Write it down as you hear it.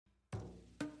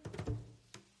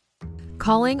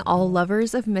Calling all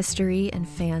lovers of mystery and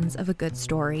fans of a good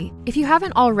story. If you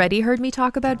haven't already heard me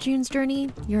talk about June's Journey,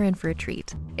 you're in for a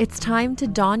treat. It's time to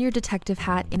don your detective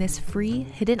hat in this free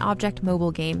hidden object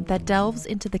mobile game that delves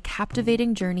into the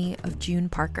captivating journey of June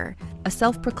Parker, a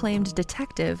self-proclaimed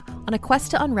detective on a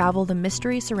quest to unravel the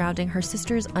mystery surrounding her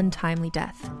sister's untimely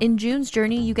death. In June's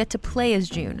Journey, you get to play as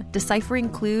June, deciphering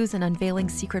clues and unveiling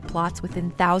secret plots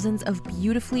within thousands of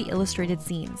beautifully illustrated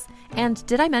scenes. And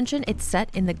did I mention it's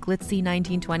set in the glitzy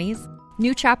 1920s?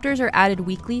 New chapters are added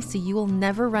weekly, so you will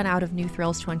never run out of new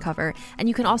thrills to uncover, and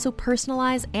you can also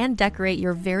personalize and decorate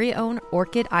your very own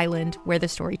Orchid Island where the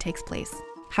story takes place.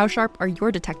 How sharp are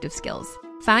your detective skills?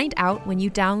 Find out when you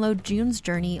download June's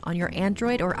Journey on your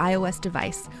Android or iOS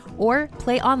device, or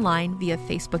play online via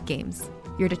Facebook Games.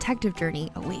 Your detective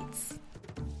journey awaits.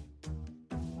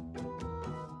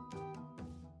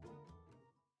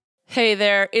 Hey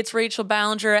there, it's Rachel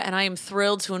Ballinger, and I am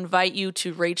thrilled to invite you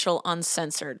to Rachel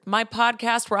Uncensored, my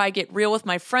podcast where I get real with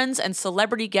my friends and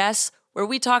celebrity guests, where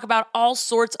we talk about all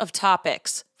sorts of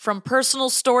topics. From personal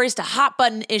stories to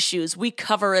hot-button issues, we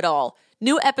cover it all.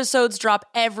 New episodes drop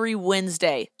every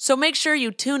Wednesday, so make sure you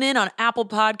tune in on Apple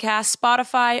Podcasts,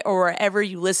 Spotify, or wherever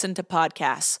you listen to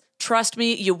podcasts. Trust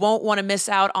me, you won't want to miss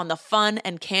out on the fun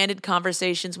and candid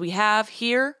conversations we have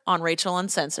here on Rachel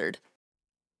Uncensored.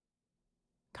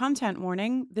 Content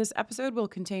warning, this episode will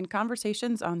contain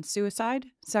conversations on suicide,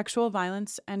 sexual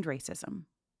violence, and racism.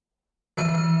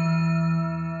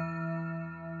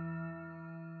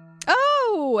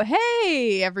 Oh,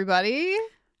 hey, everybody.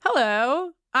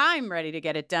 Hello. I'm ready to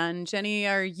get it done. Jenny,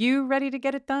 are you ready to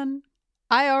get it done?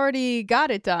 I already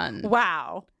got it done.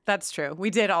 Wow. That's true. We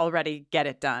did already get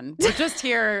it done. We're just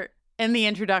here in the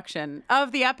introduction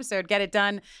of the episode, Get It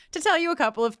Done, to tell you a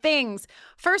couple of things.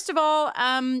 First of all,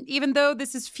 even though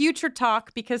this is future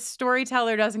talk because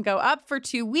Storyteller doesn't go up for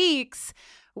 2 weeks,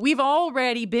 we've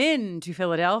already been to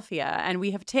Philadelphia and we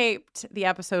have taped the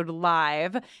episode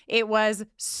live. It was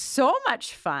so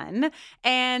much fun.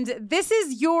 And this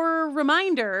is your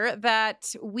reminder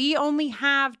that we only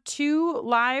have 2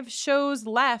 live shows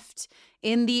left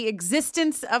in the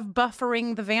existence of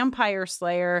Buffering the Vampire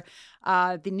Slayer.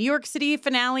 The New York City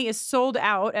finale is sold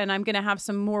out, and I'm going to have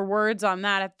some more words on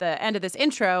that at the end of this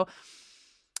intro.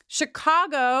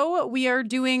 Chicago, we are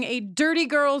doing a Dirty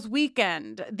Girls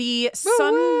weekend. The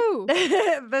Sunday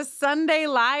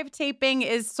live taping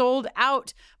is sold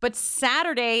out, but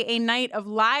Saturday, a night of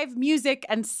live music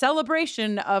and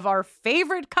celebration of our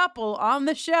favorite couple on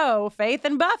the show, Faith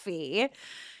and Buffy,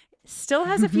 still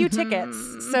has a few tickets.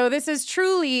 So this is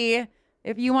truly,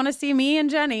 if you want to see me and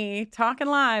Jenny talking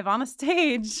live on a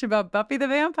stage about Buffy the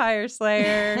Vampire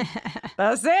Slayer,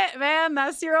 that's it, man.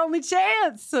 That's your only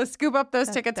chance. So scoop up those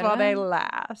tickets while they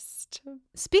last.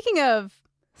 Speaking of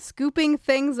scooping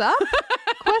things up,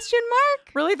 question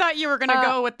mark? Really thought you were going to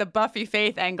go with the Buffy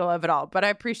Faith angle of it all, but I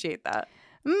appreciate that.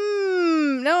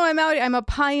 No, I'm a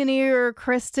pioneer,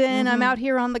 Kristen. I'm out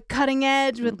here on the cutting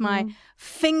edge with my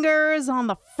fingers on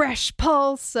the fresh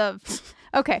pulse of...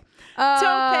 Okay.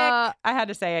 Toe pick. I had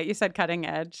to say it. You said cutting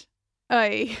edge.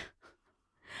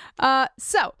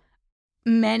 So,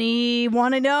 many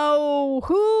want to know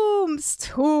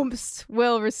whomst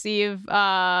will receive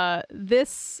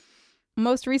this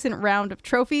most recent round of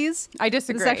trophies. I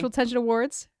disagree. The Sexual Tension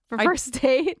Awards for First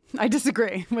Date. I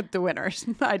disagree with the winners.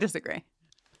 I disagree.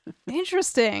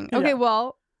 Interesting. Okay, Yeah.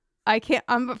 well, I can't.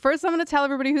 First, I'm going to tell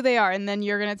everybody who they are, and then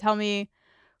you're going to tell me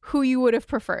who you would have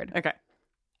preferred. Okay.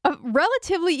 A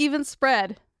relatively even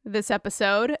spread this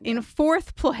episode. In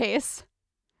 4th place,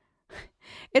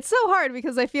 it's so hard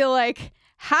because I feel like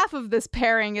half of this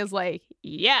pairing is like,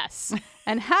 yes,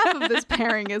 and half of this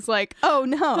pairing is like, oh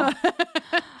no.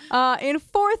 In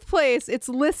 4th place, it's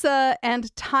Lissa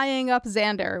and Tying Up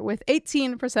Xander with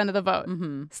 18% of the vote.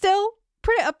 Still,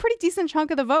 a pretty decent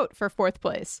chunk of the vote for 4th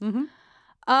place. In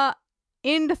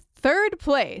 3rd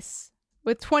place,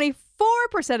 with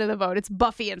 24% of the vote, it's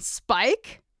Buffy and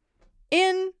Spike.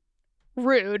 In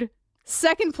Rude,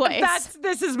 2nd place.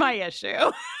 This is my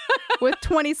issue. With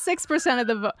 26% of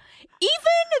the vote.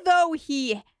 Even though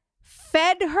he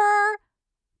fed her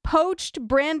poached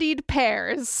brandied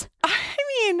pears. I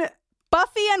mean,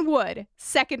 Buffy and Wood,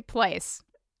 2nd place.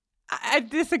 I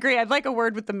disagree. I'd like a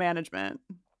word with the management.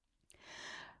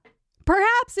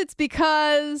 Perhaps it's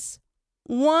because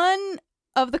one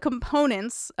of the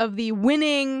components of the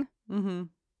winning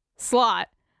slot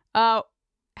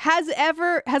has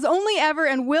only ever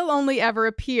and will only ever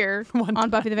appear on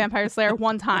Buffy the Vampire Slayer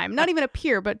one time. Not even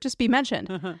appear, but just be mentioned.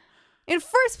 In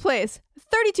 1st place,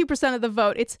 32% of the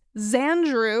vote, it's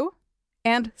Xandru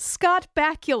and Scott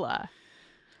Bakula.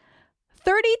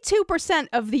 32%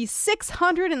 of the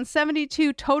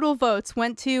 672 total votes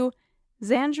went to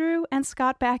Xandru and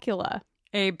Scott Bakula.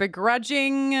 A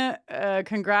begrudging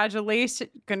congratulations,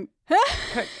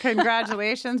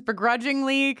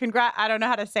 begrudgingly, I don't know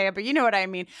how to say it, but you know what I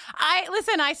mean.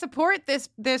 I support this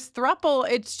throuple.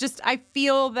 It's just, I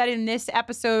feel that in this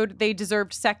episode, they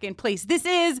deserved second place. This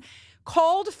is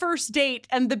called First Date,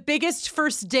 and the biggest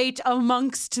first date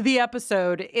amongst the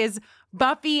episode is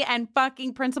Buffy and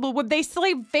fucking Principal Wood. They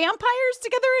slay vampires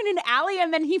together in an alley,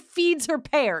 and then he feeds her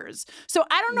pears. So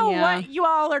I don't know what you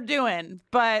all are doing,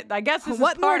 but I guess this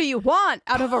what more do you want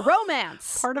out of a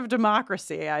romance? Part of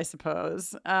democracy, I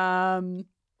suppose. Anyway,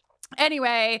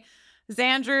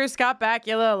 Xandru, Scott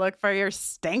Bakula, look for your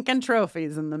stinking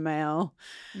trophies in the mail.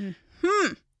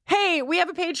 Hey, we have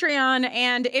a Patreon,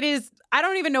 and it is, I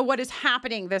don't even know what is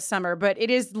happening this summer, but it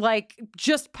is like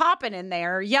just popping in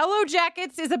there. Yellow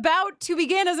Jackets is about to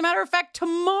begin. As a matter of fact,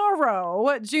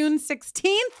 tomorrow, June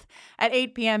 16th at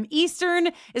 8 p.m. Eastern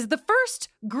is the first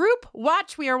group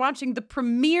watch. We are watching the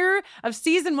premiere of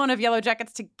season 1 of Yellow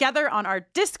Jackets together on our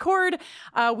Discord.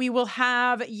 We will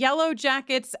have Yellow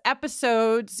Jackets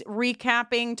episodes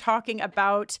recapping, talking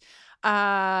about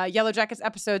Yellow Jackets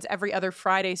episodes every other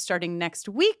Friday starting next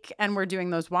week, and we're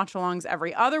doing those watch-alongs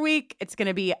every other week. It's going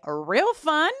to be real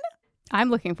fun.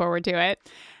 I'm looking forward to it.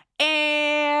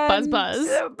 And buzz.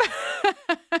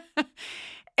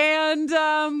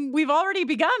 And we've already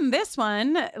begun this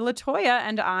one. LaToya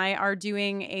and I are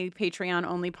doing a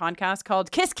Patreon-only podcast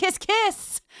called Kiss, Kiss,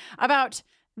 Kiss about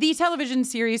the television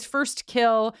series First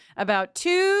Kill, about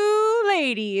two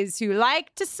ladies who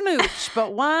like to smooch,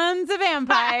 but one's a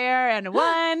vampire and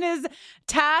one is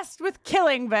tasked with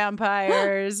killing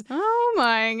vampires. Oh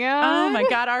my God. Oh my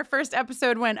God. Our first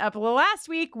episode went up last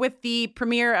week with the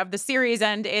premiere of the series,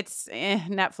 and it's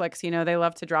Netflix. You know, they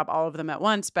love to drop all of them at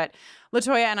once, but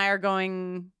LaToya and I are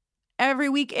going every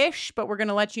week-ish, but we're going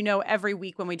to let you know every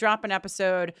week when we drop an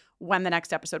episode, when the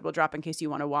next episode will drop, in case you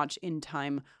want to watch in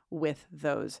time with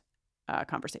those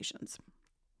conversations.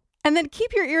 And then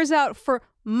keep your ears out for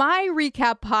my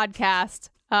recap podcast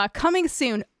coming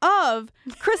soon of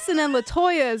Kristen and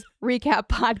LaToya's recap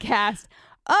podcast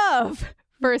of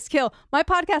First Kill. My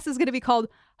podcast is going to be called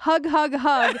Hug, Hug,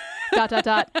 Hug, ...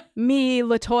 Me,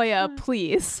 LaToya,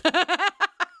 please.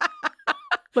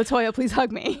 LaToya, please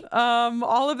hug me.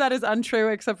 All of that is untrue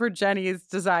except for Jenny's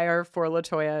desire for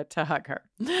LaToya to hug her.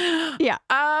 Yeah.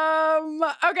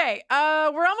 Okay.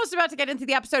 We're almost about to get into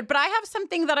the episode, but I have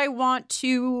something that I want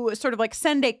to sort of like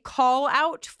send a call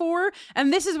out for.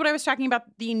 And this is what I was talking about,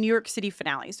 the New York City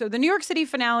finale. So the New York City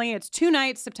finale, it's 2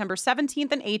 nights, September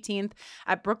 17th and 18th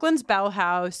at Brooklyn's Bell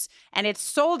House. And it's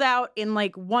sold out in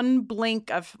like one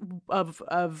blink of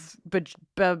Botox's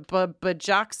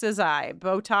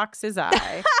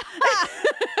eye.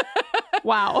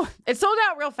 Wow. It sold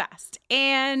out real fast.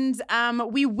 And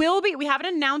we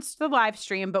haven't announced the live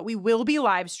stream, but we will be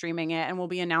live streaming it, and we'll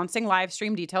be announcing live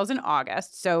stream details in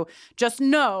August. So just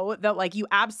know that like you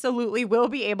absolutely will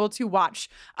be able to watch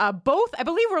both. I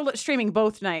believe we're streaming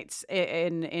both nights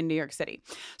in New York City.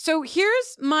 So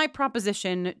here's my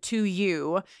proposition to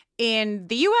you in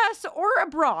the US or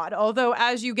abroad, although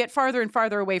as you get farther and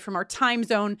farther away from our time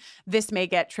zone, this may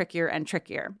get trickier and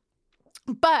trickier.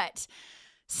 But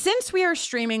since we are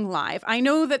streaming live, I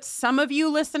know that some of you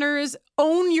listeners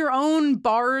own your own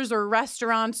bars or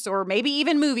restaurants or maybe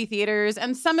even movie theaters,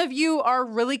 and some of you are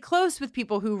really close with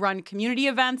people who run community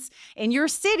events in your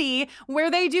city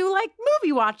where they do like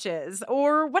movie watches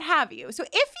or what have you. So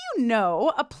if you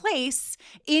know a place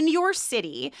in your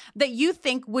city that you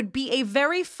think would be a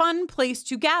very fun place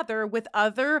to gather with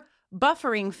other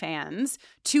Buffering fans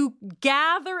to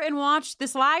gather and watch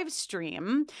this live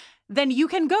stream, then you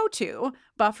can go to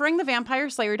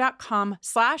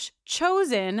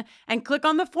bufferingthevampireslayer.com/chosen and click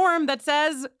on the form that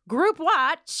says group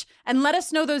watch and let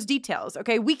us know those details.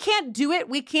 Okay, we can't do it.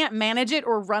 We can't manage it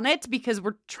or run it because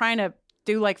we're trying to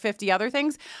do like 50 other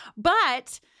things.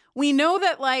 But we know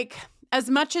that like as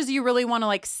much as you really want to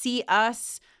like see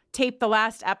us tape the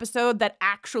last episode, that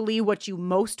actually what you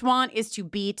most want is to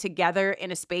be together in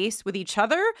a space with each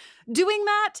other doing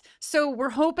that. So we're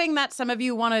hoping that some of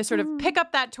you want to sort of pick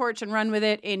up that torch and run with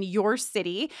it in your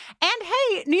city. And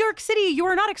hey, New York City, you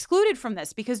are not excluded from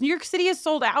this because New York City is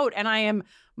sold out, and I am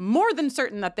more than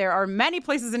certain that there are many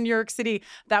places in New York City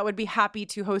that would be happy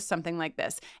to host something like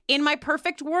this. In my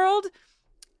perfect world,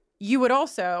 you would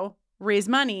also raise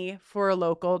money for a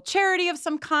local charity of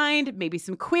some kind, maybe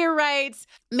some queer rights,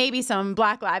 maybe some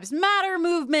Black Lives Matter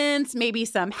movements, maybe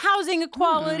some housing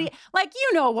equality. Like,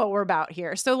 you know what we're about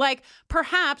here. So like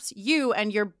perhaps you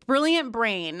and your brilliant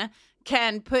brain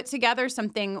can put together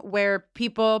something where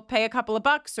people pay a couple of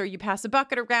bucks or you pass a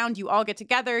bucket around, you all get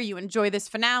together, you enjoy this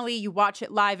finale, you watch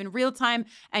it live in real time,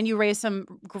 and you raise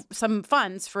some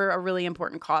funds for a really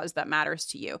important cause that matters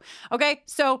to you. Okay,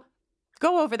 so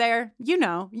go over there. You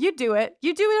know, you do it.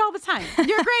 You do it all the time.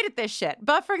 You're great at this shit.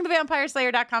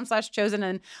 BufferingTheVampireSlayer.com/chosen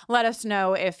and let us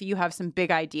know if you have some big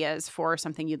ideas for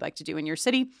something you'd like to do in your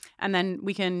city. And then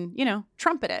we can,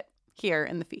 trumpet it here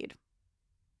in the feed.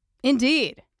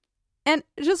 Indeed. And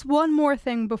just one more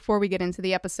thing before we get into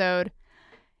the episode.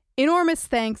 Enormous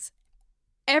thanks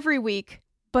every week,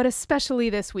 but especially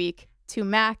this week, to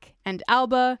Mac and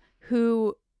Alba,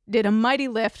 who did a mighty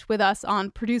lift with us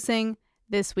on producing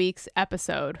this week's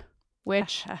episode,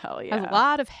 which has a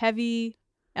lot of heavy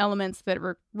elements that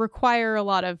require a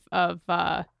lot of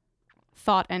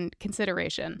thought and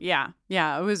consideration. Yeah.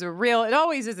 It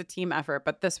always is a team effort,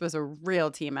 but this was a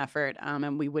real team effort,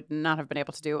 and we would not have been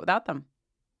able to do it without them.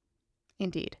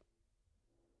 Indeed.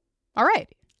 All right.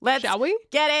 Shall we?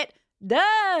 Get it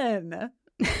done.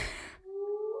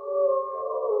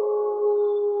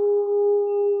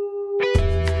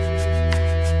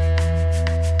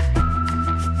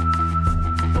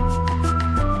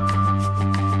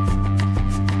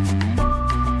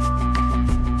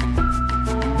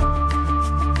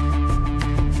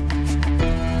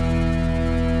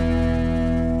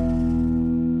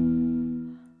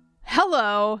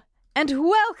 Hello, and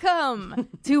welcome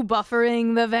to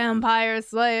Buffering the Vampire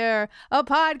Slayer, a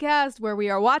podcast where we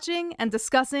are watching and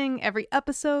discussing every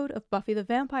episode of Buffy the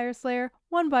Vampire Slayer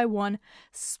one by one,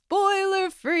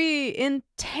 spoiler-free, in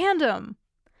tandem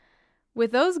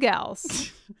with those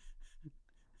gals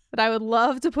that I would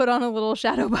love to put on a little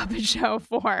shadow puppet show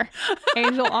for.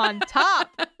 Angel on top.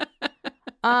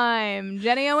 I'm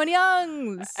Jenny Owen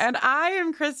Youngs. And I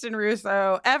am Kristen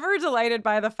Russo, ever delighted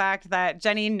by the fact that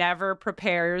Jenny never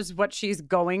prepares what she's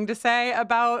going to say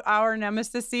about our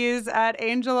nemesis at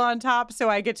Angel on Top.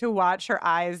 So I get to watch her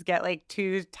eyes get like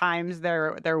 2 times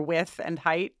their width and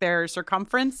height, their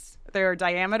circumference, their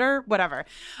diameter, whatever,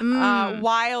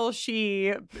 while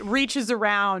she reaches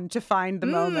around to find the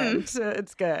moment.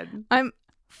 It's good. I'm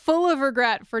full of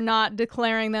regret for not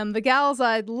declaring them the gals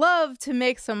I'd love to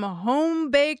make some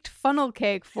home-baked funnel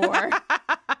cake for.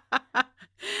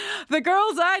 The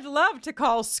girls I'd love to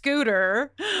call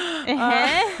Scooter.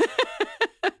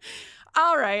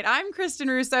 All right, I'm Kristen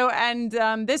Russo, and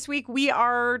this week we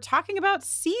are talking about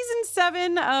Season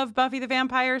 7 of Buffy the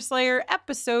Vampire Slayer,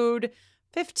 Episode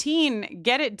 15,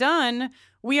 Get It Done.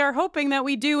 We are hoping that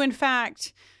we do, in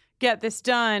fact, get this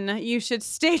done. You should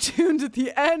stay tuned at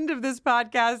the end of this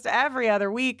podcast every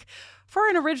other week for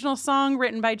an original song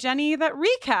written by Jenny that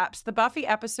recaps the Buffy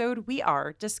episode we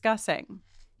are discussing.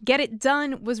 Get It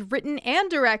Done was written and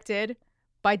directed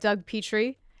by Doug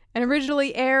Petrie and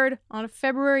originally aired on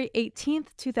February 18th,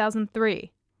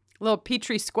 2003. Little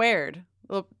Petrie squared.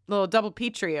 Little double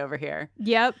Petrie over here.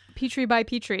 Yep, Petrie by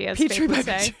Petrie, as Petrie Faith would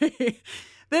by say. Petrie.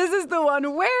 This is the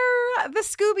one where the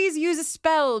Scoobies use a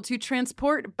spell to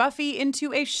transport Buffy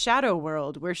into a shadow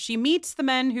world where she meets the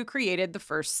men who created the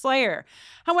first Slayer.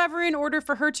 However, in order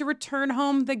for her to return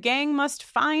home, the gang must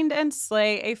find and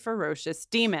slay a ferocious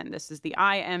demon. This is the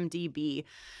IMDb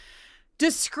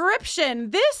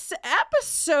description. This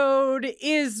episode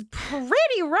is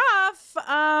pretty rough.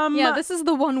 Yeah, this is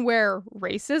the one where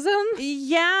racism?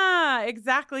 Yeah,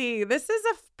 exactly. This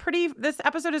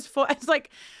episode is full. It's like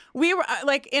we were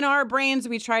like in our brains,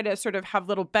 we try to sort of have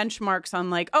little benchmarks on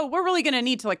like, oh, we're really going to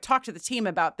need to like talk to the team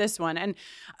about this one. And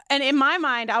in my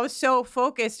mind, I was so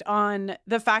focused on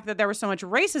the fact that there was so much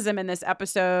racism in this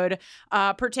episode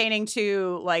pertaining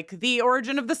to like the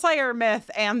origin of the Slayer myth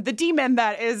and the demon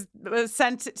that is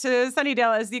sent to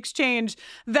Sunnydale as the exchange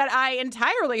that I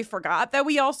entirely forgot that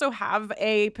we also have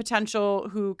a potential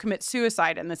who commits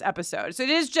suicide in this episode. So it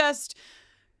is just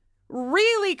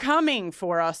really coming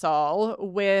for us all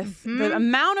with the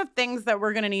amount of things that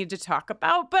we're going to need to talk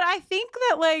about. But I think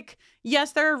that, like,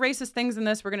 yes, there are racist things in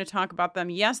this. We're going to talk about them.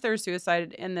 Yes, there's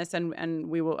suicide in this, and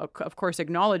we will, of course,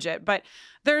 acknowledge it. But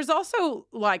there's also,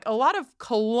 like, a lot of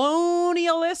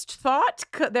colonialist thought.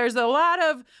 There's a lot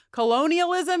of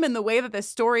colonialism in the way that this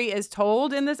story is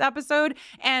told in this episode.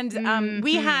 And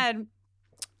we had...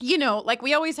 You know, like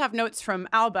we always have notes from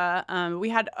Alba. We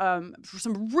had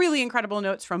some really incredible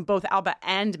notes from both Alba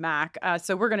and Mac.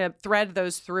 So we're going to thread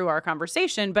those through our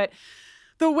conversation. But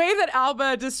The way that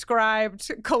Alba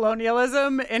described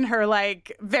colonialism in her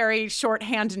like very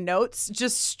shorthand notes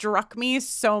just struck me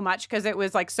so much because it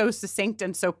was like so succinct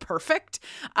and so perfect.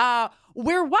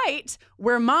 We're white,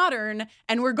 we're modern,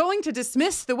 and we're going to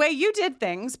dismiss the way you did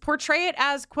things, portray it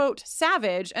as, quote,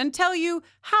 savage, and tell you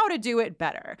how to do it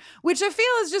better. Which I feel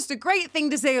is just a great thing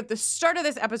to say at the start of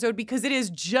this episode because it is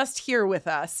just here with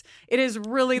us. It is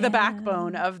really the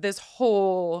backbone of this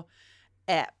whole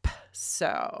ep.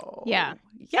 So. Yeah.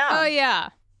 Yeah.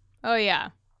 Oh, yeah.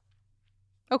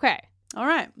 Okay. All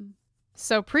right.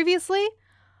 So previously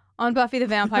on Buffy the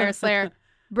Vampire Slayer,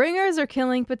 bringers are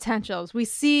killing potentials. We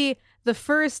see the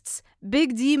first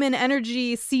big demon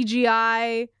energy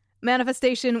CGI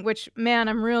manifestation, which, man,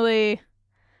 I really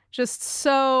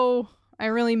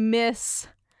miss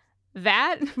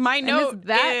that. My note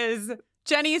is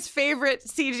Jenny's favorite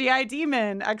CGI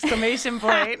demon, exclamation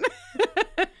point.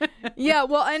 Yeah,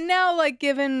 well, and now, like,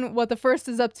 given what the first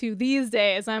is up to these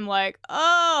days, I'm like,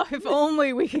 oh, if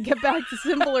only we could get back to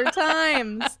simpler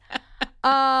times.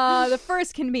 The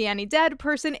first can be any dead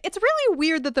person. It's really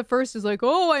weird that the first is like,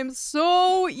 oh, I'm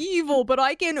so evil, but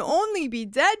I can only be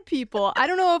dead people. I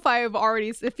don't know if I've already,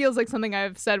 it feels like something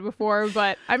I've said before,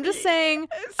 but I'm just saying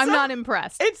I'm not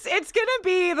impressed. It's going to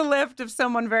be the lift of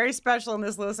someone very special in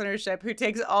this listenership who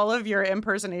takes all of your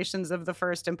impersonations of the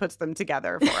first and puts them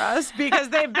together for us because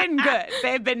they've been good.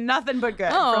 They've been nothing but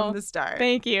good from the start.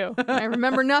 Thank you. I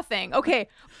remember nothing. Okay,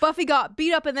 Buffy got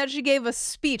beat up and then she gave a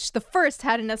speech. The first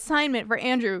had an assignment for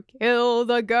Andrew: kill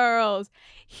the girls.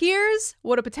 Here's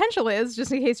what a potential is, just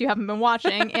in case you haven't been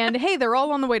watching. And hey, they're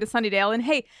all on the way to Sunnydale. And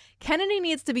hey, Kennedy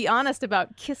needs to be honest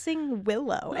about kissing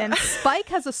Willow. And Spike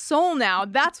has a soul now.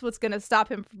 That's what's going to stop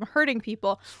him from hurting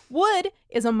people. Wood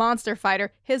is a monster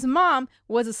fighter. His mom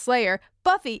was a slayer.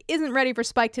 Buffy isn't ready for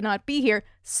Spike to not be here.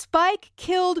 Spike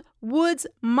killed Wood's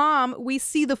mom. We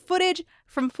see the footage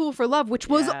from Fool for Love, which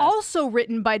was also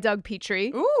written by Doug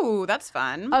Petrie. Ooh, that's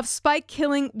fun. Of Spike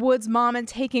killing Wood's mom and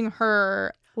taking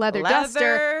her leather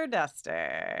duster.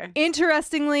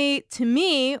 Interestingly, to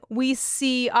me, we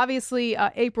see, obviously,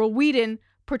 April Whedon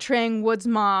portraying Wood's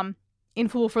mom in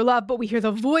Fool for Love, but we hear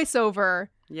the voiceover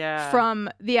from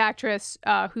the actress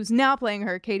who's now playing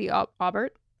her, Katie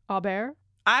Aubert.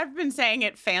 I've been saying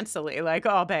it fancily, like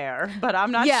Aubert, but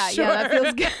I'm not sure. Yeah, that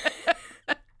feels good.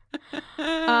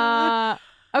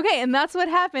 Okay, and that's what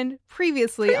happened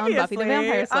previously on Buffy the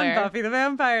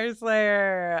Vampire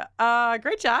Slayer.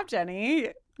 Great job, Jenny.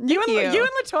 You and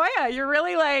LaToya, you're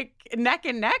really like neck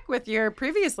and neck with your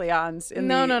previously ons in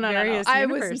No. various I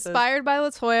universes. was inspired by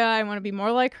LaToya. I want to be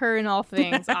more like her in all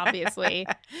things, obviously.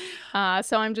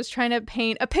 So I'm just trying to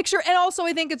paint a picture. And also,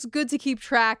 I think it's good to keep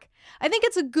track. I think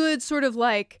it's a good sort of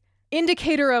like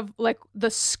indicator of like the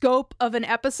scope of an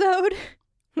episode.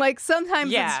 Like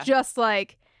sometimes it's just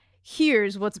like,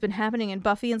 here's what's been happening in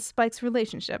Buffy and Spike's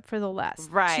relationship for the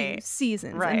last 2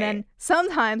 seasons. Right. And then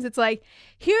sometimes it's like,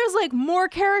 here's like more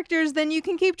characters than you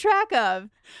can keep track of.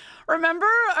 Remember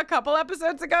a couple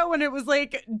episodes ago when it was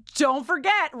like, don't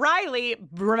forget Riley,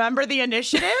 remember the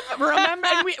initiative? Remember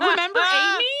Amy?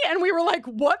 And we were like,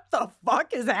 what the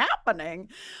fuck is happening?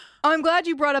 I'm glad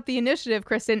you brought up the initiative,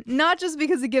 Kristen, not just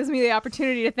because it gives me the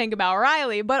opportunity to think about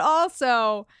Riley, but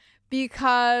also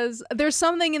because there's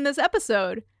something in this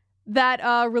episode that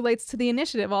relates to the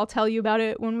initiative. I'll tell you about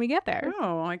it when we get there.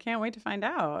 Oh, I can't wait to find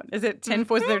out. Is it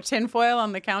was there tinfoil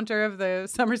on the counter of the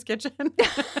Summer's Kitchen?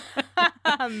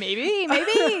 Maybe.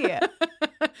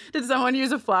 Did someone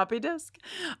use a floppy disk?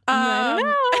 I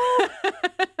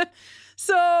don't know.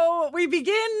 So we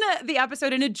begin the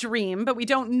episode in a dream, but we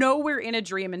don't know we're in a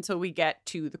dream until we get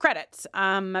to the credits.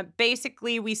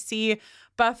 Basically, we see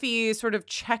Buffy sort of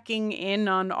checking in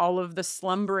on all of the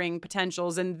slumbering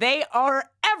potentials, and they are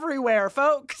everywhere,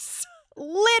 folks.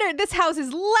 This house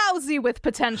is lousy with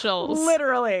potentials.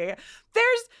 Literally.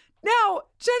 Now,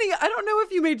 Jenny, I don't know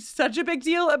if you made such a big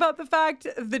deal about the fact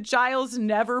that Giles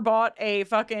never bought a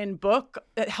fucking book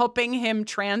helping him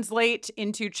translate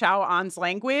into Chow-On's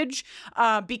language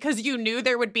because you knew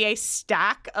there would be a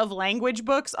stack of language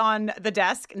books on the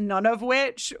desk, none of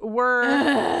which were...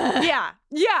 Yeah.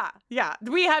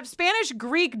 We have Spanish,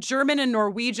 Greek, German, and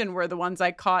Norwegian were the ones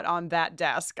I caught on that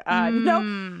desk.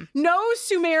 No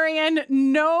Sumerian,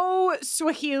 no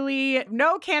Swahili,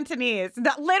 no Cantonese.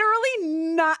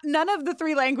 None of the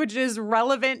 3 languages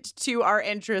relevant to our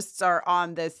interests are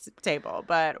on this table,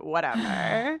 but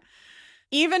whatever.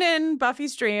 Even in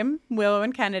Buffy's dream, Willow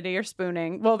and Kennedy are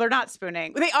spooning. Well, they're not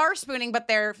spooning. They are spooning, but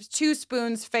they're 2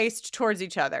 spoons faced towards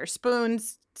each other.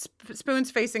 Spoons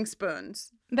facing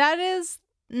spoons. That is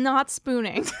not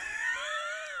spooning.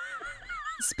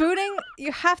 Spooning,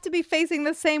 you have to be facing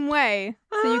the same way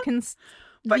so you can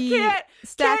But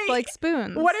stacked can't- like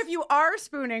spoons. What if you are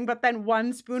spooning, but then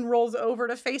one spoon rolls over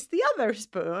to face the other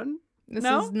spoon? This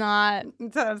No? is not.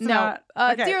 It's No. not.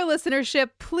 Okay. Dear listenership,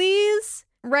 please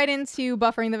write into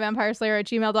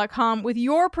bufferingthevampireslayer@gmail.com with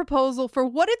your proposal for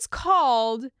what it's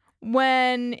called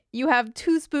when you have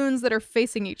two spoons that are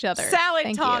facing each other. Salad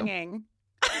Thank you. tonging.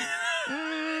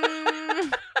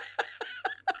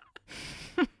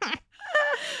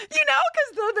 You know,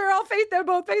 because they're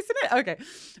both facing it. Okay.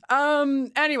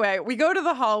 Anyway, we go to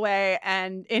the hallway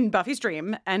and in Buffy's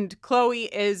dream, and Chloe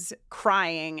is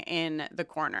crying in the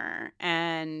corner.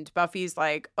 And Buffy's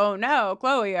like, "Oh no,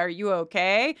 Chloe, are you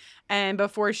okay?" And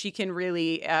before she can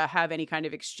really have any kind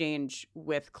of exchange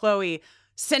with Chloe,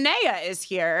 Sanaya is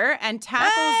here and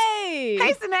tackles. Hey!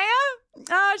 Hey,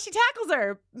 Sanaya! She tackles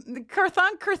her.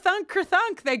 Kerthunk, kerthunk,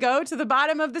 kerthunk. They go to the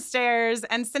bottom of the stairs,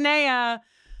 and Sanaya,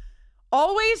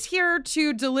 always here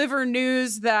to deliver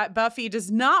news that Buffy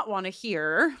does not want to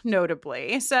hear,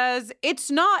 notably, says, "It's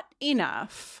not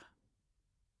enough."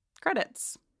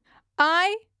 Credits.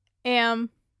 I am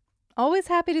always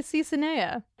happy to see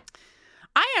Sanaya.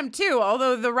 I am too,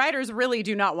 although the writers really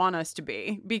do not want us to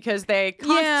be, because they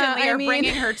constantly are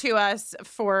bringing her to us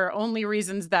for only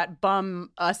reasons that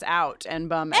bum us out and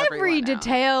bum Every everyone out.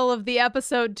 detail of the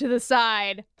episode to the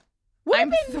side.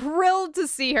 I'm thrilled to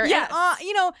see her. Yes.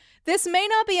 And, this may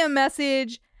not be a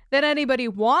message that anybody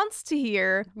wants to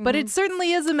hear, but it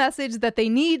certainly is a message that they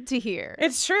need to hear.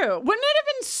 It's true. Wouldn't it have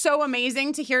been so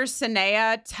amazing to hear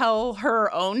Sanaya tell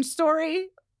her own story?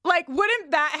 Like, wouldn't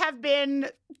that have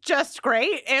been just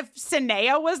great if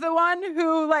Sanaya was the one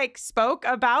who, spoke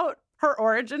about her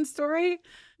origin story?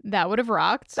 That would have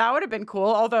rocked. That would have been cool,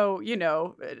 although,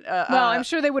 well, I'm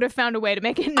sure they would have found a way to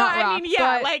make it not rock.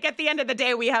 But at the end of the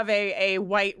day, we have a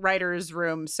white writer's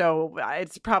room, so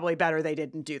it's probably better they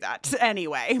didn't do that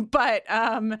anyway. But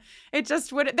it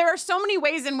just would. There are so many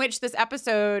ways in which this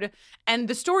episode and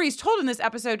the stories told in this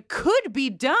episode could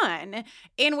be done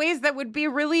in ways that would be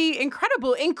really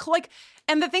incredible.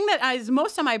 And the thing that is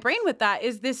most on my brain with that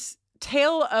is this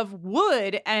tale of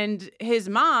Wood and his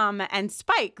mom and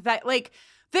Spike that,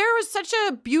 there was such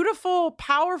a beautiful,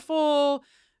 powerful,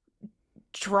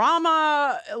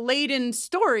 drama-laden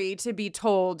story to be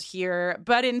told here,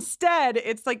 but instead,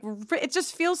 it's it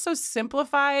just feels so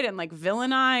simplified and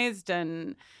villainized,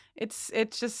 and it's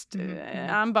just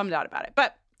I'm bummed out about it.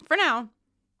 But for now,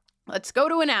 let's go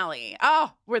to an alley.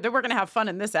 Oh, we're gonna have fun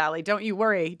in this alley. Don't you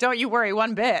worry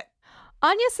one bit.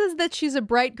 Anya says that she's a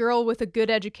bright girl with a good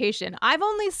education. I've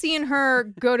only seen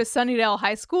her go to Sunnydale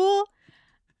High School.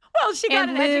 Well, she got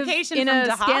an education in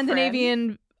a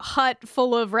Scandinavian hut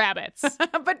full of rabbits.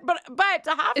 but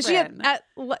D'Hoffryn.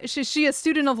 Is she a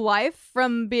student of life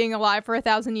from being alive for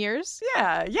 1,000 years?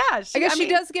 Yeah. I guess she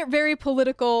does get very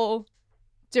political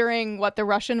during the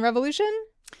Russian Revolution.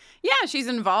 Yeah, she's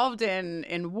involved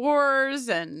in wars,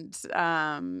 and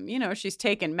she's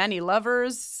taken many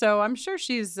lovers. So I'm sure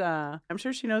she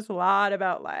knows a lot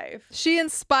about life. She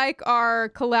and Spike are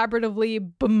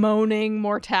collaboratively bemoaning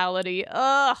mortality.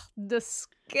 Ugh,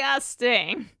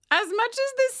 disgusting. As much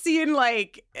as this scene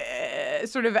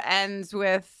sort of ends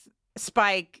with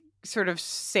Spike sort of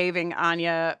saving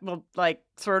Anya,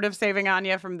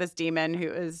 from this demon who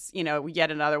is,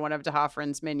 yet another one of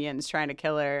D'Hoffryn's minions trying to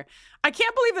kill her. I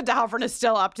can't believe that D'Hoffryn is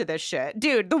still up to this shit.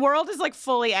 Dude, the world is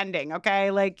fully ending, okay?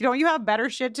 Don't you have better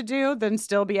shit to do than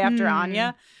still be after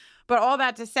Anya? But all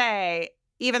that to say,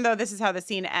 even though this is how the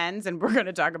scene ends, and we're going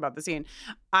to talk about the scene,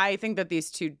 I think that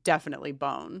these two definitely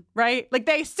bone, right?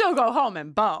 They still go home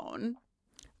and bone.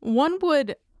 One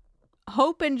would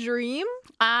hope and dream.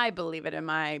 I believe it in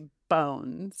my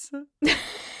bones.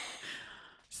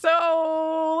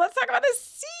 So let's talk about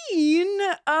this scene.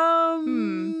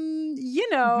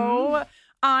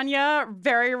 Anya,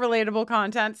 very relatable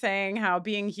content, saying how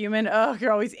being human,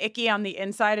 you're always icky on the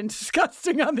inside and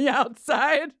disgusting on the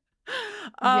outside.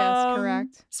 Yes,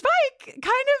 correct. Spike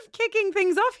kind of kicking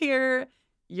things off here.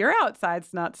 Your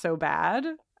outside's not so bad.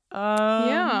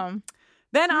 Yeah.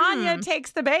 Then Anya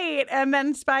takes the bait, and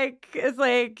then Spike is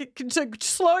to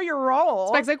slow your roll.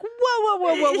 Spike's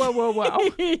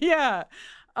whoa. Yeah.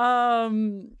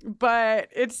 But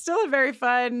it's still a very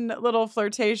fun little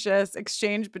flirtatious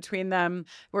exchange between them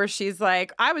where she's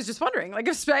like, I was just wondering,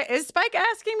 is Spike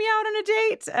asking me out on a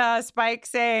date? Spike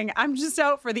saying, I'm just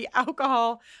out for the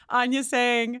alcohol. Anya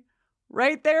saying,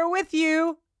 right there with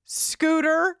you,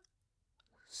 Scooter.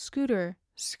 Scooter.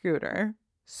 Scooter.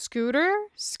 Scooter?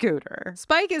 Scooter.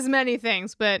 Spike is many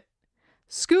things, but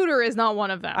Scooter is not one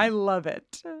of them. I love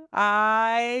it.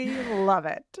 I love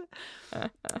it.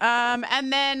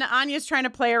 And then Anya's trying to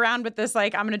play around with this,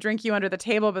 like, I'm going to drink you under the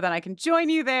table, but then I can join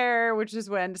you there, which is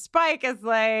when Spike is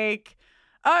like,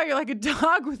 oh, you're like a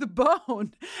dog with a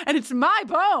bone, and it's my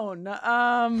bone.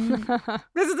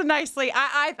 This is a nicely,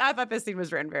 I thought this scene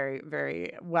was written very,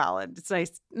 very well. And it's a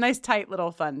nice, tight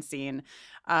little fun scene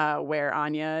where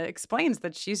Anya explains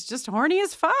that she's just horny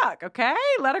as fuck, okay?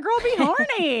 Let a girl be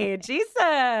horny.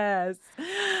 Jesus.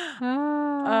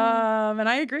 And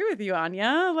I agree with you,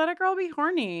 Anya. Let a girl be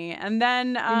horny. And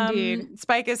then Indeed.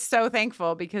 Spike is so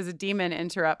thankful because a demon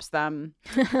interrupts them.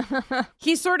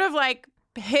 He sort of like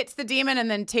hits the demon and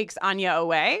then takes Anya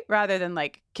away rather than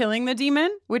like killing the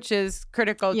demon, which is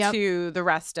critical to the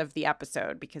rest of the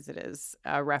episode because it is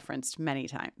referenced many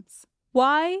times.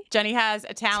 Why? Jenny has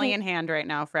a tally in hand right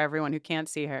now for everyone who can't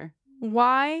see her.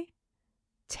 Why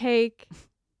take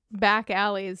back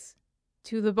alleys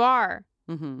to the bar?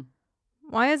 Mm-hmm.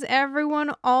 Why is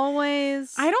everyone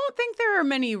always... I don't think there are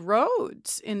many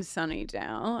roads in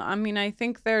Sunnydale. I mean, I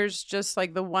think there's just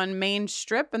like the one main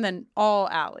strip and then all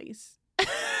alleys.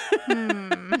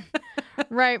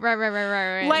 Right.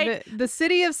 Like, the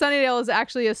city of Sunnydale is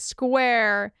actually a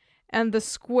square, and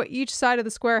each side of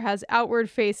the square has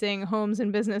outward-facing homes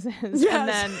and businesses. Yes. And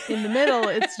then in the middle,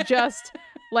 it's just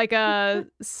like a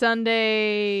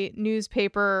Sunday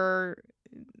newspaper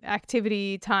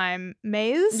activity time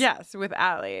maze. Yes, with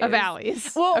alleys. Of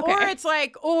alleys. Well, Okay.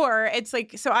 or it's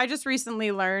like, so I just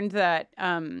recently learned that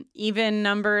even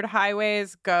numbered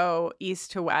highways go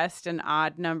east to west and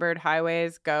odd numbered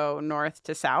highways go north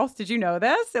to south. Did you know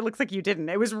this? It looks like you didn't.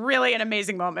 It was really an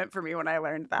amazing moment for me when I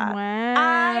learned that. Wow.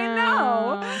 I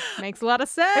know. Makes a lot of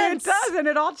sense. It does, and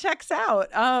it all checks out.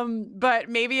 But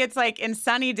maybe it's like in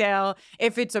Sunnydale,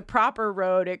 if it's a proper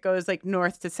road, it goes like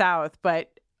north to south,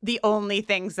 but the only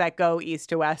things that go east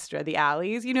to west are the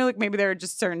alleys. You know, like maybe there are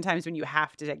just certain times when you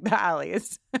have to take the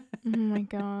alleys. Oh my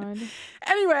God.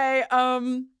 Anyway,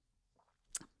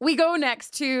 we go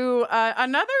next to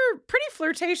another pretty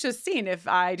flirtatious scene, if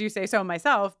I do say so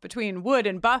myself, between Wood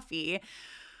and Buffy.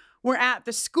 We're at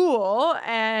the school,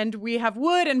 and we have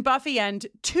Wood and Buffy and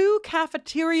two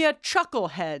cafeteria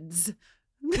chuckleheads.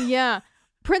 Yeah.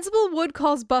 Principal Wood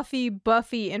calls Buffy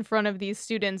in front of these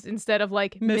students instead of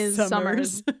like Ms.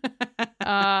 Summers.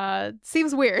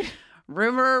 Seems weird.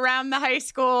 Rumor around the high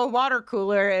school water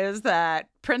cooler is that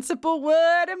Principal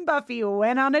Wood and Buffy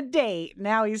went on a date.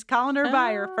 Now he's calling her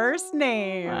by her first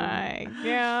name. My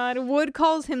God. Wood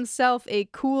calls himself a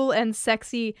cool and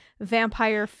sexy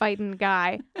vampire fighting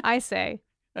guy. I say,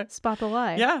 spot the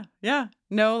lie. Yeah.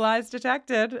 No lies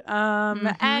detected.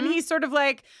 And he's sort of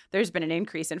like, there's been an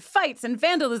increase in fights and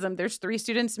vandalism. There's 3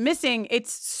 students missing.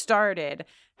 It's started,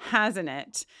 hasn't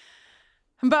it?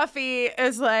 Buffy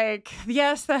is like,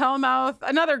 yes, the Hellmouth.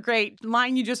 Another great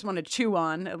line you just want to chew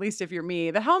on, at least if you're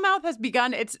me. The Hellmouth has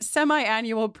begun its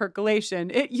semi-annual percolation.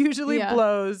 It usually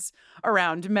blows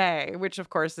around May, which of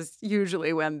course is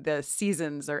usually when the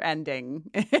seasons are ending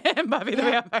in Buffy the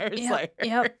Vampire Slayer.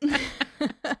 Yep.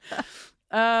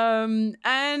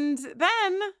 And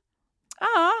then,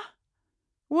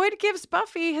 Wood gives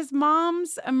Buffy his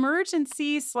mom's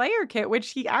emergency Slayer kit, which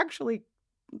he actually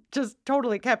just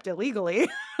totally kept illegally.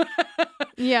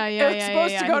 Yeah. It's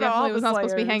supposed to go to all he was the not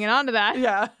supposed to be Slayers. hanging on to that.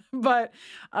 Yeah, but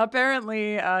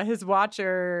apparently his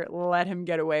watcher let him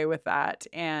get away with that,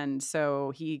 and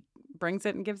so he brings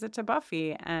it and gives it to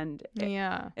Buffy, and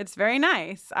it's very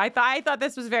nice. I thought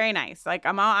this was very nice. Like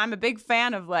I'm a big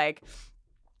fan of like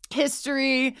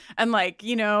history and like,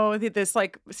 you know, this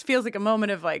like feels like a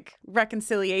moment of like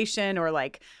reconciliation or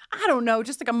like, I don't know,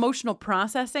 just like emotional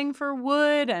processing for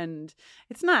Wood, and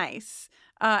it's nice.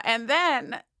 And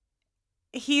then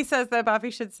he says that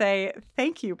Buffy should say,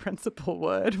 "Thank you, Principal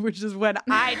Wood," which is when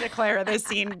I declare this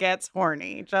scene gets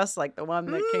horny, just like the one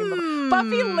that came up.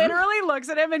 Buffy literally looks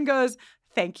at him and goes,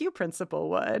 "Thank you, Principal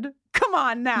Wood. Come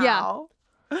on now."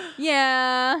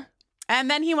 Yeah. And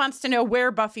then he wants to know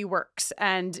where Buffy works.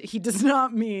 And he does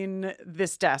not mean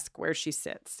this desk where she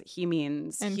sits. He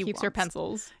means and keeps her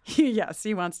pencils. Yes,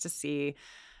 he wants to see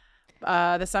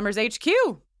the Summers HQ.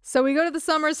 So we go to the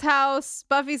Summers house.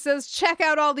 Buffy says, check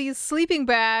out all these sleeping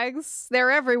bags.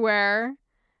 They're everywhere.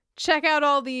 Check out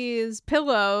all these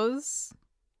pillows.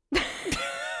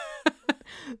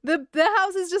 The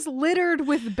house is just littered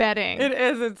with bedding. It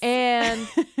is. And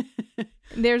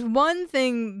there's one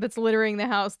thing that's littering the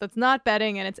house that's not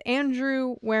bedding, and it's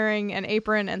Andrew wearing an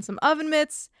apron and some oven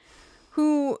mitts,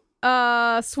 who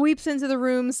sweeps into the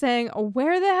room saying,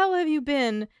 "Where the hell have you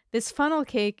been? This funnel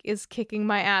cake is kicking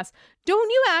my ass." Don't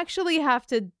you actually have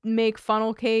to make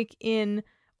funnel cake in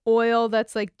oil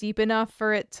that's like deep enough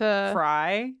for it to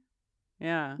Fry.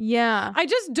 Yeah. Yeah. I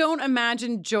just don't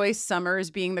imagine Joyce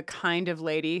Summers being the kind of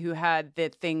lady who had the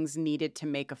things needed to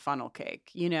make a funnel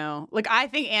cake, you know? Like, I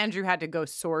think Andrew had to go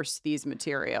source these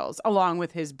materials along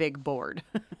with his big board.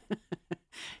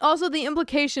 Also, the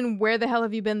implication, where the hell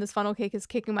have you been? This funnel cake is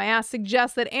kicking my ass,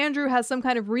 suggests that Andrew has some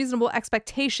kind of reasonable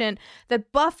expectation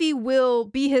that Buffy will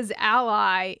be his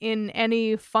ally in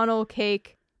any funnel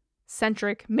cake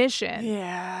centric mission.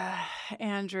 Yeah,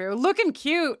 Andrew. Looking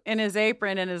cute in his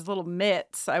apron and his little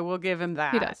mitts. I will give him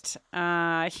that. He does.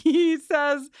 He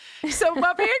says, so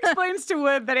Buffy explains to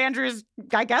Wood that Andrew is,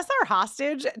 I guess, our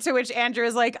hostage, to which Andrew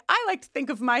is like, I like to think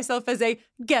of myself as a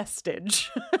guestage.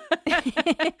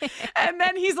 And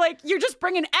then he's like, you're just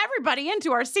bringing everybody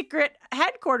into our secret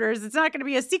headquarters. It's not going to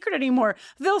be a secret anymore.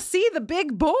 They'll see the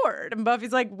big board. And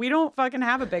Buffy's like, we don't fucking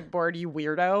have a big board, you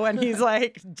weirdo. And he's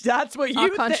like, that's what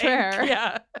you think.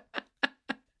 Yeah.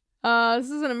 This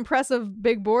is an impressive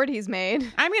big board he's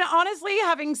made. I mean, honestly,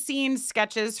 having seen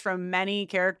sketches from many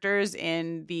characters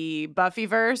in the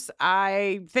Buffyverse,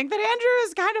 I think that Andrew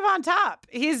is kind of on top.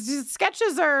 His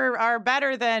sketches are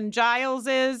better than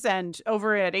Giles's, and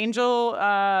over at Angel,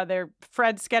 their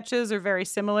Fred sketches are very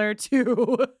similar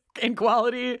to in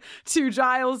quality to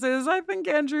Giles's. I think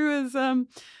Andrew is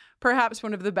perhaps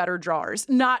one of the better drawers.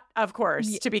 Not, of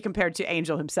course, to be compared to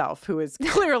Angel himself, who is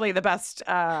clearly the best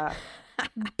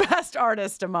best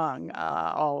artist among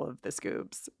all of the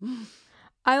Scoops.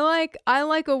 I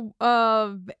like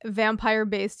a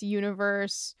vampire-based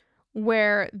universe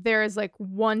where there is like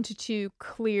 1 to 2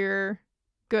 clear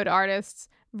good artists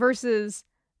versus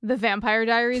the Vampire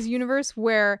Diaries universe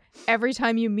where every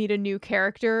time you meet a new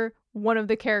character, one of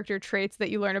the character traits that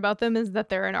you learn about them is that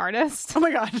they're an artist. Oh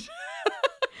my God.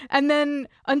 And then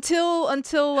until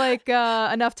like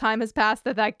enough time has passed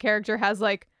that character has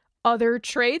like other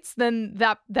traits, then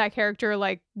that character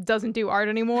like doesn't do art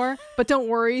anymore. But don't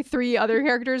worry, 3 other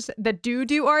characters that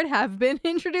do art have been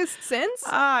introduced since.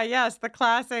 Ah, yes, the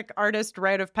classic artist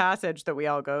rite of passage that we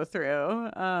all go through.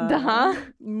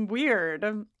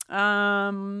 Weird.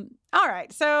 All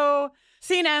right, so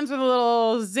scene ends with a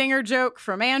little zinger joke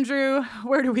from Andrew.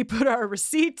 Where do we put our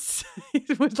receipts? He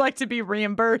would like to be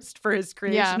reimbursed for his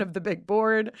creation of the big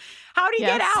board. How do you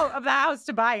get out of the house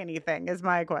to buy anything is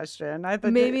my question. I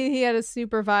thought maybe he had a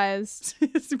supervised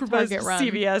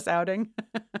CVS outing.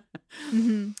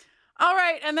 Mm-hmm. All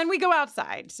right, and then we go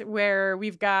outside where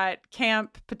we've got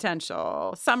camp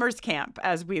potential. Summer's camp,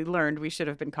 as we learned we should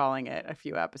have been calling it a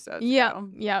few episodes ago.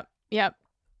 Yep.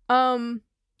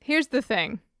 Here's the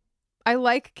thing. I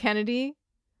like Kennedy.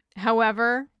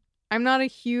 However, I'm not a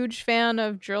huge fan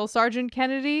of Drill Sergeant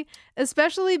Kennedy,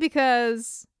 especially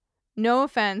because, no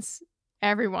offense,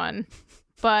 everyone,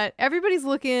 but everybody's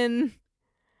looking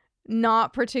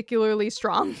not particularly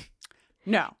strong.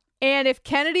 No. And if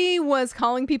Kennedy was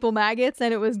calling people maggots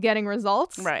and it was getting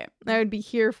results, right, I would be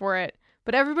here for it.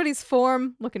 But everybody's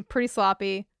form looking pretty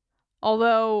sloppy.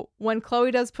 Although when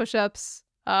Chloe does push-ups,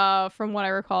 from what I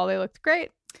recall, they looked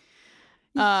great.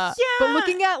 But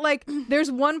looking at like,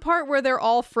 there's one part where they're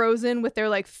all frozen with their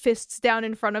like fists down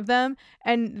in front of them,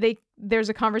 and there's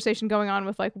a conversation going on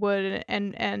with like Wood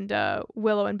and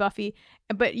Willow and Buffy,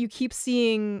 but you keep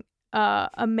seeing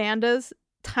Amanda's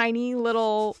teeny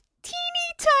little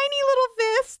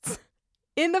fists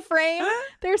in the frame.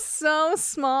 They're so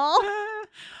small.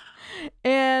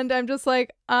 And I'm just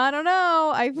like, I don't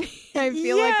know. I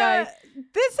feel like I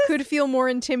could feel more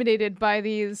intimidated by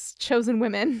these chosen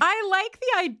women. I like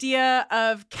the idea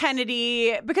of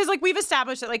Kennedy because, like, we've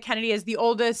established that, like, Kennedy is the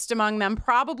oldest among them.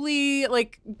 Probably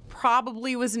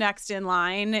was next in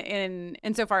line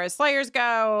insofar as Slayers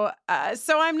go.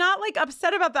 So I'm not like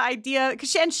upset about the idea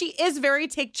because she is very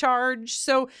take charge.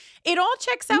 So it all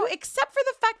checks out, except for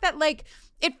the fact that like.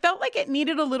 It felt like it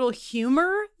needed a little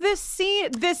humor, this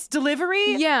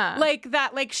delivery. Yeah. Like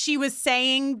that, like she was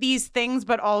saying these things,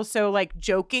 but also like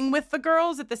joking with the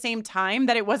girls at the same time,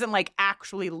 that it wasn't like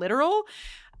actually literal.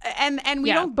 And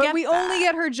we don't get we only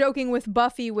get her joking with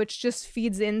Buffy, which just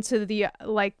feeds into the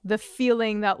like the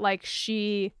feeling that like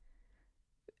she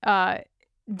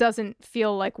doesn't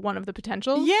feel like one of the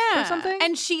potentials or something.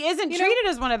 And she isn't treated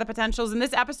as one of the potentials. And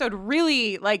this episode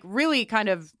really kind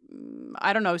of,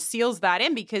 I don't know, seals that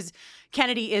in because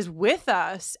Kennedy is with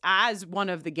us as one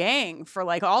of the gang for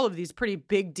like all of these pretty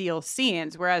big deal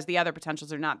scenes, whereas the other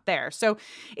potentials are not there. So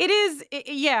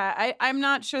I'm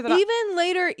not sure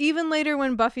that even later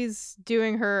when Buffy's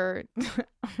doing her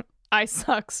I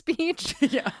suck speech.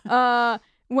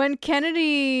 When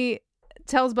Kennedy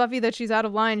tells Buffy that she's out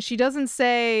of line, she doesn't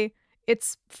say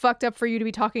it's fucked up for you to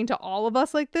be talking to all of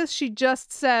us like this. She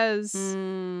just says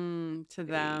to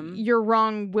them, you're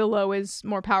wrong. Willow is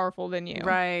more powerful than you.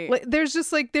 Right. Like, there's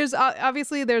just like, there's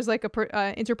obviously there's like a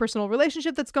interpersonal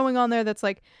relationship that's going on there that's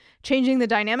like changing the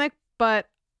dynamic. But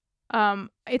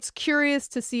it's curious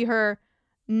to see her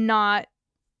not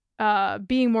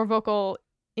being more vocal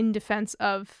in defense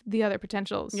of the other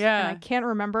potentials. Yeah. And I can't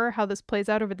remember how this plays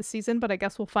out over the season, but I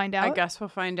guess we'll find out.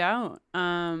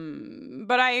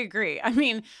 But I agree. I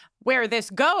mean, where this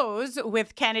goes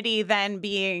with Kennedy then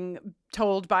being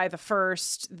told by the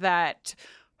first that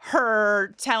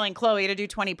her telling Chloe to do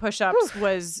 20 push-ups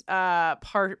was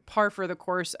par for the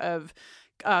course of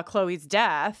Chloe's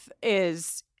death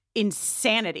is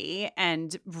insanity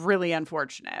and really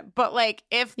unfortunate. But like,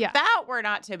 if that were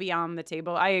not to be on the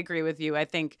table, I agree with you. I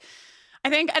think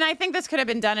this could have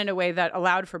been done in a way that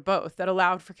allowed for both, that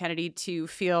allowed for Kennedy to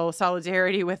feel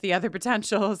solidarity with the other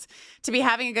potentials, to be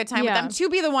having a good time with them, to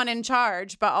be the one in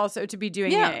charge, but also to be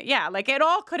doing it. Yeah, like it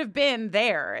all could have been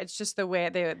there. It's just the way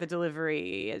the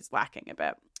delivery is lacking a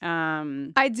bit.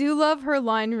 I do love her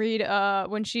line read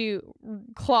when she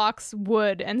clocks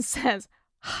Wood and says,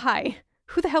 "Hi.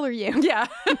 Who the hell are you?" Yeah.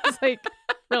 It's like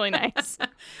really nice.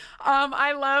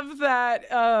 I love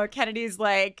that Kennedy's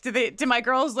like, do my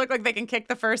girls look like they can kick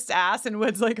the first ass? And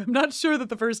Wood's like, I'm not sure that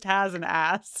the first has an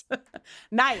ass.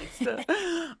 Nice.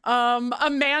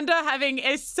 Amanda having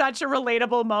such a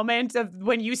relatable moment of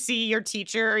when you see your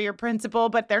teacher or your principal,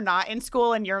 but they're not in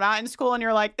school and you're not in school and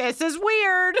you're like, this is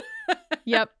weird.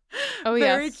 Yep. Oh,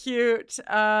 Very yes. cute.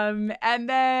 And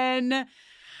then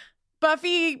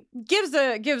Buffy gives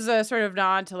a sort of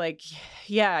nod to like,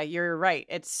 yeah, you're right.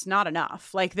 It's not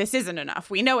enough. Like, this isn't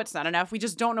enough. We know it's not enough. We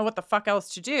just don't know what the fuck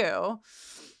else to do.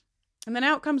 And then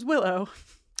out comes Willow.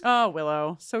 Oh,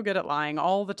 Willow. So good at lying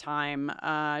all the time.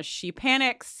 She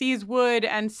panics, sees Wood,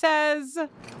 and says,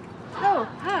 "Oh,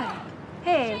 hi.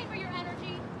 Hey.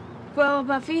 Well,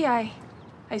 Buffy, I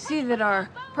see that our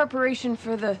preparation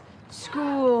for the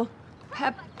school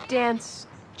pep dance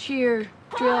cheer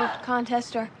drill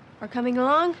contest are coming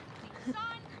along.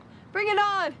 Bring it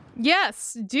on."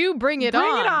 Yes, do bring it on.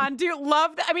 Bring it on. Do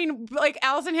love that. I mean, like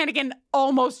Allison Hannigan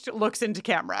almost looks into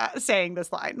camera saying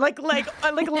this line. Like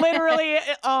literally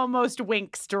almost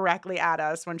winks directly at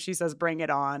us when she says bring it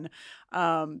on.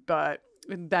 But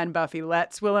then Buffy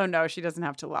lets Willow know she doesn't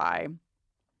have to lie.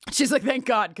 She's like, thank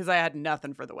God, because I had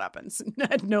nothing for the weapons. I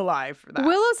had no lie for that.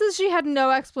 Willow says she had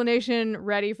no explanation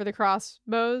ready for the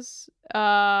crossbows.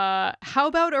 How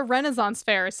about a Renaissance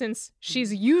fair, since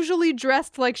she's usually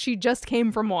dressed like she just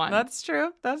came from one? That's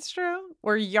true. That's true.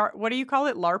 Or what do you call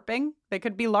it? LARPing? They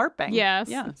could be LARPing. Yes.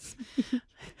 Yes.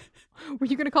 Were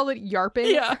you going to call it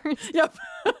yarping? Yeah. Yep.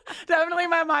 Definitely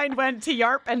my mind went to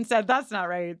yarp and said, that's not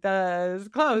right. That's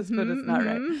close, but it's not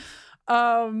right.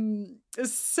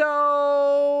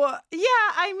 So yeah,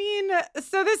 I mean,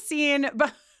 so this scene,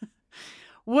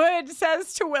 Wood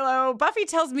says to Willow, Buffy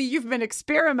tells me you've been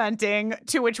experimenting,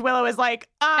 to which Willow is like,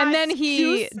 and then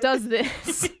he does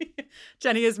this.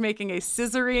 Jenny is making a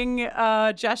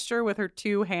scissoring gesture with her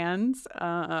two hands,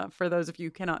 for those of you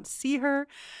who cannot see her.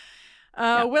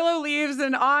 Willow leaves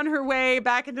and on her way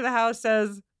back into the house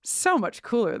says, so much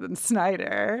cooler than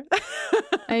Snyder.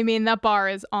 I mean, that bar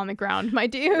is on the ground, my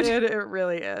dude. It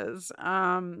really is.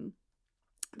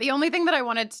 The only thing that I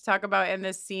wanted to talk about in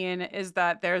this scene is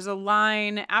that there's a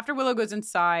line after Willow goes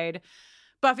inside.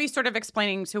 Buffy's sort of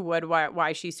explaining to Wood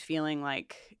why she's feeling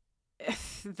like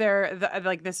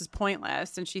this is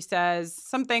pointless, and she says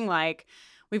something like,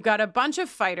 "We've got a bunch of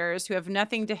fighters who have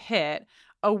nothing to hit,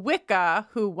 a Wicca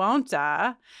who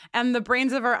won't-a, and the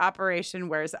brains of our operation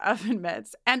wears oven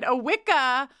mitts." And a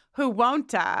Wicca who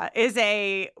won't-a is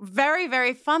a very,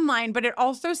 very fun line, but it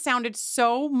also sounded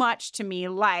so much to me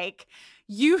like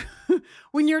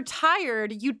when you're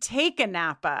tired, you take a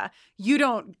nappa. You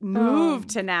don't move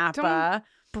to nappa.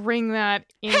 Don't bring that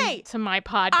into my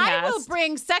podcast. I will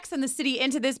bring Sex and the City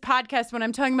into this podcast when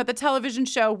I'm talking about the television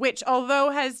show, which,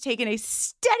 although has taken a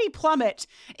steady plummet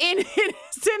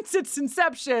since its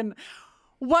inception,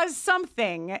 was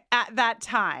something at that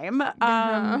time. But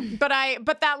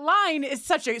that line is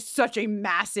such a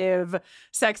massive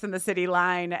Sex and the City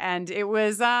line, and it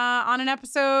was on an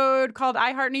episode called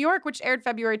I Heart New York, which aired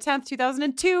February 10th,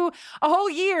 2002, a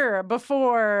whole year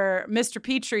before Mr.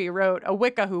 Petrie wrote A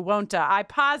Wicca Who Won't-a. I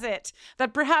posit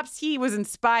that perhaps he was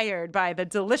inspired by the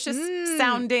delicious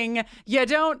sounding you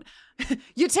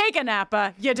take a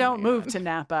nappa, you don't move to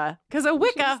nappa, because a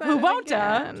Wicca who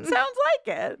won't-a sounds like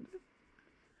it.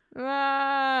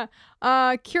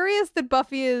 Curious that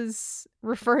Buffy is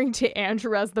referring to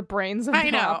Andrew as the brains of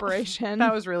the operation.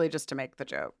 That was really just to make the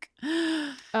joke.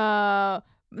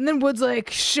 And then Wood's like,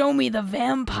 show me the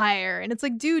vampire. And it's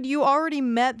like, dude, you already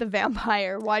met the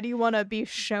vampire. Why do you want to be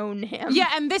shown him? Yeah,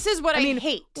 and this is what I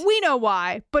hate. We know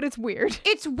why, but it's weird.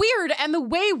 It's weird, and the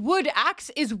way Wood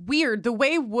acts is weird. The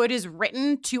way Wood is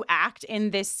written to act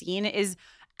in this scene is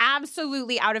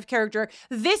absolutely out of character.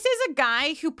 This is a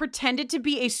guy who pretended to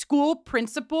be a school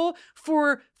principal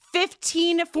for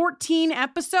 15, 14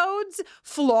 episodes,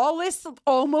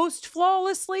 almost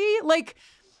flawlessly. Like,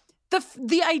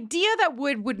 the idea that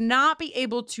Wood would not be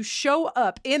able to show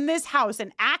up in this house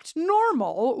and act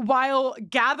normal while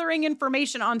gathering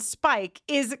information on Spike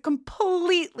is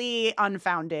completely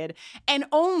unfounded and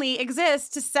only exists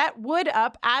to set Wood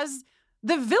up as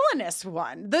the villainous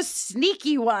one, the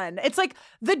sneaky one. It's like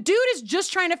the dude is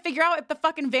just trying to figure out if the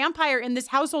fucking vampire in this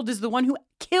household is the one who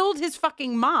killed his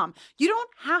fucking mom. You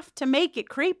don't have to make it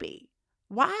creepy.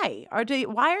 Why are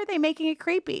they making it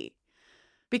creepy?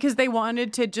 Because they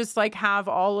wanted to just like have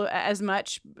as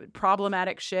much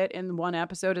problematic shit in one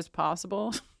episode as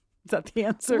possible. Is that the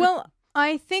answer? Well,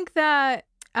 I think that,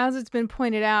 as it's been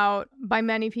pointed out by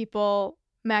many people,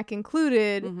 Mac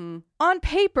included, on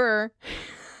paper,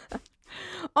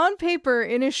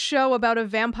 in a show about a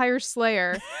vampire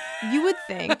slayer, you would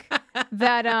think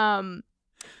that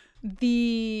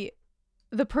the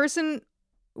person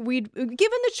we'd given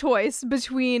the choice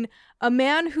between a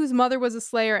man whose mother was a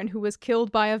slayer and who was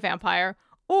killed by a vampire,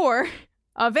 or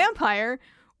a vampire,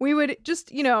 we would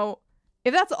just, if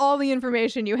that's all the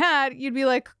information you had, you'd be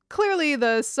like, clearly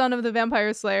the son of the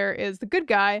vampire slayer is the good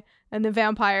guy and the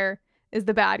vampire is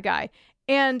the bad guy.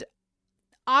 And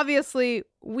obviously,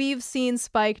 we've seen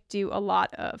Spike do a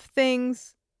lot of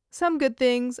things, some good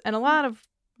things, and a lot of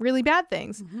really bad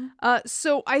things.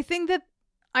 So I think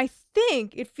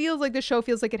it feels like the show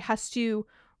feels like it has to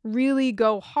really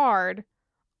go hard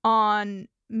on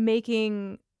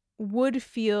making Wood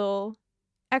feel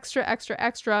extra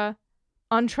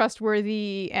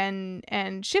untrustworthy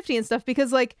and shifty and stuff,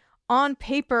 because like on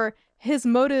paper his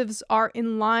motives are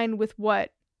in line with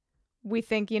what we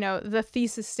think, the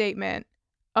thesis statement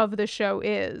of the show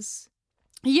is.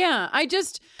 Yeah,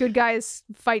 good guys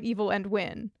fight evil and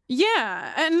win.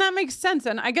 Yeah, and that makes sense.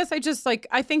 And I guess I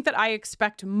think that I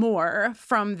expect more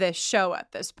from this show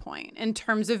at this point in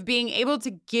terms of being able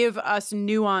to give us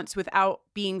nuance without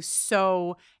being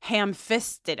so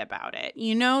ham-fisted about it.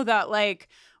 That like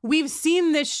we've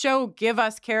seen this show give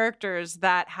us characters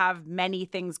that have many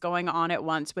things going on at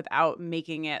once without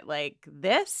making it like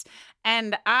this.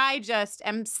 And I just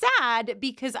am sad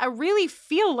because I really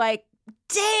feel like,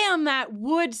 damn, that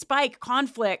Wood Spike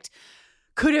conflict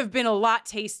could have been a lot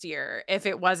tastier if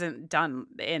it wasn't done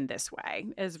in this way,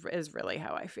 is really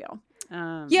how I feel.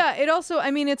 Yeah, it also,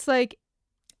 it's like,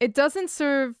 it doesn't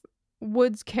serve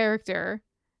Wood's character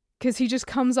because he just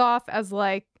comes off as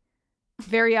like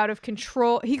very out of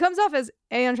control. He comes off as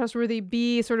A, untrustworthy,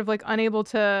 B, sort of like unable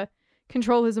to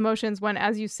control his emotions when,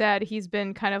 as you said, he's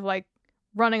been kind of like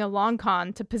running a long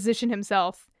con to position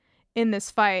himself in this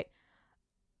fight.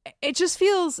 It just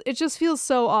feels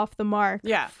so off the mark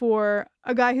for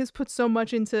a guy who's put so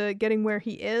much into getting where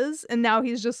he is, and now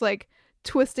he's just like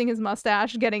twisting his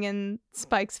mustache, getting in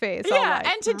Spike's face. Yeah,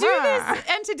 and to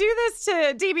do this to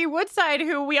DB Woodside,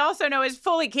 who we also know is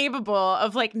fully capable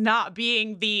of like not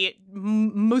being the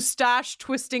mustache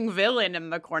twisting villain in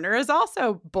the corner, is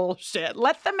also bullshit.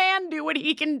 Let the man do what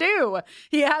he can do.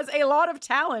 He has a lot of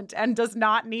talent and does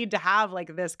not need to have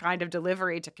like this kind of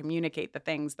delivery to communicate the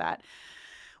things that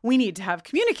we need to have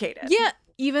communicated. Yeah,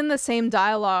 even the same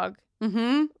dialogue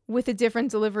with a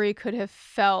different delivery could have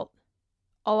felt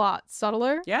a lot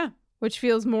subtler. Yeah. Which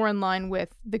feels more in line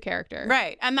with the character.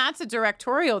 Right. And that's a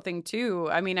directorial thing, too.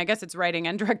 I mean, I guess it's writing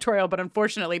and directorial, but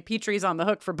unfortunately, Petrie's on the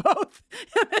hook for both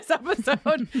in this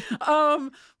episode.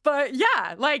 But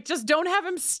yeah, like, just don't have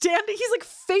him standing. He's like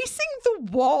facing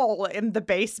the wall in the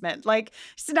basement. Like,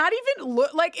 it's not even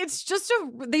it's just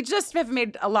they just have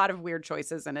made a lot of weird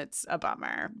choices, and it's a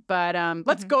bummer. But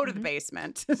let's go to the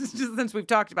basement since we've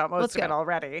talked about most of it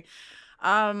already.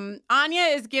 Anya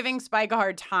is giving Spike a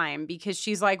hard time because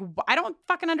she's like, I don't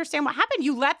fucking understand what happened.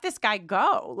 You let this guy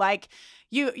go. Like,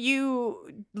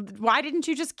 why didn't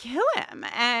you just kill him?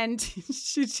 And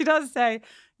she does say,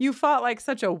 you fought like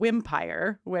such a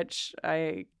wimpire, which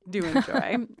I do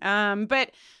enjoy.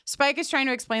 But Spike is trying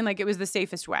to explain like it was the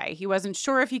safest way. He wasn't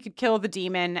sure if he could kill the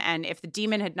demon, and if the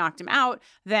demon had knocked him out,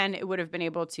 then it would have been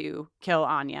able to kill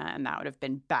Anya, and that would have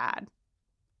been bad.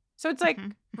 So it's like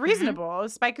reasonable.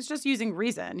 Spike is just using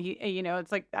reason. He,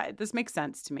 it's like this makes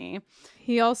sense to me.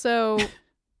 He also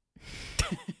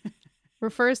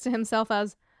refers to himself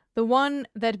as the one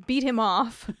that beat him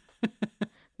off.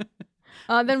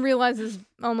 Then realizes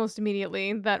almost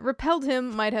immediately that repelled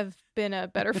him might have been a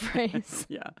better phrase.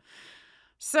 Yeah.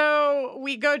 So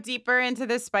we go deeper into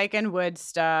the Spike and Wood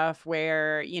stuff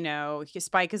where,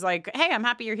 Spike is like, hey, I'm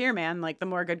happy you're here, man. Like, the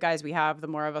more good guys we have, the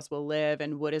more of us will live.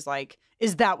 And Wood is like,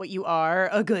 is that what you are?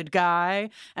 A good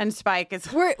guy? And Spike is...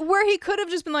 Where he could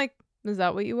have just been like, is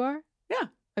that what you are? Yeah.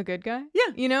 A good guy?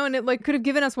 Yeah. And it like could have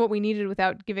given us what we needed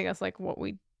without giving us like what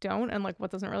we don't and like what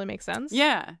doesn't really make sense.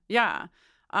 Yeah. Yeah.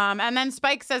 And then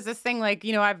Spike says this thing like,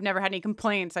 I've never had any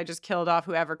complaints. I just killed off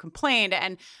whoever complained.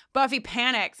 And Buffy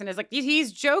panics and is like,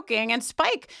 he's joking. And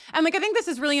Spike, and like, I think this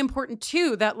is really important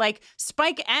too, that like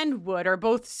Spike and Wood are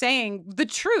both saying the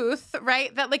truth,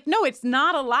 right? That like, no, it's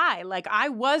not a lie. Like, I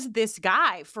was this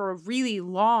guy for a really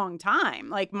long time.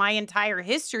 Like, my entire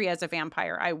history as a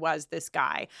vampire, I was this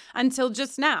guy until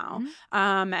just now.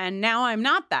 Mm-hmm. And now I'm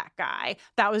not that guy.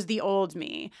 That was the old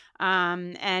me.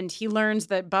 And he learns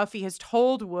that Buffy has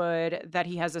told Wood that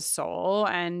he has a soul,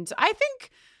 and I think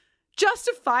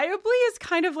justifiably is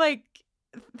kind of like,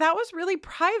 that was really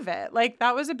private. Like,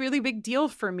 that was a really big deal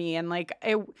for me. And like,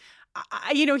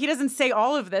 he doesn't say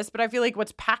all of this, but I feel like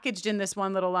what's packaged in this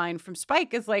one little line from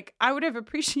Spike is like, I would have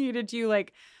appreciated you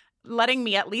like letting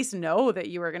me at least know that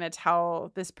you were going to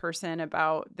tell this person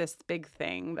about this big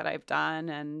thing that I've done.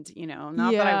 And,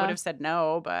 not that I would have said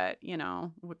no, but,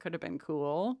 it could have been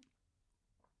cool.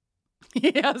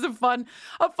 He has a fun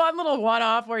little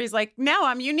one-off where he's like, now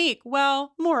I'm unique.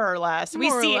 Well, more or less. We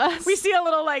see a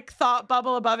little like thought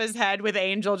bubble above his head with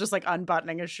Angel just like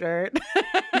unbuttoning his shirt.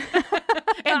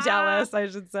 Angelus, I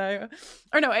should say.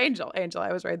 Or no, Angel.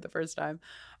 I was right the first time.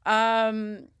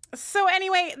 So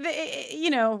anyway,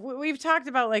 we've talked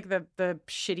about like the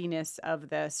shittiness of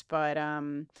this, but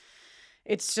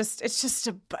it's just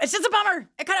a bummer.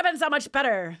 It could have been so much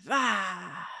better.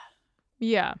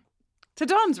 Yeah. To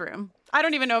Dawn's room. I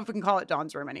don't even know if we can call it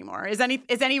Dawn's room anymore. Is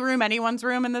any room anyone's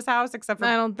room in this house except for...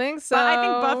 I don't think so. But I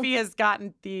think Buffy has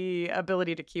gotten the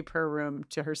ability to keep her room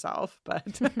to herself,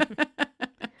 but...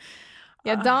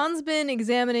 Yeah, Dawn's been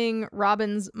examining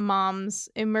Robin's mom's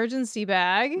emergency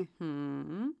bag.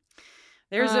 Mm-hmm.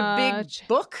 There's a big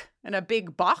book and a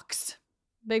big box.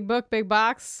 Big book, big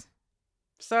box.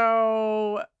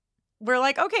 So... we're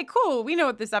like, okay, cool. We know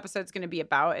what this episode's going to be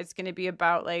about. It's going to be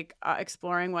about like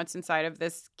exploring what's inside of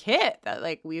this kit that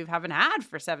like we haven't had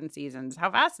for 7 seasons.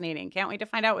 How fascinating. Can't wait to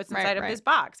find out what's inside of this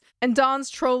box. And Dawn's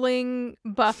trolling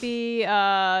Buffy,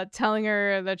 telling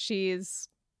her that she's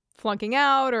flunking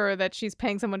out or that she's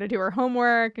paying someone to do her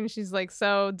homework. And she's like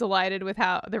so delighted with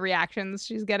how the reactions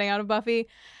she's getting out of Buffy.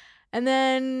 And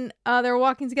then they're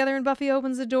walking together and Buffy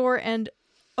opens the door and,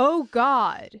 oh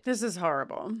God. This is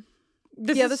horrible.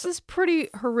 This is pretty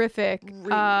horrific. Really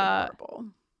horrible.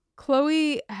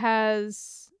 Chloe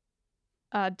has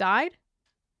died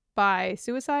by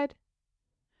suicide.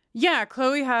 Yeah,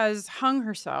 Chloe has hung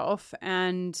herself,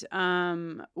 and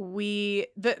I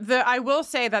will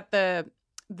say that the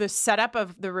setup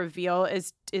of the reveal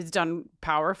is done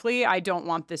powerfully. I don't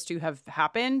want this to have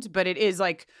happened, but it is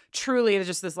like truly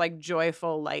just this like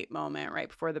joyful light moment right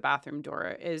before the bathroom door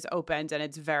is opened, and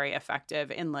it's very effective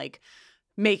in like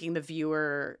making the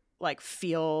viewer like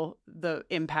feel the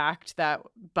impact that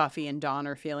Buffy and Dawn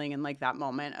are feeling in like that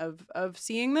moment of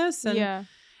seeing this. And yeah.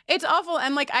 It's awful.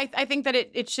 And like I think that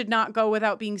it should not go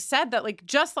without being said that like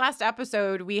just last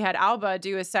episode we had Alba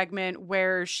do a segment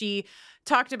where she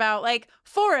talked about like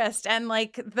Forrest and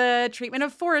like the treatment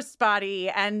of Forrest's body,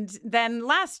 and then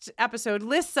last episode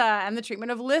Lissa and the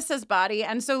treatment of Lissa's body.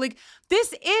 And so like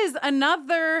this is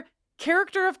another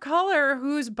character of color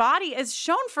whose body is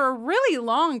shown for a really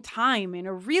long time in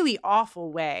a really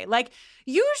awful way. Like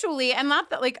usually, and not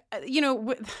that like,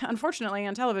 unfortunately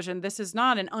on television, this is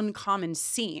not an uncommon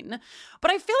scene,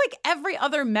 but I feel like every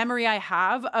other memory I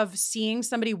have of seeing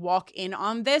somebody walk in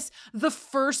on this, the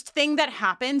first thing that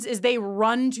happens is they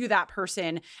run to that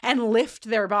person and lift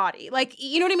their body. Like,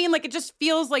 you know what I mean? Like it just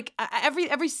feels like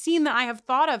every scene that I have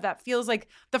thought of that feels like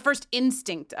the first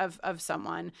instinct of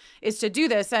someone is to do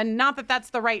this. And not that that's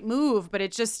the right move, but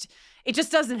it just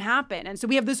doesn't happen. And so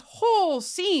we have this whole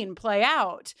scene play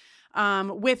out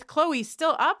with Chloe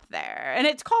still up there, and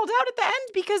it's called out at the end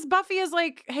because Buffy is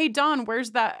like, "Hey Dawn,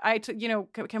 where's that?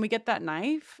 Can we get that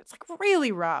knife?" It's like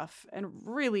really rough and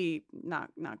really not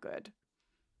good.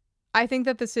 I think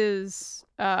that this is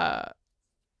a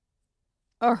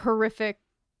horrific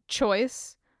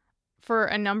choice for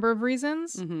a number of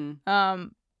reasons. Mm-hmm.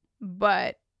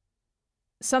 But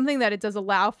something that it does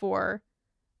allow for,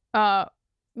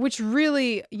 which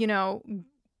really,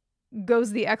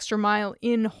 goes the extra mile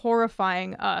in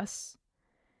horrifying us,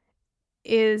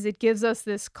 is it gives us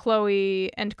this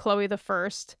Chloe and Chloe the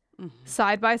First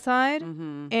side by side.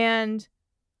 And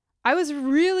I was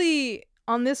really,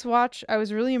 on this watch, I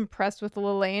was really impressed with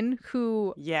Lelaine,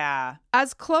 who,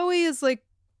 as Chloe is like,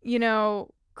 you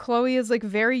know, Chloe is like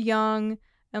very young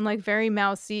and like very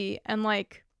mousy and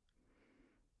like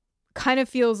kind of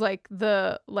feels like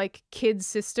the like kid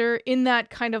sister in that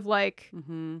kind of like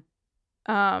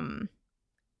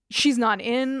she's not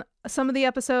in some of the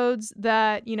episodes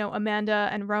that, you know, Amanda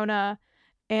and Rona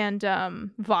and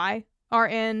Vi are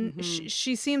in.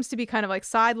 She seems to be kind of like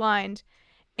sidelined.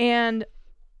 And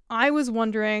I was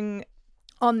wondering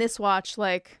on this watch,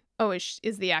 like, oh, is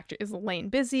Lelaine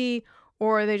busy?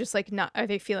 Or are they just like not, are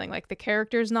they feeling like the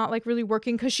character's not like really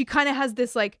working? Because she kind of has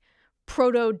this like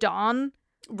proto Dawn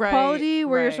quality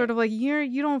where you're sort of like,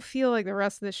 you don't feel like the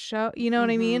rest of this show. You know what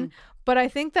I mean? But I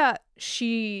think that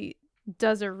she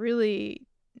does a really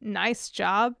nice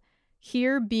job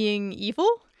here being evil,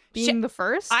 being the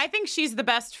first. I think she's the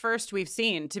best first we've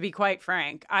seen, to be quite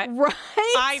frank. I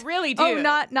really do. Oh,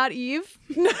 not Eve?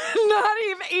 Not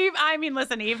Eve. I mean,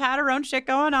 listen, Eve had her own shit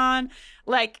going on.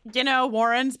 Like, you know,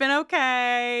 Warren's been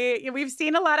okay. We've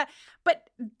seen a lot of... But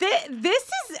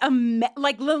this is...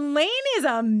 like, Lelaine is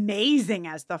amazing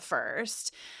as the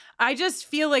first. I just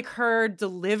feel like her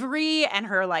delivery and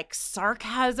her, like,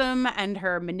 sarcasm and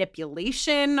her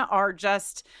manipulation are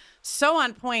just... so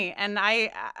on point. And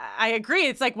I agree.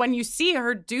 It's like when you see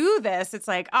her do this, it's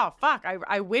like, oh fuck,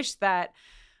 I wish that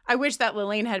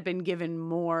Lelaine had been given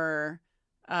more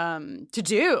to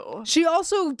do. She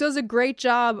also does a great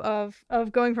job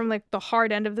of going from like the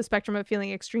hard end of the spectrum of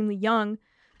feeling extremely young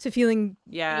to feeling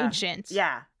ancient.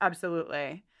 Yeah,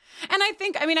 absolutely. And I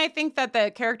think that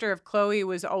the character of Chloe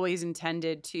was always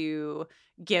intended to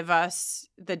give us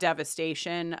the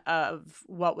devastation of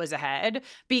what was ahead,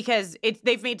 because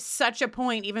they've made such a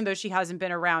point, even though she hasn't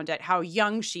been around, at how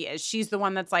young she is. She's the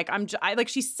one that's like, like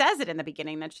she says it in the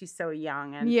beginning that she's so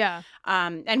young, and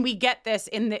and we get this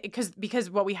in the because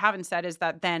what we haven't said is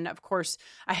that then of course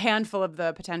a handful of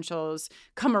the potentials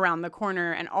come around the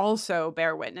corner and also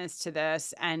bear witness to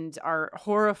this and are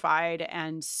horrified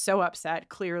and so upset,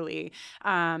 clearly,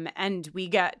 and we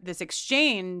get this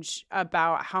exchange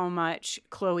about how much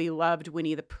Chloe loved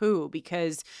Winnie the Pooh,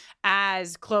 because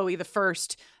as Chloe the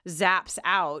First zaps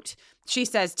out, she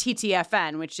says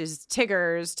TTFN, which is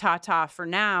Tigger's ta-ta for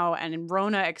now, and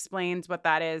Rona explains what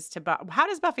that is to Buffy. How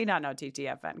does Buffy not know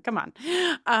TTFN? Come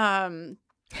on.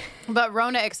 But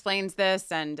Rona explains this,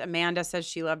 and Amanda says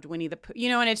she loved Winnie the Pooh, you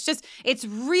know, and it's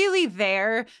really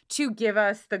there to give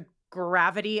us the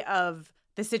gravity of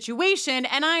the situation.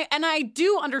 And I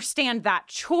do understand that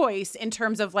choice in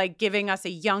terms of like giving us a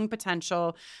young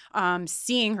potential,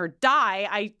 seeing her die.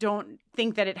 I don't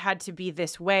think that it had to be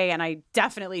this way. And I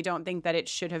definitely don't think that it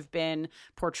should have been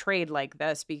portrayed like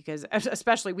this, because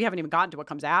especially we haven't even gotten to what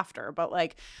comes after. But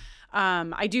like,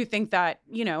 I do think that,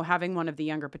 you know, having one of the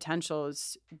younger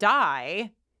potentials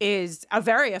die is a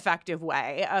very effective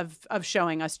way of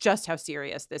showing us just how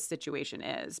serious this situation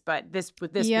is. But this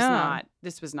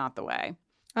was not the way.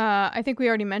 I think we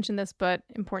already mentioned this, but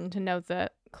important to note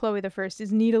that Chloe the First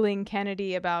is needling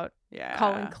Kennedy about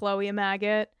calling Chloe a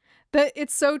maggot.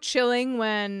 It's so chilling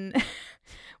when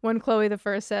Chloe the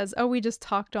First says, "Oh, we just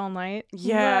talked all night."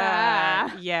 Yeah.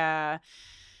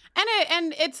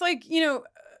 And it's like, you know,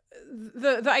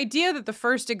 the idea that the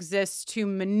First exists to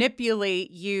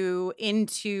manipulate you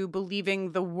into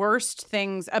believing the worst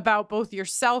things about both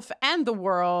yourself and the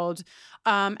world,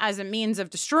 as a means of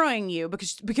destroying you,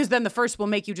 because then the First will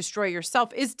make you destroy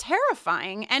yourself, is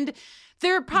terrifying. And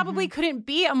there probably couldn't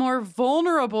be a more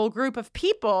vulnerable group of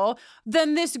people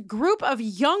than this group of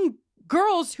young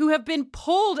girls who have been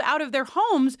pulled out of their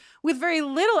homes with very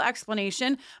little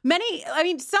explanation.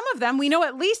 Some of them, we know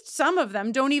at least some of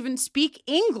them don't even speak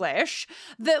English.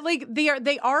 That like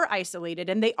they are isolated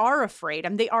and they are afraid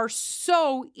and they are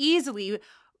so easily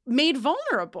made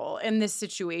vulnerable in this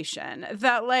situation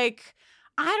that like,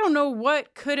 I don't know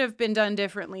what could have been done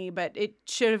differently, but it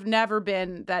should have never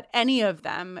been that any of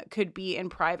them could be in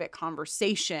private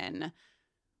conversation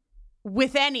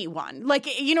with anyone.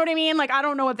 Like, you know what I mean? Like, I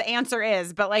don't know what the answer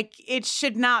is, but like, it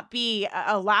should not be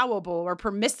allowable or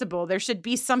permissible. There should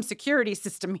be some security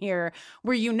system here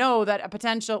where you know that a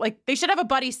potential, like, they should have a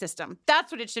buddy system.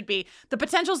 That's what it should be. The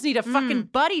potentials need a fucking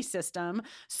buddy system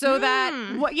so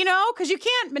that, what, you know, because you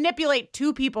can't manipulate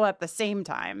two people at the same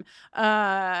time.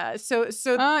 So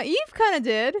Eve kind of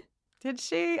did. Did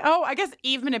she? Oh, I guess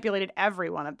Eve manipulated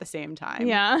everyone at the same time.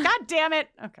 Yeah. God damn it.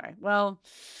 Okay, well.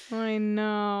 I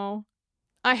know.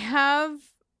 I have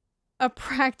a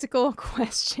practical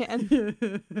question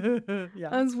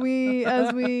as we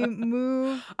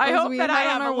move. I hope we that I head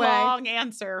on have our a way. long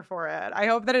answer for it. I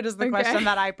hope that it is the Okay. question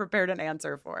that I prepared an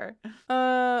answer for.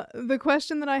 The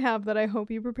question that I have that I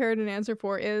hope you prepared an answer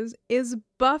for is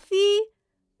Buffy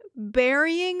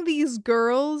burying these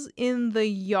girls in the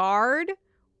yard?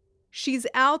 She's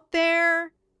out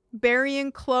there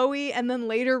burying Chloe and then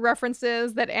later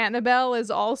references that Annabelle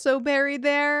is also buried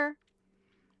there.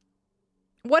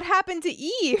 What happened to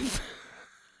Eve?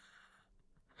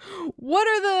 What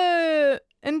are the...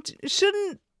 And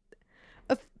shouldn't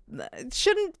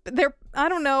their, I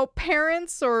don't know,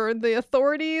 parents or the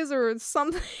authorities or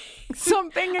something?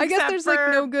 Something I guess there's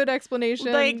like no good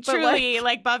explanation. Like but, truly,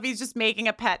 like Buffy's just making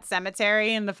a pet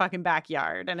cemetery in the fucking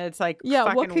backyard, and it's like Yeah,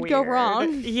 fucking what could go weird.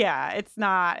 wrong? Yeah, it's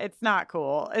not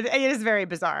cool. It is very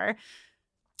bizarre.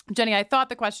 Jenny, I thought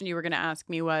the question you were going to ask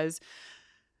me was,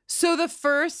 so the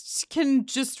first can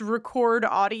just record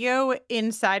audio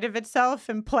inside of itself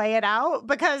and play it out?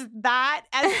 Because that,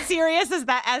 as serious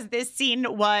as this scene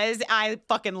was, I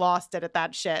fucking lost it at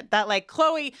that shit. That like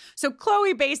Chloe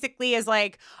basically is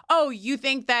like, oh, you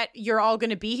think that you're all going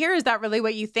to be here? Is that really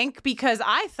what you think? Because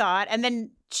I thought, and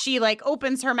then she like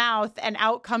opens her mouth and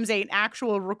out comes an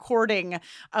actual recording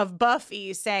of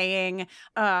Buffy saying,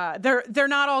 they're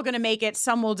not all going to make it.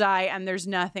 Some will die, and there's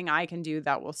nothing I can do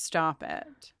that will stop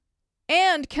it.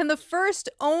 And can the first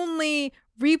only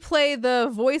replay the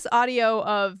voice audio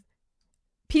of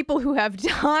people who have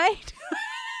died?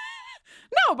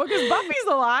 No, because Buffy's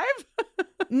alive.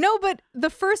 No, but the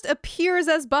first appears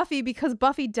as Buffy because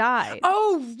Buffy died.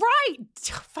 Oh, right.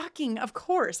 Fucking, of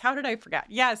course. How did I forget?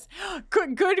 Yes.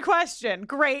 Good question.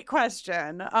 Great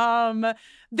question.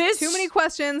 This Too many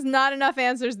questions, not enough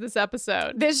answers this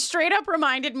episode. This straight up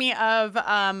reminded me of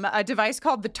a device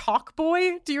called the Talk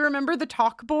Boy. Do you remember the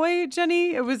Talk Boy,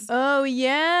 Jenny? It was Oh,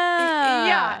 yeah.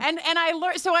 Yeah, and I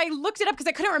learned, so I looked it up because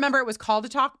I couldn't remember it was called a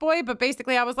Talk Boy, but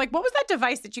basically I was like, what was that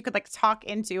device that you could like talk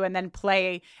into and then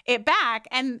play it back?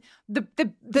 And the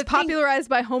It's popularized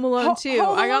by Home Alone 2.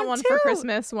 Home I got Alone one 2. for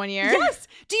Christmas one year. Yes.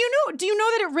 Do you know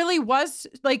that it really was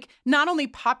like not only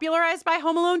popularized by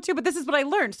Home Alone 2, but this is what I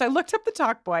learned. So I looked up the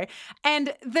Talk Boy,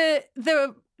 and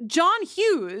the John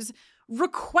Hughes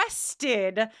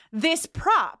requested this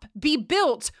prop be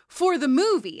built for the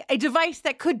movie, a device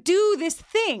that could do this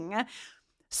thing,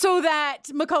 so that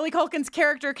Macaulay Culkin's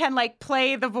character can like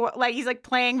play like he's like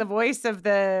playing the voice of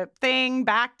the thing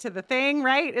back to the thing,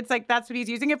 right? It's like that's what he's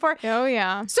using it for. Oh,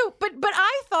 yeah. So, but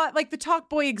I thought like the Talk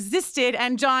Boy existed,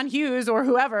 and John Hughes or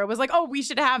whoever was like, oh, we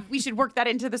should work that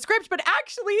into the script. But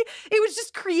actually, it was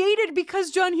just created because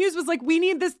John Hughes was like, we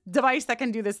need this device that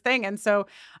can do this thing, and so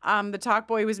the Talk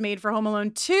Boy was made for Home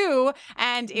Alone 2,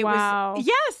 and it was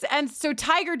yes, and so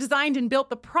Tiger designed and built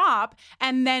the prop,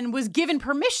 and then was given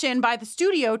permission by the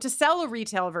studio to sell a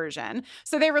retail version.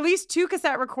 So they released 2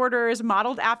 cassette recorders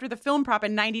modeled after the film prop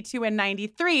in 92 and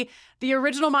 93. The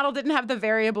original model didn't have the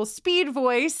variable speed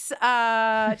voice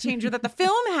changer that the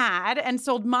film had and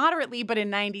sold moderately, but in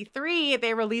 93,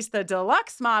 they released the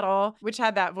deluxe model, which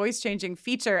had that voice changing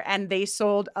feature, and they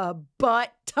sold a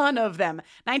butt ton of them.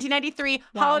 1993,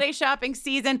 holiday shopping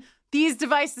season. These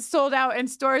devices sold out in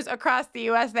stores across the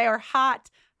U.S. They are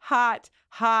hot, hot,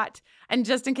 hot. And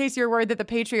just in case you're worried that the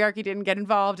patriarchy didn't get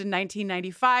involved, in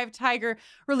 1995, Tiger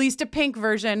released a pink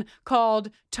version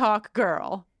called Talk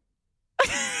Girl.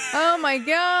 Oh, my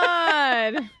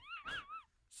God.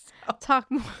 Talk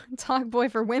Boy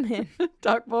for women.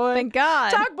 Talk Boy. Thank God.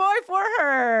 Talk Boy for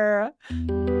her.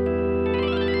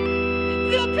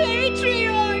 The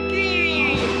patriarchy.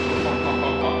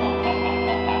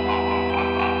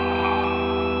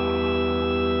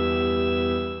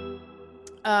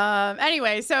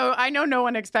 Anyway, so I know no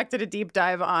one expected a deep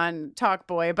dive on Talk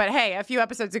Boy, but hey, a few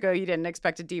episodes ago you didn't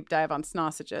expect a deep dive on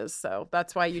Snossages, so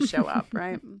that's why you show up,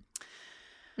 right?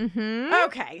 Mm-hmm.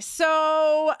 Okay,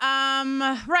 so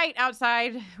right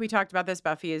outside, we talked about this,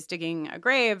 Buffy is digging a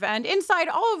grave, and inside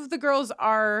all of the girls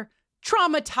are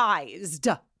traumatized.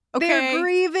 Okay? They're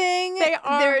grieving.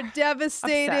 They're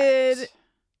devastated. Upset.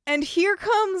 And here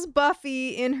comes Buffy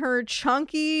in her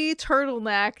chunky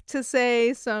turtleneck to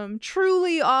say some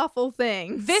truly awful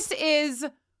things. This is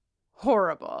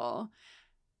horrible.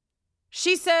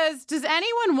 She says, does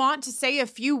anyone want to say a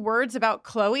few words about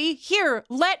Chloe? Here,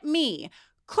 let me.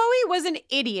 Chloe was an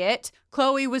idiot.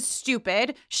 Chloe was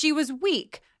stupid. She was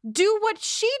weak. Do what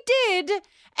she did,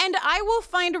 and I will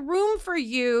find room for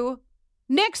you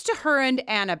next to her and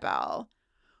Annabelle.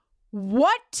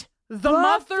 What the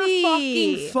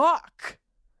motherfucking fuck?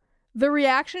 The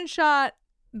reaction shot,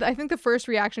 I think the first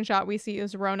reaction shot we see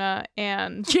is Rona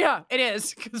and... Yeah, it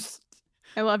is. 'Cause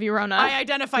I love you, Rona. I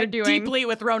identified You're doing deeply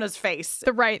with Rona's face.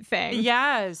 the right thing.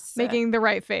 Yes. Making the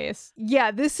right face.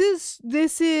 Yeah, this is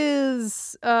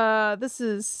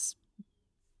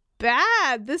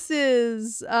bad. This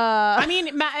is I mean,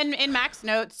 in Mac's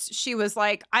notes, she was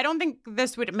like, I don't think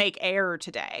this would make air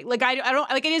today. Like, I don't,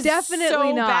 like, it is Definitely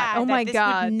so not. bad Oh my that this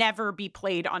God. would never be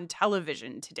played on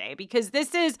television today, because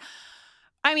this is,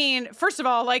 I mean, first of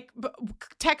all, like,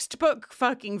 textbook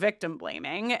fucking victim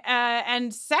blaming.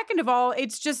 And second of all,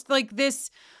 it's just like this,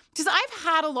 because I've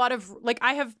had a lot of, like,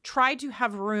 I have tried to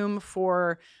have room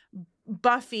for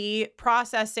Buffy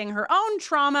processing her own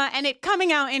trauma and it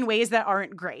coming out in ways that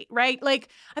aren't great, right? Like,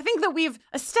 I think that we've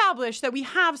established that we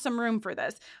have some room for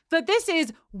this, but this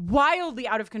is wildly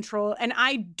out of control. And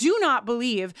I do not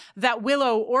believe that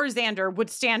Willow or Xander would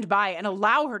stand by and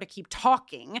allow her to keep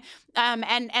talking.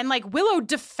 And like, Willow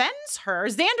defends her.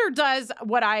 Xander does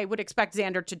what I would expect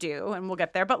Xander to do, and we'll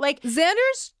get there. But like,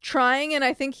 Xander's trying, and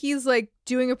I think he's like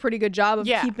doing a pretty good job of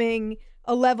Yeah. keeping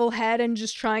a level head and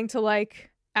just trying to like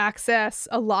access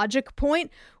a logic point.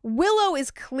 Willow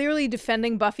is clearly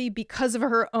defending Buffy because of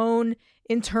her own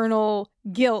internal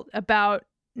guilt about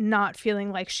not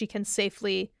feeling like she can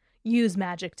safely use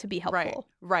magic to be helpful.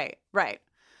 Right.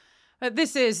 But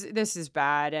this is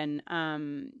bad,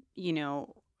 and you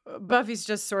know, Buffy's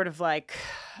just sort of like,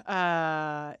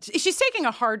 she's taking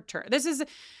a hard turn.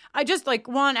 I just like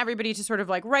want everybody to sort of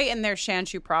like write in their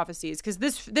Shanshu prophecies, because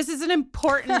this is an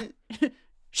important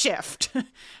shift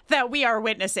that we are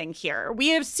witnessing here. We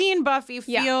have seen Buffy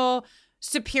feel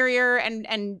superior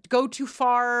and go too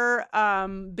far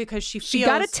because she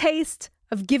got a taste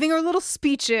of giving her little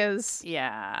speeches.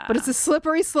 Yeah. But it's a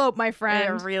slippery slope, my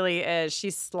friend. It really is.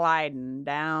 She's sliding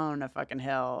down a fucking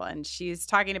hill, and she's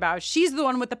talking about she's the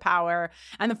one with the power,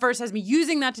 and the First has me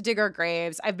using that to dig our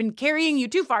graves. I've been carrying you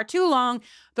too far, too long.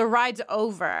 The ride's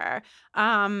over.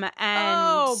 And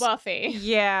oh, Buffy.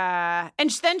 Yeah. And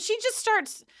then she just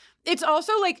starts, it's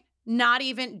also like not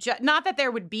even, not that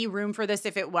there would be room for this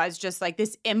if it was just like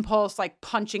this impulse, like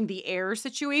punching the air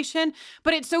situation,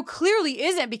 but it so clearly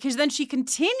isn't, because then she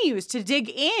continues to dig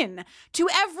in to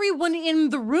everyone in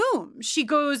the room. She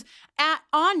goes at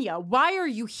Anya, why are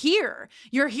you here?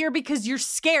 You're here because you're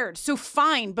scared. So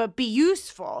fine, but be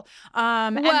useful.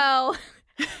 Well,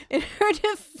 in her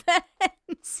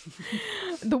defense,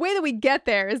 the way that we get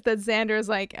there is that Xander is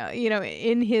like,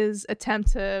 in his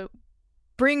attempt to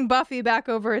bring Buffy back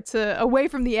over to away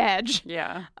from the edge.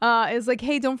 Yeah. Is like,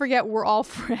 hey, don't forget we're all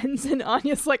friends. And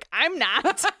Anya's like, I'm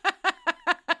not.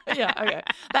 Yeah, okay.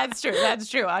 That's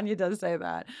true. Anya does say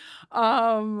that.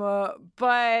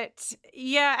 But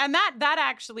yeah, and that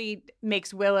actually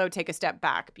makes Willow take a step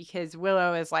back, because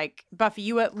Willow is like, Buffy,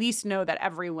 you at least know that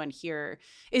everyone here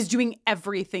is doing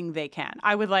everything they can.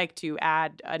 I would like to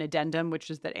add an addendum, which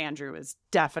is that Andrew is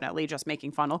definitely just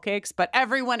making funnel cakes, but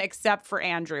everyone except for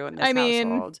Andrew in this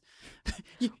household.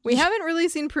 We haven't really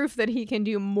seen proof that he can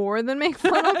do more than make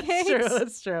funnel cakes.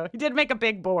 That's true. He did make a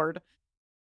big board.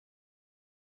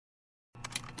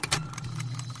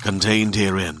 Contained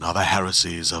herein are the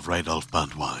heresies of Radolf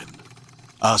Burntwine,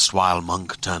 erstwhile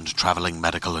monk turned traveling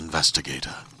medical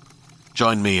investigator.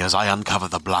 Join me as I uncover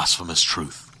the blasphemous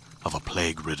truth of a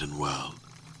plague-ridden world,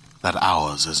 that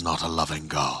ours is not a loving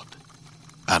God,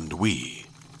 and we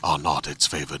are not its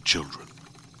favored children.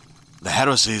 The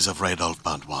heresies of Radolf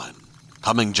Burntwine,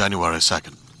 coming January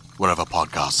 2nd, wherever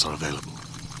podcasts are available.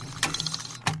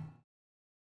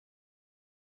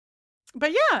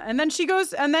 But yeah, and then she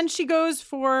goes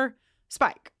for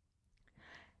Spike.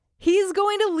 He's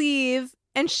going to leave,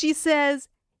 and she says,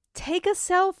 take a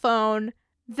cell phone.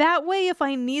 That way, if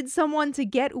I need someone to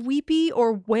get weepy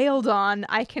or wailed on,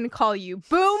 I can call you.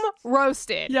 Boom,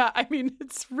 roasted. Yeah, I mean,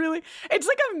 it's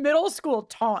like a middle school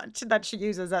taunt that she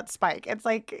uses at Spike. It's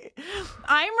like,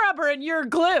 I'm rubber and you're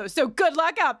glue, so good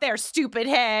luck out there, stupid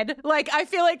head. Like, I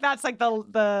feel like that's like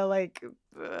the like.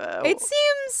 It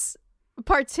seems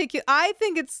particular. I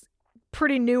think it's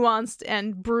pretty nuanced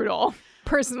and brutal,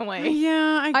 personally.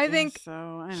 Yeah, I think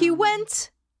so. He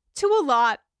went to a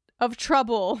lot of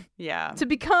trouble to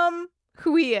become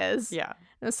who he is. Yeah.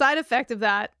 And the side effect of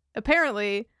that,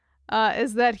 apparently,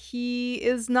 is that he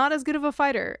is not as good of a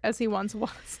fighter as he once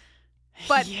was.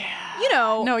 But,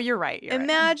 no, you're right.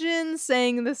 Imagine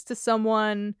saying this to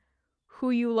someone who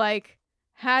you, like,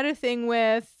 had a thing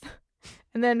with,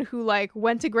 and then who, like,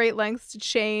 went to great lengths to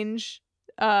change,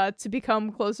 to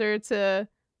become closer to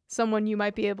someone you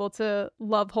might be able to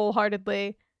love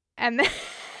wholeheartedly, and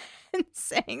then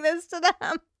saying this to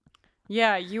them.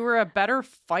 Yeah, you were a better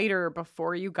fighter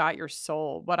before you got your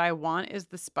soul. What I want is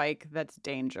the Spike that's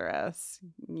dangerous.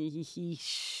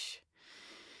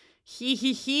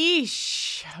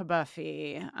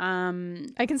 Buffy.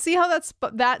 I can see how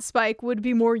that spike would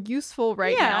be more useful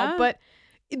right now, but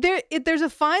there's a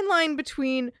fine line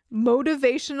between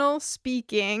motivational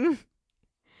speaking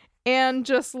and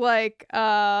just like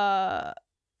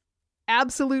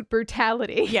absolute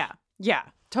brutality. Yeah,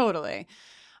 totally.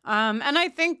 And I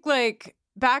think like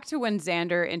back to when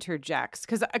Xander interjects,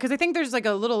 because I think there's like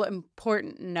a little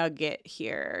important nugget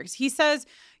here. He says,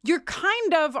 you're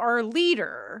kind of our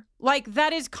leader. Like,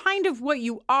 that is kind of what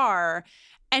you are.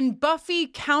 And Buffy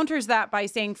counters that by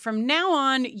saying, from now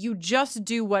on, you just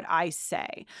do what I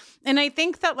say. And I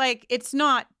think that, like, it's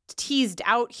not teased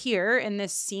out here in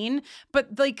this scene,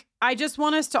 but, like, I just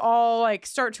want us to all, like,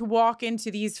 start to walk into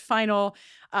these final,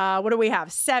 what do we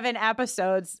have, 7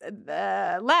 episodes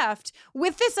left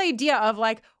with this idea of,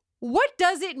 like, what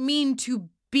does it mean to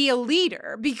be a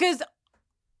leader? Because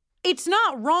it's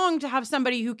not wrong to have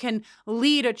somebody who can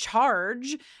lead a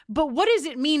charge, but what does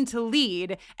it mean to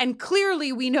lead? And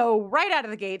clearly we know right out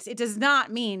of the gates, it does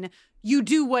not mean you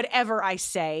do whatever I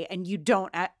say and you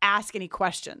don't ask any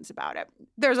questions about it.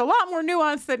 There's a lot more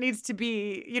nuance that needs to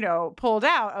be, pulled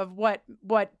out of what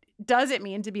does it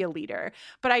mean to be a leader.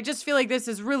 But I just feel like this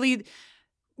is we're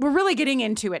really getting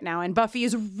into it now. And Buffy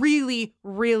is really,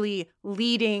 really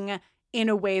leading in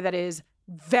a way that is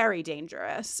very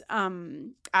dangerous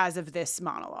as of this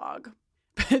monologue.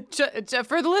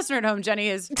 For the listener at home, Jenny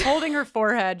is holding her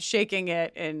forehead, shaking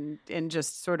it in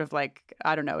just sort of like,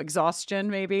 I don't know, exhaustion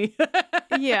maybe.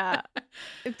 Yeah.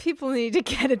 People need to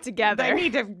get it together.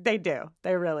 They do.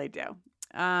 They really do.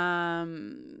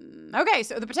 Okay,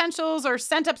 so the potentials are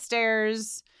sent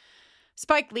upstairs.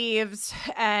 Spike leaves,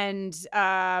 and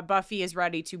Buffy is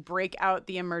ready to break out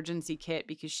the emergency kit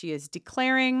because she is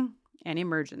declaring an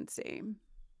emergency.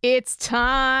 It's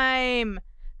time.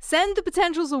 Send the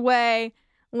potentials away.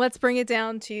 Let's bring it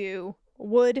down to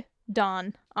Wood,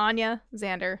 Dawn, Anya,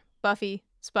 Xander, Buffy,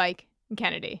 Spike, and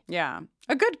Kennedy. Yeah.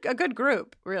 A good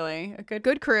group, really. A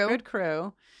good crew. Good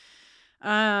crew.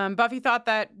 Buffy thought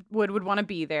that Wood would want to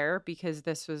be there because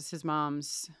this was his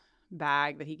mom's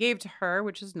bag that he gave to her,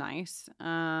 which is nice.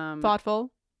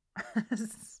 Thoughtful.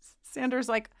 Xander's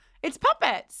like, it's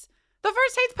puppets. The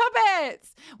first hates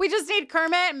puppets. We just need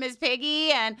Kermit and Miss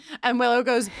Piggy. And Willow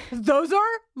goes, those are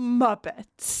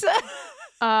Muppets.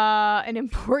 An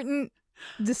important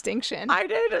distinction.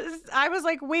 I was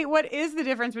like, wait, what is the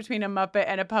difference between a Muppet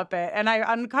and a puppet? And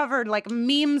I uncovered like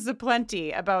memes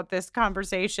aplenty about this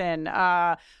conversation.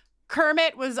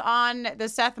 Kermit was on the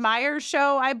Seth Meyers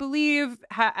show, I believe,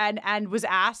 and was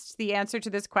asked the answer to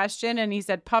this question. And he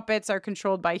said, puppets are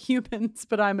controlled by humans,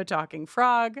 but I'm a talking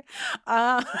frog.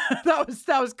 That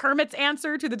was Kermit's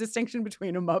answer to the distinction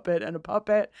between a Muppet and a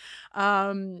puppet.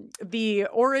 The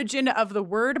origin of the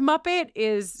word Muppet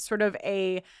is sort of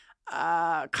a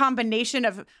combination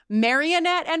of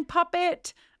marionette and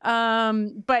puppet.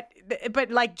 But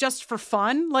like just for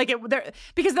fun, like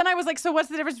because then I was like, so what's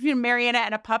the difference between a marionette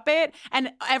and a puppet?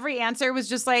 And every answer was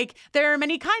just like, there are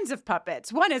many kinds of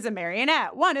puppets. One is a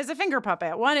marionette, one is a finger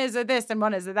puppet, one is a this and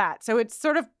one is a that. So it's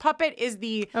sort of puppet is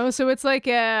the so it's like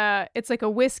a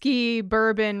whiskey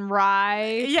bourbon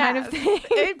rye kind of thing.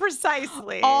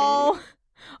 Precisely.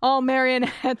 All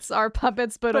marionettes are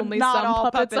puppets, but only not some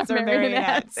all puppets are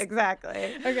marionettes.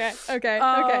 Exactly. Okay.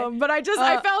 But I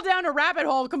fell down a rabbit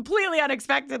hole completely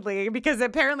unexpectedly because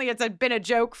apparently it's been a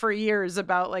joke for years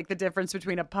about like the difference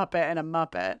between a puppet and a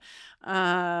Muppet.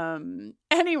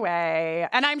 Anyway,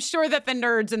 and I'm sure that the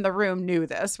nerds in the room knew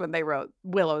this when they wrote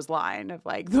Willow's line of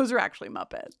like, those are actually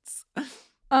Muppets.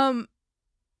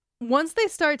 Once they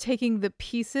start taking the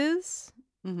pieces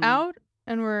out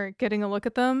and we're getting a look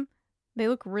at them, they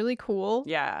look really cool.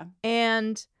 Yeah.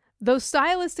 And though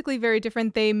stylistically very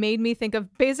different, they made me think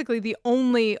of basically the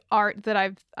only art that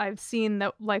I've seen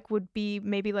that like would be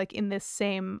maybe like in this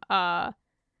same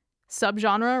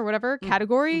subgenre or whatever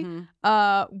category,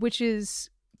 which is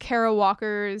Kara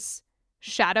Walker's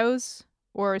Shadows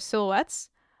or Silhouettes,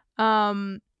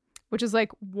 which is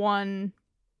like one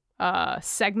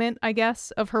segment, I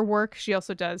guess, of her work. She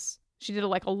did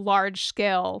like a large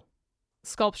scale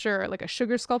sculpture, like a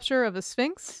sugar sculpture of a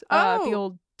Sphinx at the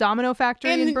old Domino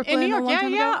Factory in Brooklyn. In New York, a long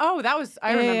time ago. Oh,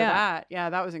 I remember that.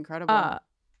 Yeah, that was incredible.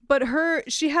 But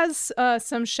she has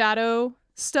some shadow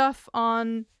stuff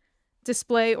on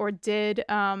display, or did,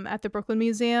 at the Brooklyn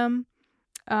Museum.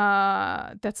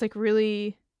 That's like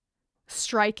really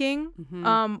striking.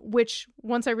 Which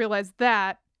once I realized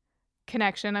that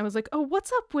connection, I was like, oh,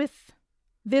 what's up with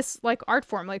this like art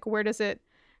form? Like, where does it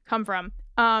come from?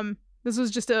 This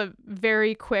was just a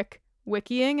very quick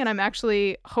wikiing, and I'm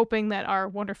actually hoping that our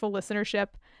wonderful listenership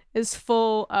is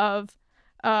full of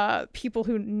people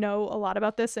who know a lot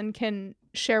about this and can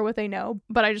share what they know.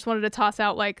 But I just wanted to toss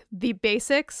out like the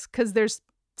basics because there's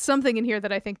something in here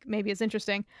that I think maybe is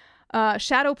interesting.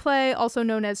 Shadow play, also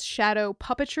known as shadow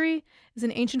puppetry, is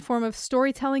an ancient form of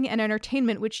storytelling and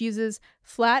entertainment which uses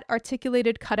flat,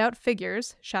 articulated cutout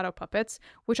figures, shadow puppets,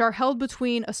 which are held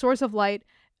between a source of light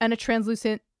and a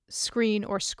translucent screen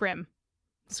or scrim.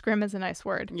 Scrim is a nice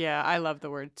word. Yeah, I love the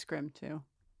word scrim too.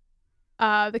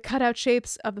 The cutout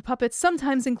shapes of the puppets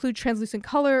sometimes include translucent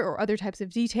color or other types of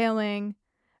detailing.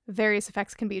 Various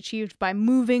effects can be achieved by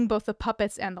moving both the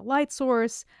puppets and the light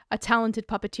source. A talented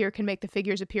puppeteer can make the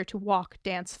figures appear to walk,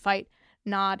 dance, fight,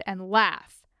 nod, and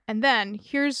laugh. And then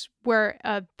here's where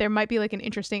there might be like an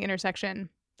interesting intersection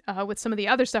with some of the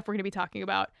other stuff we're going to be talking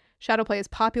about. Shadow play is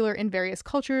popular in various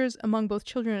cultures among both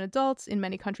children and adults in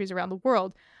many countries around the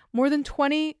world. More than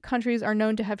 20 countries are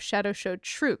known to have shadow show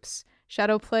troupes.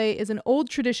 Shadow play is an old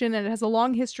tradition and it has a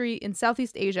long history in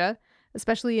Southeast Asia,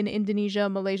 especially in Indonesia,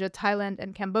 Malaysia, Thailand,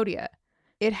 and Cambodia.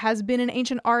 It has been an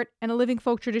ancient art and a living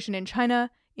folk tradition in China,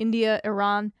 India,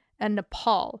 Iran, and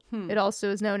Nepal. It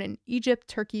also is known in Egypt,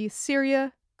 Turkey,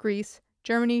 Syria, Greece,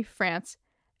 Germany, France,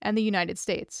 and the United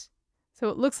States. So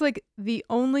it looks like the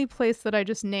only place that I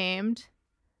just named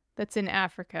that's in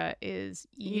Africa is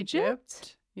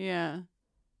Egypt. Yeah.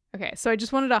 Okay, so I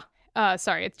just wanted to,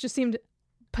 it just seemed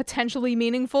potentially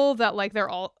meaningful that like they're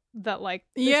all, that like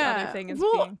this other thing is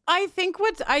being. I think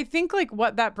what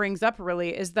that brings up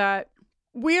really is that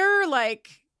we're like,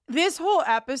 this whole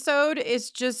episode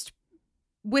is just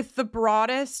with the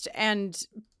broadest and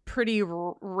pretty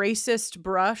racist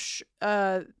brush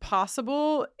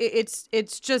possible.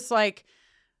 It's just like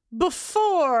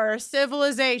before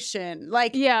civilization,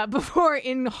 like before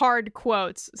in hard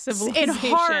quotes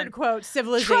civilization.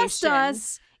 Trust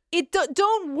us.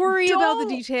 Don't worry about the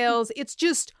details. It's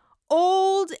just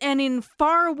old and in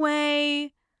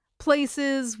faraway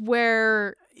places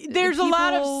where there's a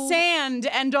lot of sand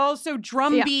and also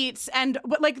drum beats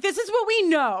but like this is what we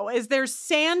know is there's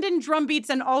sand and drum beats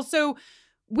and also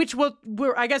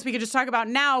I guess we could just talk about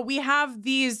now. We have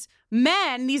these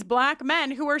black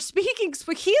men who are speaking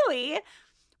Swahili,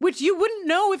 which you wouldn't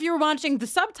know if you were watching the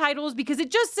subtitles because it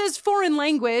just says foreign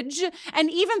language. And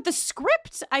even the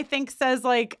script, I think, says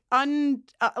like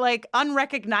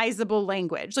unrecognizable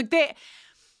language. Like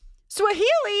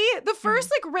Swahili, the first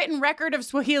like written record of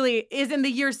Swahili is in the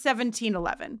year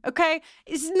 1711. Okay.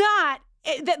 It's not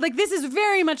like, this is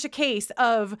very much a case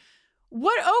of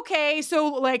so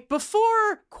like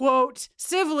before, quote,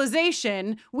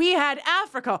 civilization, we had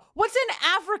Africa. What's an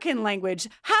African language?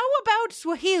 How about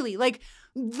Swahili? Like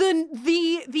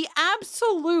the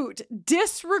absolute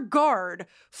disregard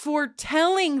for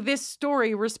telling this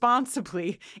story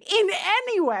responsibly in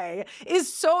any way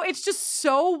it's just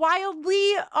so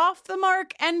wildly off the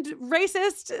mark and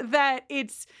racist that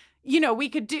it's, we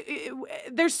could do,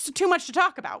 there's too much to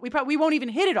talk about. We won't even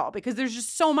hit it all because there's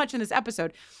just so much in this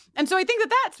episode. And so I think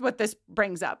that's what this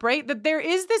brings up, right? That there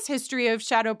is this history of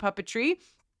shadow puppetry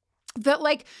that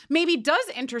like maybe does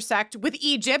intersect with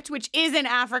Egypt, which is in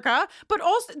Africa, but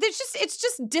also it's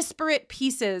just disparate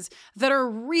pieces that are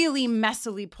really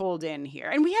messily pulled in here.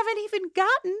 And we haven't even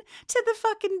gotten to the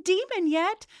fucking demon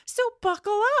yet. So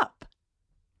buckle up.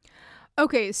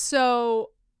 Okay, so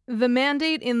the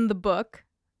mandate in the book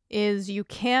is you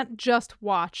can't just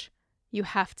watch, you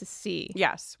have to see.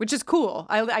 Yes, which is cool.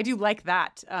 I do like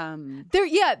that.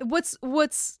 What's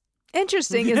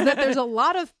interesting is that there's a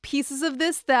lot of pieces of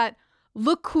this that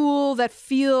look cool, that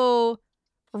feel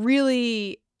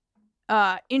really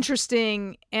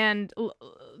interesting, and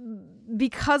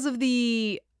because of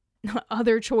the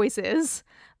other choices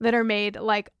that are made,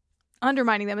 like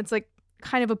undermining them, it's like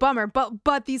kind of a bummer.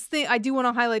 But these things, I do want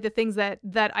to highlight the things that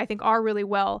I think are really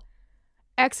well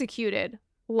executed,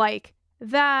 like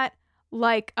that,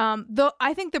 like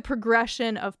I think the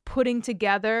progression of putting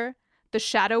together the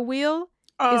shadow wheel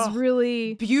is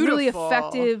really beautiful, really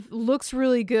effective, looks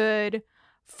really good.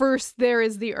 First there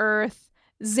is the earth.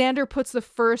 Xander puts the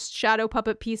first shadow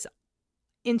puppet piece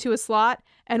into a slot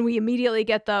and we immediately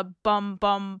get the bum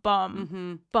bum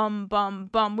bum bum bum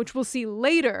bum, which we'll see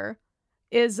later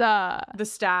is the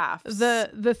staffs,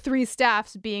 the three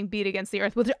staffs being beat against the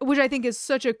earth, which I think is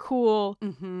such a cool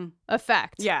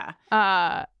effect. Yeah.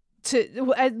 The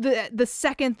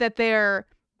second that they're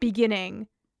beginning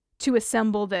to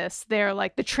assemble this, they're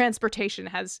like the transportation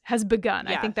has begun.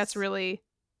 Yes. I think that's really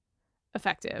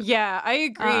effective. Yeah, I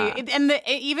agree.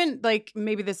 Even like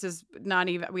maybe this is not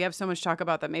even, we have so much talk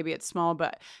about that maybe it's small,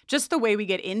 but just the way we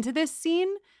get into this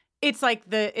scene, it's like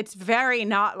it's very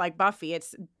not like Buffy.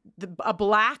 It's a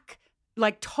black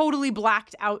like totally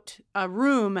blacked out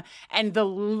room, and the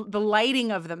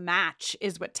lighting of the match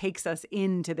is what takes us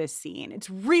into this scene. It's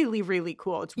really, really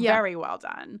cool. It's very well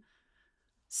done.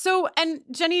 So, and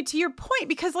Jenny, to your point,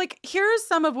 because like here's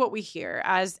some of what we hear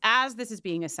as this is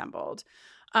being assembled.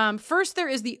 First, there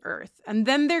is the earth, and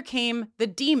then there came the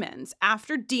demons.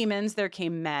 After demons, there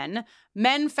came men.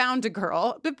 Men found a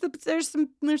girl. There's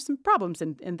some problems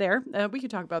in there. We could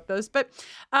talk about those. But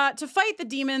to fight the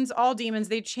demons, all demons,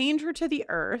 they chained her to the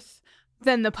earth.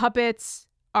 Then the puppets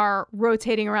are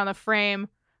rotating around the frame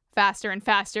faster and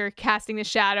faster, casting the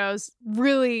shadows.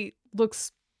 Really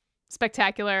looks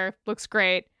spectacular. Looks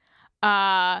great.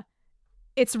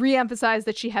 It's re-emphasized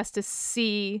that she has to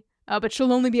see, but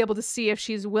she'll only be able to see if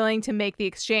she's willing to make the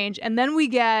exchange. And then we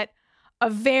get a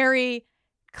very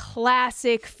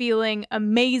classic feeling,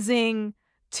 amazing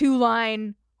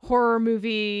 2-line horror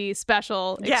movie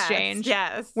special exchange.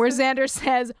 Yes. Where Xander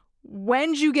says,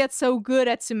 "When'd you get so good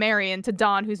at Sumerian?" to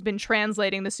Dawn, who's been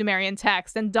translating the Sumerian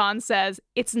text. And Dawn says,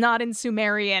 "It's not in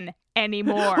Sumerian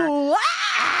anymore."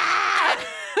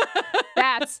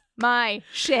 That's my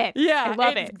shit. Yeah, I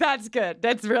love it. That's good.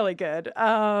 That's really good.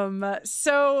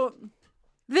 So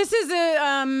this is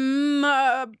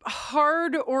a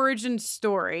hard origin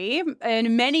story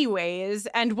in many ways,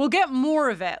 and we'll get more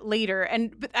of it later.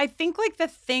 But I think like the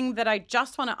thing that I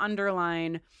just want to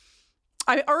underline,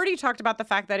 I already talked about the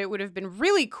fact that it would have been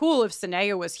really cool if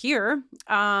Sanaya was here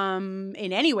in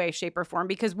any way, shape, or form,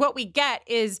 because what we get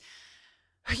is,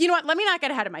 you know what? Let me not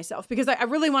get ahead of myself, because I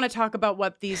really want to talk about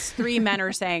what these three men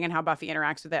are saying and how Buffy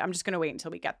interacts with it. I'm just going to wait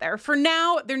until we get there. For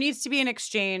now, there needs to be an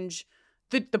exchange.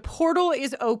 The portal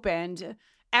is opened.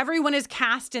 Everyone is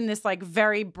cast in this like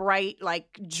very bright,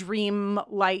 like dream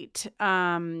light.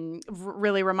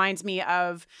 Really reminds me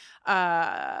of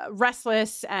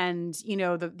Restless and, you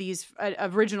know, these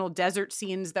original desert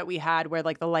scenes that we had where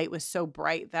like the light was so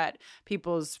bright that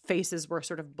people's faces were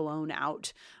sort of blown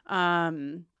out.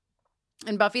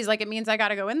 And Buffy's like, "It means I got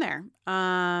to go in there.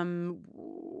 I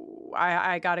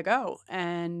got to go."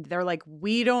 And they're like,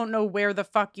 "We don't know where the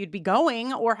fuck you'd be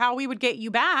going or how we would get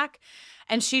you back."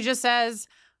 And she just says,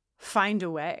 "Find a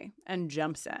way," and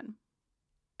jumps in.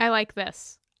 I like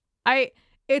this.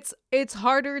 It's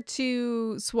harder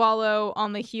to swallow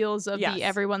on the heels of the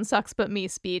 "everyone sucks but me"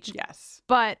 speech. Yes.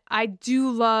 But I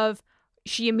do love,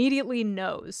 she immediately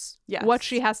knows what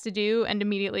she has to do and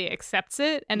immediately accepts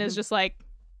it and is just like,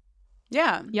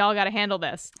 yeah, y'all got to handle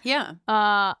this. Yeah.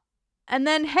 And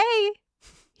then, hey,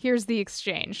 here's the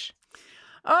exchange.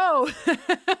 Oh.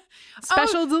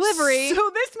 Special delivery.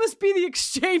 So this must be the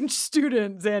exchange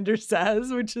student, Xander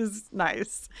says, which is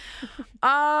nice.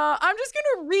 I'm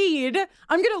going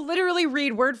to literally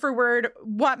read word for word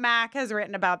what Mac has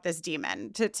written about this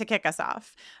demon to kick us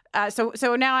off.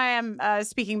 So now I am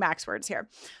speaking Mac's words here.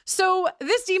 So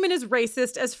this demon is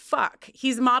racist as fuck.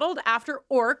 He's modeled after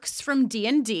orcs from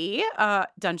D&D,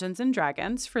 Dungeons and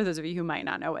Dragons, for those of you who might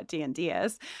not know what D&D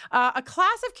is. A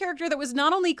class of character that was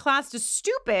not only classed as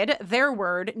stupid, their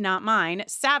word, not mine,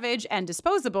 savage, and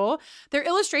disposable. Their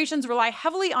illustrations rely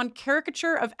heavily on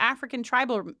caricature of African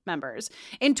tribal members.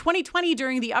 In 2020,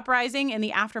 during the uprising in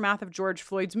the aftermath of George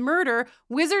Floyd's murder,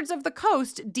 Wizards of the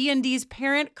Coast, D&D's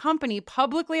parent company,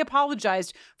 publicly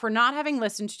apologized for not having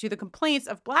listened to the complaints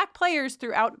of Black players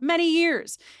throughout many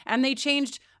years, and they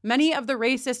changed many of the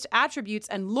racist attributes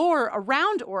and lore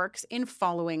around orcs in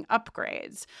following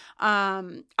upgrades.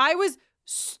 I was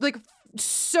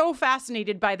so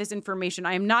fascinated by this information.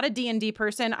 I am not a D&D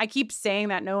person. I keep saying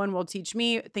that no one will teach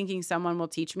me, thinking someone will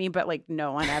teach me, but like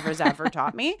no one has ever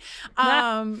taught me.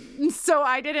 So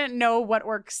I didn't know what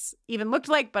orcs even looked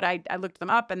like, but I looked them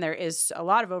up, and there is a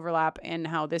lot of overlap in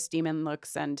how this demon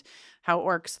looks and how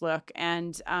orcs look.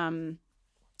 And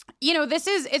you know,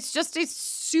 it's just a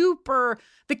super,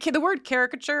 the word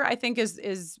caricature, I think,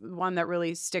 is one that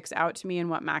really sticks out to me in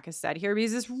what Mac has said here,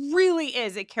 because this really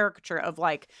is a caricature of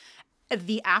like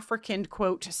the African,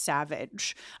 quote,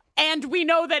 savage. And we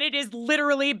know that it has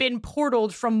literally been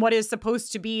portaled from what is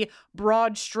supposed to be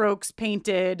broad strokes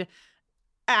painted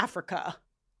Africa.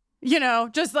 You know,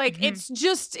 just like, it's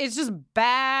just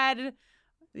bad.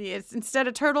 It's, instead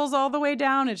of turtles all the way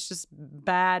down, it's just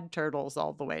bad turtles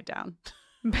all the way down.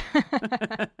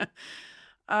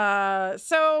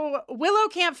 So Willow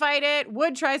can't fight it.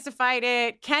 Wood tries to fight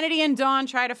it. Kennedy and Dawn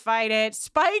try to fight it.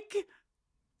 Spike,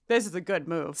 this is a good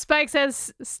move. Spike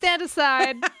says, "Stand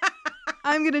aside.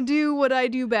 I'm going to do what I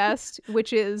do best,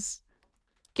 which is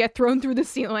get thrown through the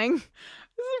ceiling."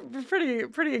 This is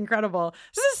pretty incredible.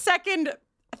 This is the second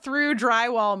through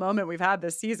drywall moment we've had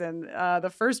this season.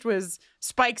 The first was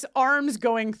Spike's arms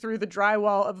going through the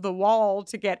drywall of the wall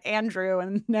to get Andrew,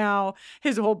 and now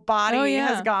his whole body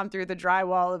has gone through the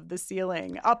drywall of the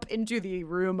ceiling up into the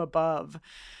room above.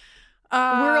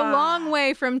 We're a long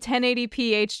way from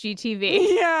 1080p HGTV.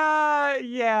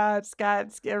 Yeah,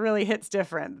 it really hits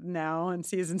different now in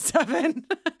season 7.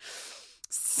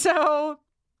 So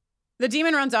the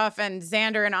demon runs off, and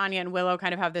Xander and Anya and Willow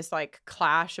kind of have this like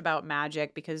clash about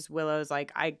magic, because Willow's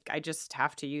like, I just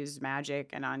have to use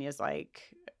magic, and Anya's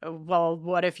like, well,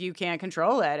 what if you can't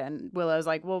control it? And Willow's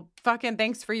like, well, fucking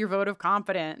thanks for your vote of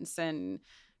confidence. And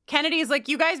Kennedy's like,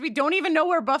 you guys, we don't even know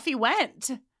where Buffy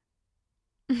went.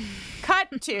 Cut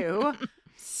to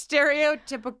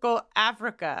stereotypical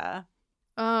Africa.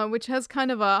 Which has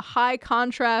kind of a high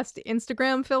contrast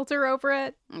Instagram filter over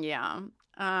it. Yeah.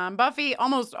 Buffy,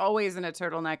 almost always in a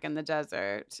turtleneck in the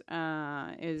desert,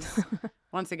 is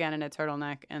once again in a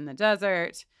turtleneck in the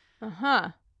desert.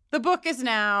 The book is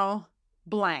now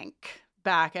blank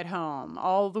back at home.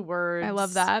 All the words I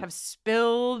love that. have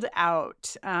spilled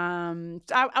out.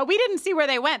 We didn't see where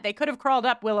they went. They could have crawled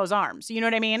up Willow's arms. You know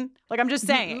what I mean? Like, I'm just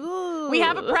saying. Ooh. We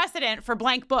have a precedent for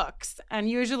blank books, and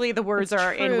usually the words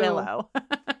are in Willow.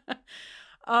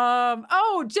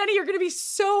 Jenny, you're going to be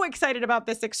so excited about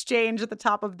this exchange at the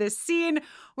top of this scene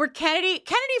where Kennedy,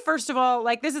 first of all,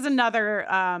 like, this is another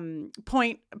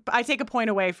point. I take a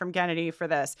point away from Kennedy for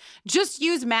this. Just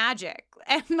use magic.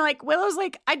 And like, Willow's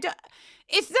like,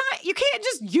 it's not, you can't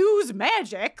just use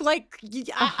magic. Like,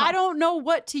 I don't know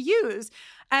what to use.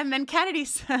 And then Kennedy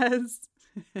says,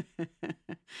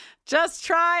 just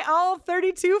try all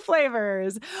 32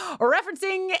 flavors,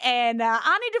 referencing an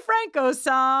Ani DeFranco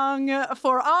song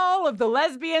for all of the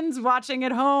lesbians watching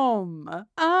at home.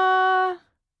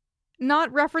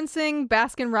 Not referencing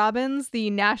Baskin-Robbins,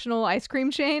 the national ice cream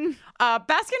chain.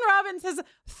 Baskin-Robbins has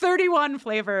 31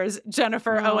 flavors,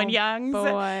 Jennifer Owen Youngs.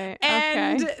 Boy.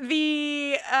 And okay.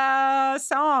 the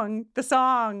song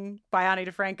by Ani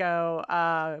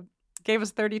DeFranco gave us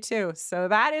 32. So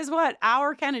that is what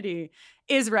our Kennedy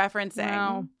is referencing.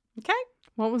 Wow. Okay.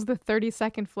 What was the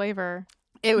 32nd flavor?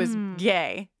 It was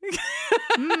gay.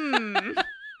 The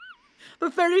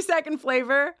 32nd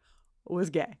flavor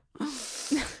was gay.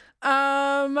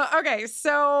 Okay,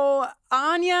 so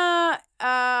Anya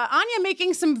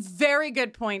making some very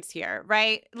good points here,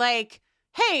 right? Like,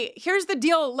 hey, here's the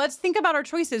deal. Let's think about our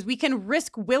choices. We can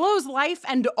risk Willow's life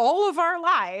and all of our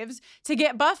lives to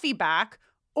get Buffy back,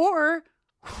 or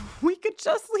we could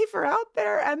just leave her out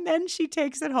there and then she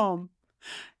takes it home.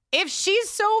 If she's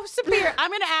so superior,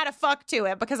 I'm going to add a fuck to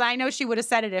it because I know she would have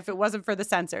said it if it wasn't for the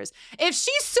censors. If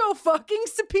she's so fucking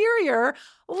superior,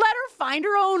 let her find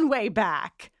her own way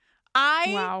back.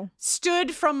 I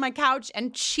stood from my couch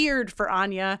and cheered for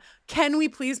Anya. Can we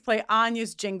please play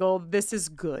Anya's jingle? This is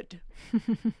good.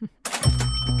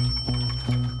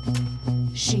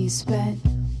 She spent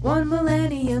 1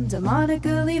 millennium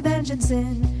demonically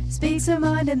vengeancing, speaks her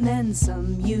mind and then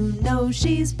some. You know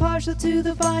she's partial to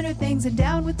the finer things and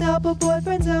down with double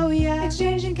boyfriends, oh yeah.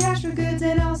 Exchanging cash for goods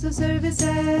and also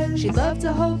services. She'd love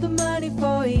to hold the money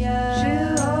for ya.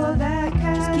 She'll hold that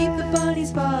cash. Just keep the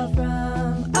bunnies far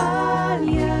from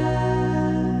Anya.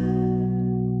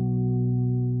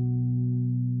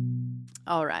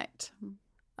 All right.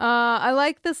 I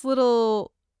like this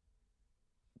little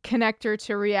connector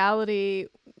to reality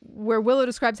where Willow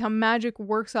describes how magic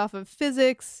works off of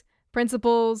physics,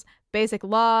 principles, basic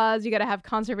laws. You got to have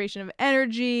conservation of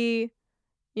energy.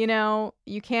 You know,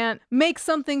 you can't make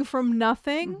something from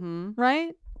nothing,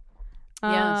 right?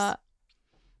 Yes.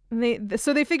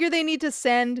 So they figure they need to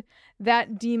send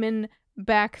that demon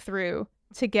back through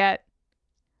to get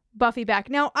Buffy back.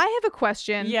 Now, I have a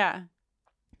question. Yeah.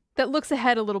 That looks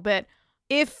ahead a little bit.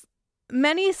 If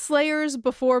many Slayers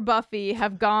before Buffy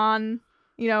have gone,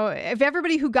 you know, if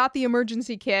everybody who got the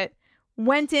emergency kit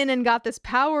went in and got this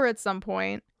power at some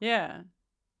point. Yeah.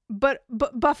 But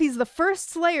Buffy's the first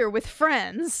Slayer with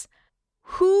friends.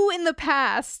 Who in the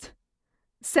past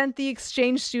sent the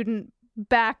exchange student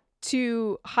back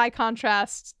to high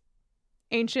contrast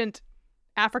ancient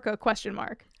Africa ?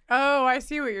 Oh, I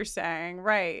see what you're saying.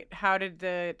 Right. How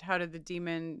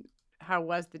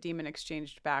was the demon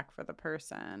exchanged back for the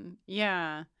person?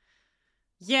 Yeah.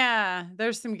 Yeah,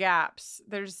 there's some gaps.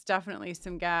 There's definitely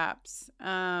some gaps.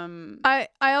 I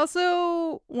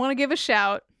also want to give a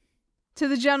shout to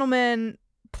the gentleman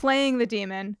playing the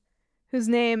demon, whose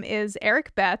name is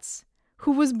Eric Betts,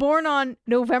 who was born on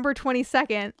November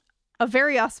 22nd, a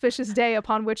very auspicious day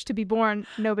upon which to be born.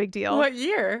 No big deal. What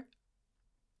year?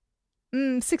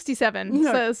 67.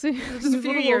 No, so just a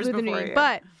few years before you.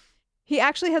 But he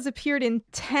actually has appeared in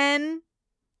 10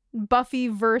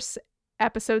 Buffy-verse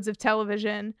episodes of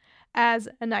television as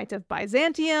a Knight of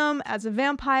Byzantium, as a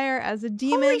vampire, as a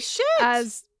demon, Holy shit!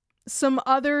 as some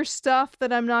other stuff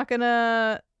that I'm not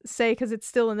gonna say because it's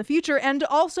still in the future, and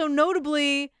also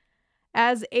notably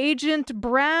as Agent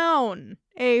Brown,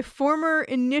 a former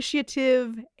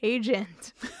Initiative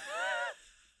agent.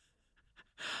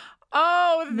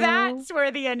 Oh, No that's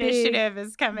where the initiative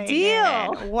is coming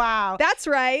deal. in. Wow. That's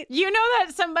right. You know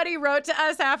that somebody wrote to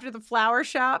us after the flower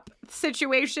shop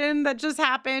situation that just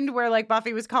happened where like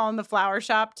Buffy was calling the flower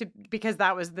shop because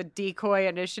that was the decoy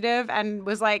initiative and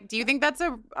was like, do you think that's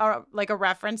a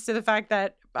reference to the fact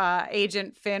that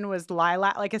Agent Finn was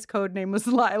Lilac, like his code name was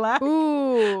Lilac?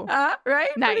 Ooh. Right?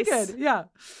 Nice. Pretty good. Yeah.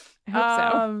 I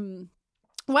hope so.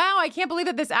 Wow, I can't believe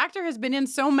that this actor has been in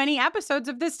so many episodes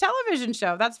of this television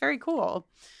show. That's very cool.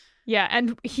 Yeah,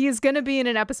 and he's going to be in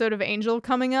an episode of Angel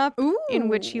coming up in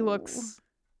which he looks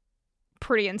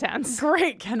pretty intense.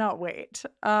 Great, cannot wait.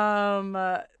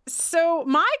 So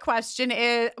my question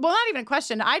is, well, not even a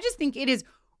question. I just think it is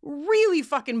really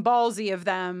fucking ballsy of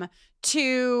them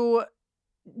to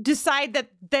decide that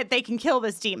they can kill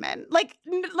this demon. Like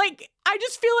I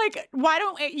just feel like, why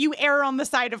don't you err on the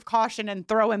side of caution and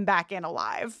throw him back in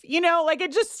alive? You know, like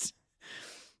it just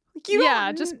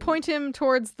just point him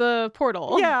towards the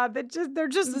portal. Yeah, they're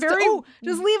just very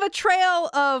just leave a trail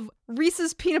of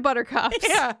Reese's peanut butter cups.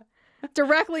 Yeah.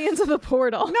 Directly into the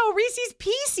portal. No, Reese's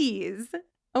Pieces.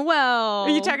 Well, Are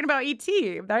you talking about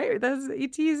E.T.? Right? That's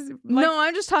E.T.'s. No,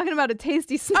 I'm just talking about a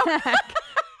tasty snack.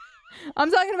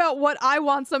 I'm talking about what I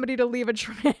want somebody to leave a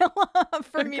trail of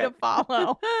for me to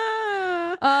follow.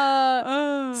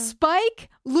 Spike,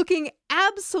 looking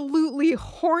absolutely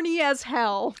horny as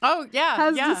hell. Oh, yeah.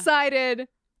 Has decided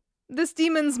this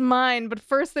demon's mine, but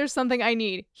first there's something I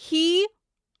need. He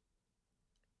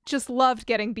just loved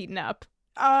getting beaten up.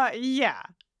 Yeah.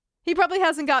 He probably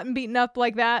hasn't gotten beaten up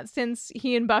like that since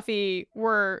he and Buffy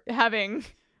were having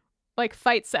like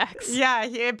fight sex. Yeah,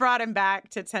 it brought him back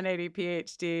to 1080p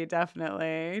HD,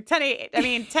 definitely.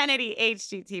 1080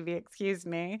 HD TV, excuse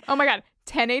me. Oh my god,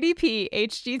 1080p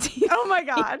HD TV. Oh my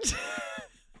god.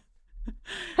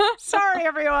 Sorry,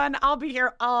 everyone. I'll be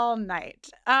here all night.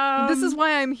 This is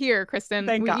why I'm here, Kristen.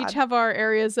 Thank we God. each have our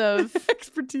areas of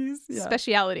expertise,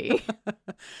 speciality.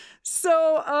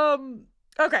 So,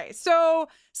 okay, so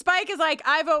Spike is like,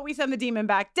 I vote we send the demon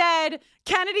back dead.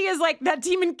 Kennedy is like, that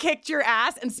demon kicked your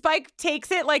ass. And Spike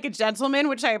takes it like a gentleman,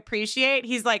 which I appreciate.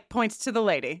 He's like, points to the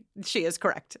lady. She is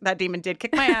correct. That demon did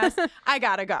kick my ass. I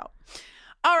gotta go.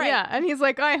 All right. Yeah, and he's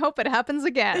like, I hope it happens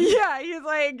again. Yeah, he's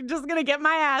like, just gonna get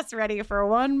my ass ready for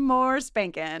one more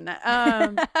spanking.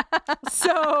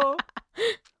 So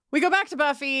we go back to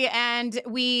Buffy and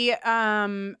we've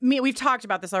talked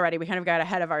about this already. We kind of got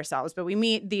ahead of ourselves, but we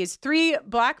meet these three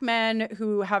black men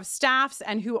who have staffs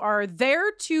and who are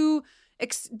there to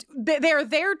they're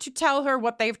there to tell her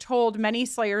what they've told many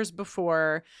Slayers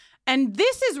before. And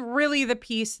this is really the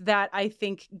piece that I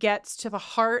think gets to the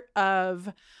heart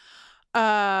of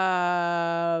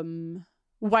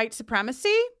white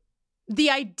supremacy. The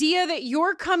idea that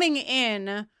you're coming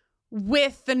in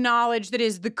with the knowledge that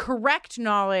is the correct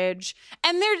knowledge.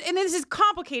 And this is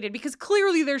complicated because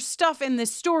clearly there's stuff in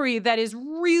this story that is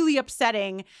really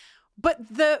upsetting. But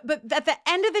at the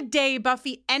end of the day,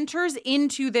 Buffy enters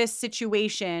into this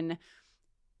situation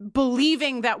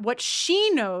believing that what she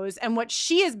knows and what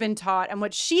she has been taught and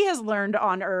what she has learned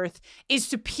on Earth is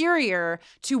superior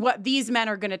to what these men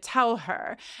are going to tell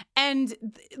her. And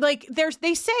like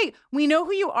they say, we know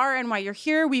who you are and why you're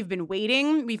here. We've been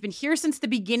waiting. We've been here since the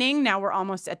beginning. Now we're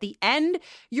almost at the end.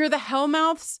 You're the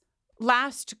Hellmouth's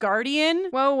last guardian.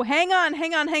 Whoa, hang on.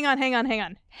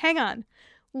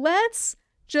 Let's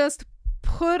just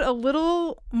put a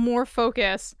little more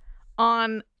focus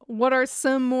on what are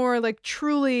some more like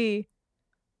truly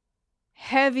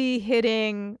heavy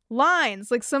hitting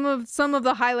lines. Like some of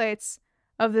the highlights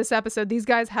of this episode. These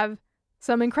guys have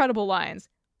some incredible lines.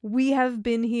 We have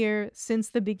been here since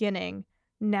the beginning.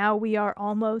 Now we are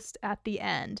almost at the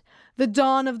end. The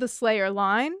dawn of the Slayer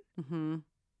line. Mm-hmm.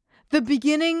 The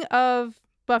beginning of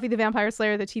Buffy the Vampire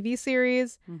Slayer, the TV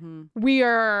series. Mm-hmm. We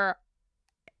are,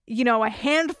 a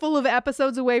handful of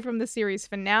episodes away from the series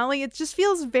finale. It just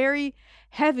feels very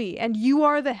heavy. And you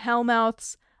are the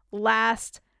Hellmouth's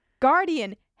last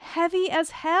guardian. Heavy as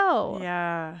hell.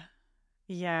 Yeah.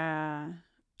 Yeah.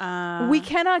 We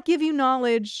cannot give you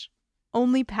knowledge,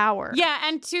 only power. Yeah,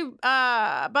 and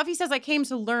Buffy says, I came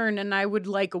to learn, and I would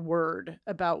like a word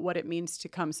about what it means to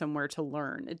come somewhere to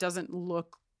learn. It doesn't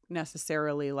look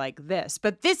necessarily like this,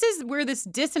 but this is where this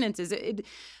dissonance is. The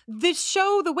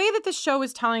way that the show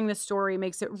is telling this story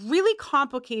makes it really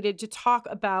complicated to talk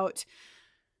about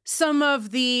some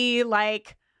of the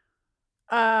like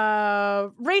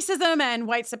racism and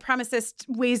white supremacist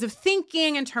ways of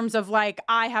thinking in terms of like,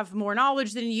 I have more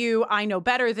knowledge than you, I know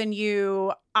better than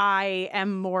you, I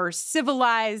am more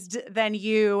civilized than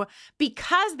you,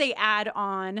 because they add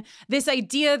on this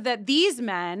idea that these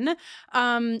men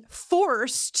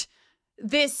forced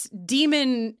this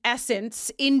demon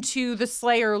essence into the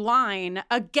Slayer line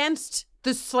against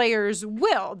the Slayer's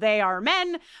will. They are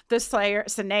men. The Slayer,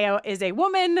 Saneo, is a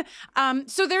woman.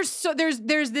 So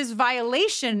there's this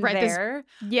violation there.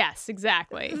 Yes,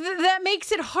 exactly. That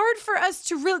makes it hard for us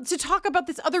to talk about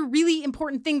this other really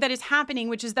important thing that is happening,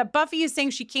 which is that Buffy is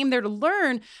saying she came there to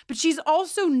learn, but she's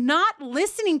also not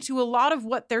listening to a lot of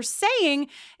what they're saying.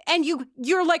 And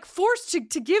you're like forced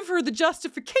to give her the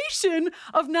justification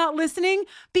of not listening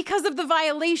because of the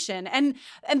violation. And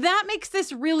that makes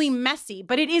this really messy,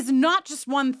 but it is not just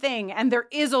one thing. And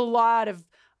there's a lot of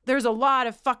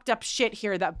fucked up shit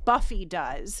here that Buffy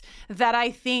does that I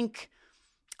think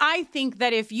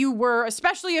that if you were,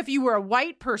 especially if you were a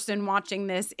white person watching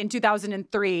this in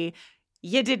 2003,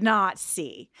 you did not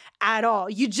see at all.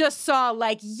 You just saw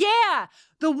like, yeah,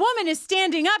 the woman is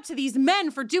standing up to these men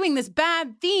for doing this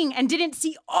bad thing and didn't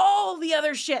see all the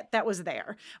other shit that was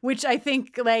there, which I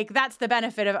think like that's the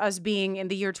benefit of us being in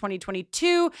the year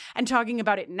 2022 and talking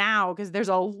about it now, because there's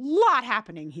a lot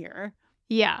happening here.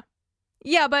 Yeah.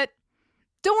 Yeah, but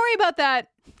don't worry about that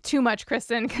too much,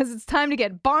 Kristen, because it's time to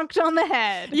get bonked on the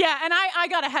head. Yeah, and I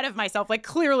got ahead of myself. Like,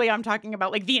 clearly I'm talking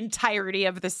about, like, the entirety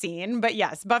of the scene. But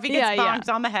yes, Buffy gets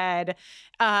bonked on the head,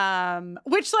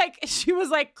 which, like, she was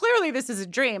like, clearly this is a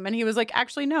dream. And he was like,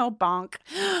 actually, no, bonk.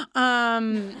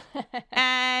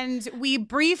 And we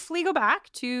briefly go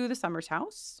back to the Summers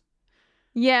house.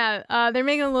 Yeah, they're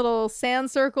making a little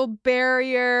sand circle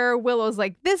barrier. Willow's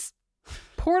like, this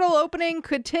portal opening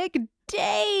could take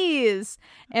days.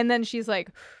 And then she's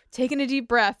like taking a deep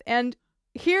breath. And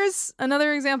here's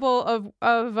another example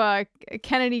of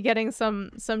Kennedy getting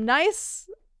some nice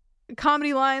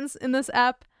comedy lines in this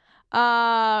ep.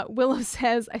 Willow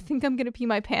says, I think I'm gonna pee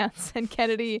my pants. And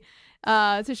Kennedy,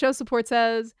 to show support,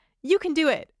 says, you can do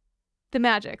it. The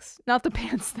magics, not the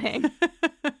pants thing.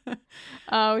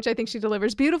 Which I think she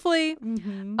delivers beautifully.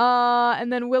 Mm-hmm.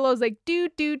 And then Willow's like, do.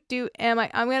 I'm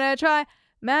gonna try.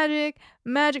 Magic.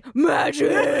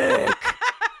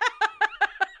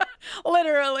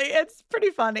 Literally, it's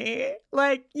pretty funny.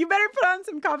 Like, you better put on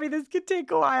some coffee. This could take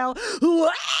a while.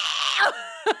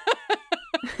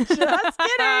 Just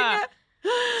kidding.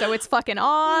 So it's fucking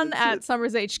on at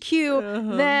Summers HQ.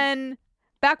 Uh-huh. Then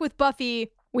back with Buffy,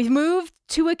 we've moved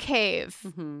to a cave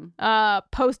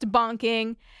post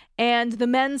bonking, and the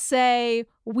men say,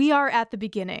 we are at the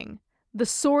beginning, the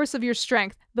source of your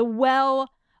strength, the well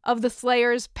of the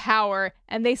Slayer's power,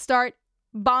 and they start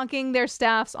bonking their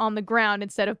staffs on the ground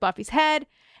instead of Buffy's head,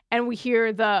 and we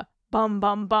hear the bum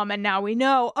bum bum, and now we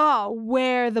know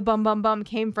where the bum bum bum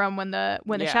came from when the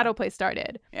shadow play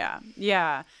started.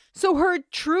 Yeah. So her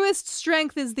truest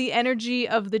strength is the energy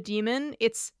of the demon,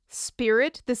 its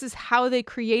spirit. This is how they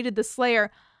created the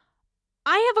Slayer.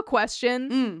 I have a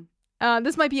question.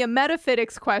 This might be a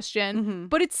metaphysics question,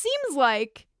 but it seems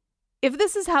like if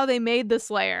this is how they made the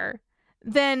Slayer,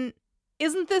 then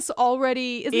isn't this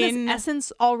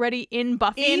essence already in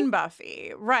Buffy? In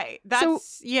Buffy, right.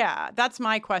 That's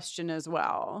my question as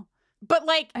well. But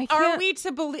like, are we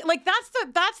to believe, like, that's the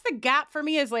gap for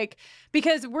me, is like,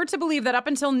 because we're to believe that up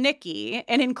until Nikki,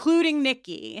 and including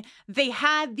Nikki, they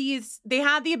had the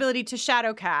ability to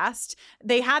shadow cast.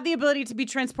 They had the ability to be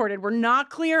transported. We're not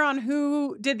clear on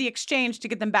who did the exchange to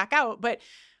get them back out, but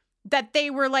that they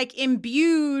were like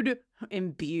imbued.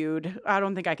 I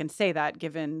don't think I can say that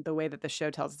given the way that the show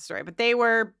tells the story, but they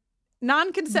were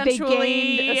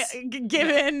non-consensually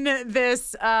given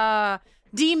this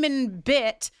demon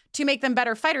bit to make them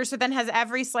better fighters. So then has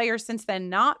every Slayer since then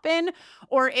not been?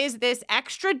 Or is this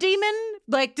extra demon?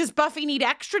 Like, does Buffy need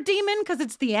extra demon because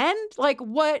it's the end? Like,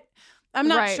 what? I'm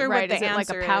not sure what the answer is. Is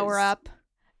it like a power-up?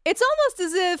 It's almost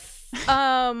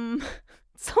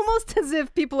as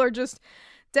if people are just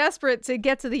desperate to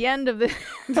get to the end of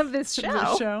this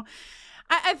show.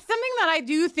 Something that I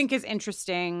do think is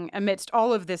interesting amidst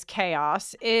all of this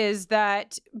chaos is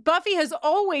that Buffy has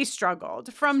always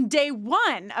struggled from day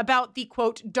one about the,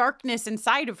 quote, darkness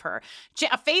inside of her.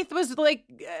 Faith was like,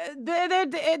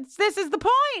 this is the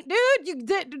point,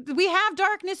 dude. We have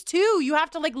darkness too. You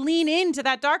have to like lean into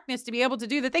that darkness to be able to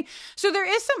do the thing. So there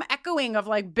is some echoing of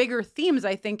like bigger themes,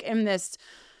 I think, in this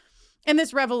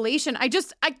revelation. I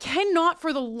cannot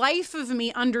for the life of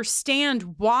me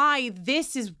understand why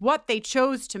this is what they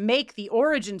chose to make the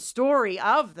origin story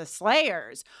of the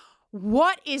Slayers.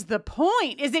 what is the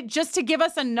point? Is it just to give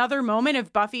us another moment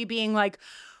of Buffy being like,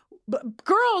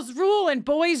 girls rule and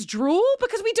boys drool?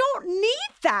 Because we don't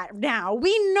need that now.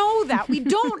 We know that. We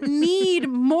don't need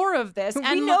more of this.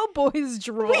 We know boys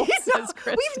drool, says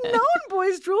Kristen. We've known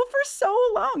boys drool for so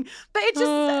long. But it just,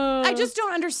 I just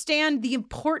don't understand the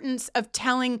importance of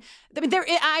telling. I mean,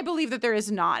 I believe that there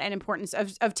is not an importance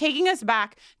of taking us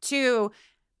back to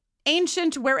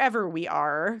ancient wherever we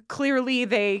are. Clearly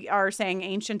they are saying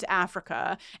ancient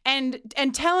Africa, and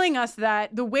telling us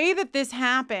that the way that this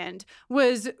happened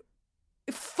was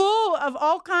full of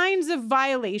all kinds of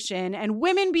violation and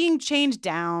women being chained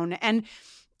down, and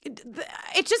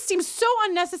it just seems so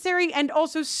unnecessary and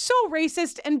also so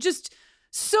racist and just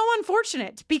so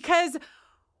unfortunate because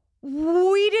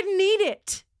we didn't need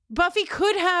it. Buffy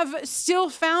could have still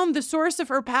found the source of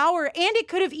her power, and it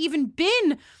could have even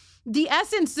been the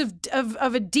essence of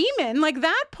a demon. Like,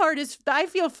 that part is, I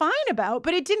feel fine about,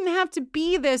 but it didn't have to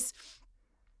be this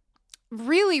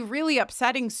really, really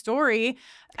upsetting story.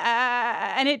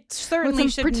 And it certainly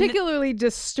should particularly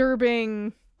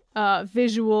disturbing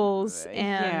visuals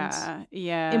and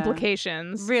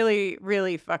implications. Really,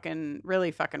 really fucking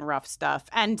rough stuff.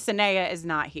 And Sanaya is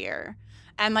not here.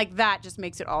 And like, that just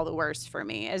makes it all the worse for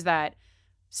me, is that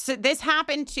this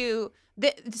happened to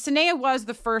Sanaya was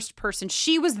the first person.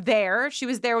 She was there. She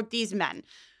was there with these men.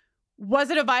 Was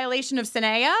it a violation of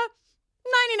Sanaya?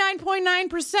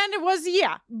 99.9% it was,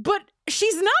 yeah. But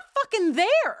she's not fucking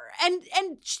there. And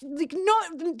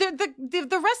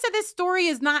the rest of this story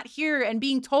is not here and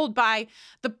being told by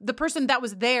the person that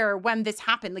was there when this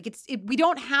happened. Like, we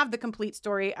don't have the complete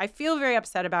story. I feel very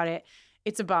upset about it.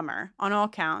 It's a bummer on all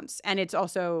counts. And it's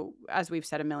also, as we've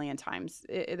said a million times,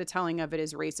 the telling of it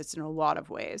is racist in a lot of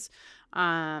ways.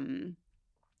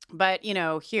 But, you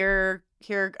know, here,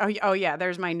 oh yeah,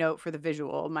 there's my note for the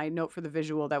visual. My note for the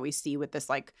visual that we see with this,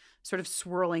 like, sort of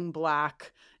swirling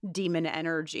black demon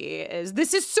energy is,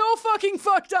 this is so fucking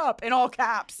fucked up, in all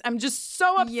caps. I'm just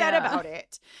so upset about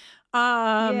it.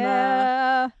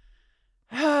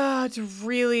 It's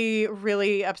really,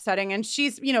 really upsetting. And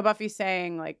she's, you know, Buffy's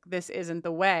saying, like, this isn't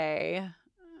the way.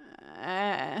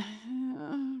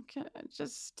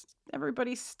 Just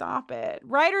everybody stop it.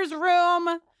 Writer's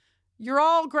room. You're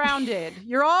all grounded.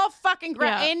 You're all fucking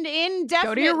indefinitely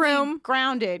go to your room.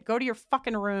 Grounded. Go to your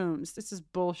fucking rooms. This is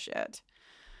bullshit.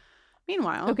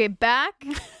 Meanwhile. Okay, back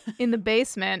in the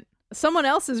basement, someone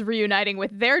else is reuniting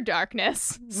with their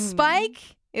darkness. Spike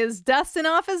is dusting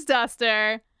off his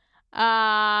duster.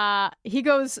 He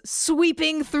goes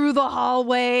sweeping through the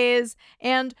hallways,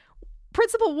 and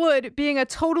Principal Wood, being a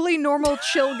totally normal,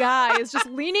 chill guy, is just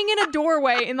leaning in a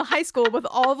doorway in the high school with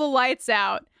all the lights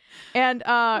out. And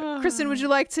Kristen, would you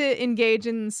like to engage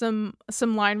in some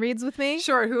line reads with me?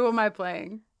 Sure. Who am I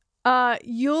playing?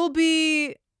 You'll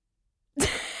be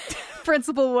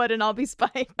Principal Wood, and I'll be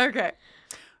Spike. Okay.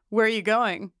 Where are you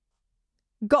going?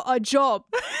 Got a job.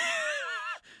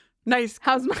 Nice.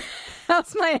 How's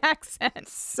my accent?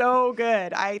 So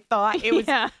good. I thought it was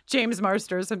James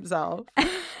Marsters himself.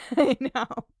 I know.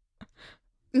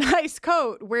 Nice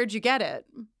coat. Where'd you get it?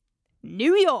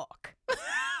 New York.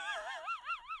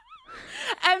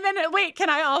 And then, wait, can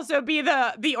I also be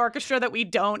the orchestra that we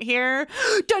don't hear?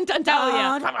 Dun, dun,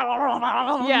 dun.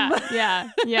 Oh,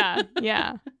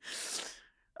 yeah.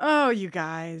 Oh, you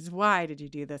guys, why did you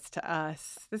do this to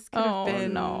us? This could have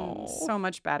been so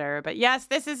much better. But yes,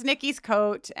 this is Nikki's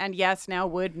coat. And yes, now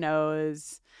Wood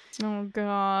knows. Oh,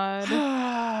 God.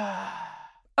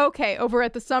 Okay, over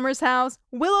at the Summers house,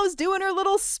 Willow's doing her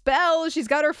little spell. She's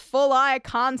got her full eye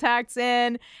contacts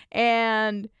in,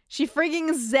 and she frigging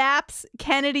zaps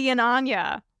Kennedy and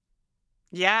Anya.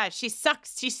 Yeah, she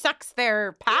sucks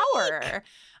their power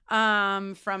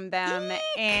from them. Eek.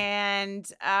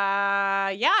 And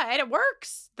and it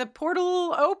works. The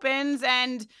portal opens,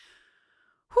 and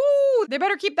they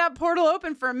better keep that portal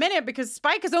open for a minute, because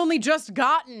Spike has only just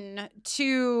gotten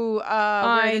to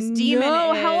where this demon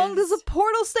is. How long does a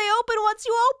portal stay open once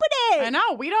you open it? I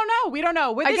know. We don't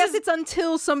know. I guess it's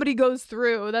until somebody goes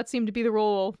through. That seemed to be the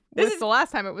rule the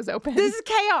last time it was open. This is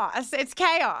chaos. It's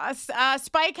chaos.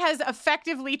 Spike has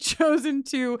effectively chosen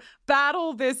to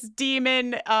battle this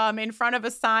demon in front of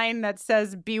a sign that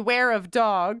says "Beware of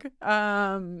Dog."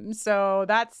 So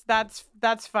that's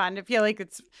fun. I feel like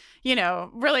it's, you know,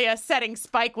 really a setting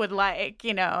Spike would like,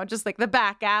 you know, just like the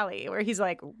back alley where he's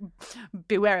like,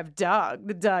 "Beware of Dog.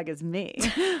 The dog is me."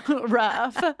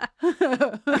 Rough.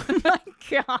 Oh my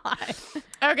God.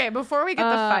 Okay, before we get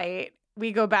the fight,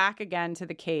 we go back again to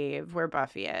the cave where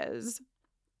Buffy is.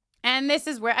 And this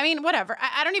is where, I mean, whatever.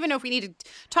 I don't even know if we need to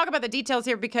talk about the details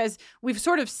here because we've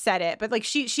sort of said it. But like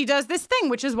she does this thing,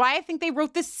 which is why I think they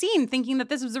wrote this scene thinking that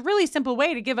this was a really simple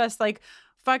way to give us like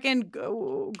fucking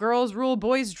girls rule,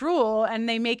 boys drool. And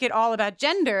they make it all about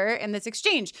gender in this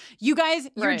exchange. You guys,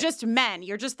 you're just men.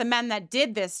 You're just the men that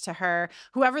did this to her.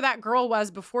 Whoever that girl was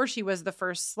before she was the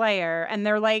first Slayer. And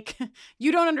they're like,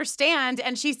 you don't understand.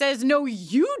 And she says, no,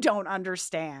 you don't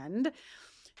understand.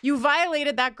 You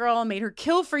violated that girl and made her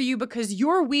kill for you because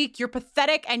you're weak, you're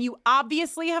pathetic, and you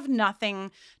obviously have nothing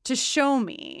to show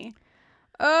me.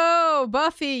 Oh,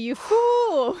 Buffy, you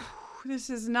fool.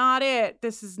 This is not it.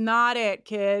 This is not it,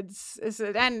 kids.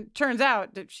 And turns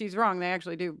out that she's wrong. They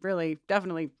actually do really,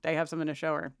 definitely, they have something to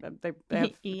show her. They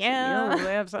have, yeah.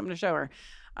 They have something to show her.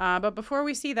 But before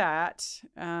we see that,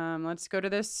 let's go to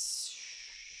this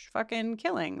fucking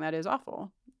killing that is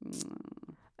awful.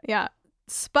 Yeah.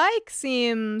 Spike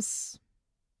seems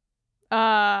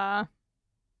to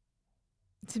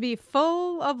be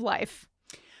full of life.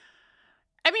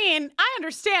 I mean, I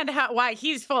understand why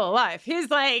he's full of life. He's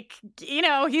like, you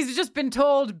know, he's just been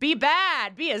told, be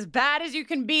bad, be as bad as you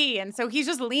can be. And so he's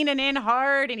just leaning in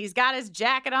hard and he's got his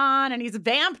jacket on and he's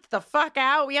vamped the fuck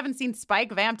out. We haven't seen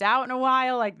Spike vamped out in a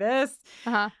while like this.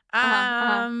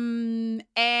 And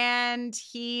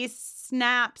he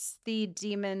snaps the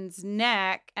demon's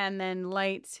neck and then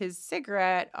lights his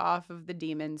cigarette off of the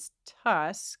demon's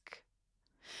tusk.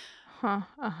 I'm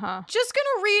just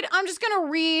gonna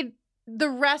read the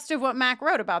rest of what Mac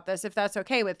wrote about this, if that's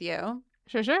okay with you.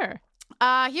 Sure.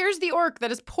 Here's the orc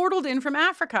that is portaled in from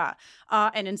Africa.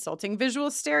 An insulting visual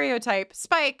stereotype.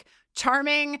 Spike,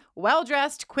 charming,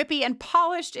 well-dressed, quippy, and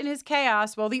polished in his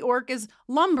chaos, while the orc is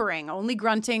lumbering, only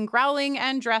grunting, growling,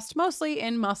 and dressed mostly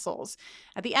in muscles.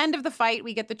 At the end of the fight,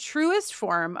 we get the truest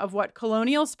form of what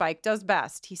Colonial Spike does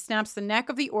best. He snaps the neck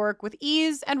of the orc with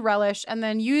ease and relish, and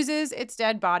then uses its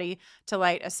dead body to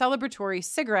light a celebratory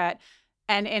cigarette.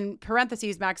 And in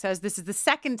parentheses, Max says, this is the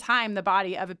second time the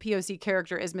body of a POC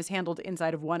character is mishandled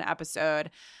inside of one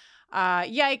episode.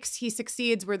 Yikes, he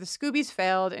succeeds where the Scoobies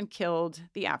failed and killed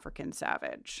the African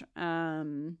savage.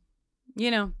 You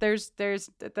know, that's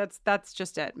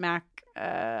just it.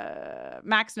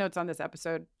 Mac's notes on this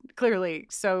episode, clearly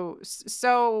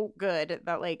so good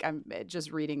that like I'm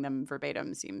just reading them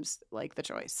verbatim seems like the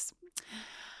choice.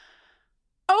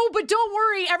 Oh, but don't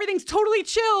worry. Everything's totally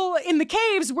chill in the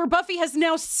caves where Buffy has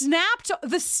now snapped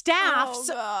the staffs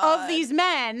of these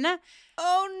men.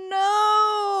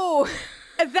 Oh, no.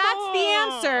 That's the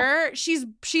answer. She's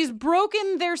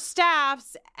broken their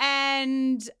staffs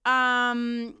and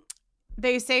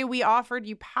they say, we offered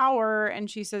you power.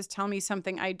 And she says, tell me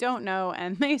something I don't know.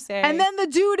 And they say. And then the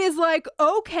dude is like,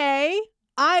 okay,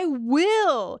 I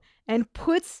will. And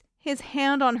puts his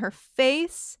hand on her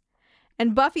face.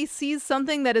 And Buffy sees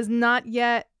something that is not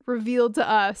yet revealed to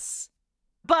us.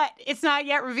 But it's not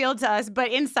yet revealed to us.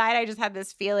 But inside, I just had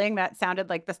this feeling that sounded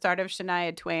like the start of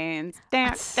Shania Twain's.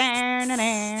 Yeah.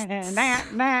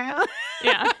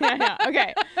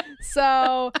 Okay.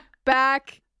 So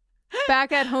back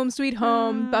at Home Sweet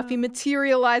Home, Buffy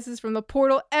materializes from the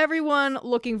portal. Everyone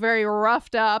looking very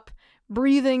roughed up,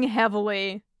 breathing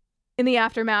heavily. In the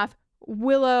aftermath,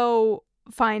 Willow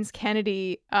finds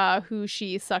Kennedy, who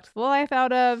she sucked the life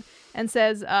out of, and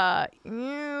says,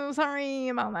 sorry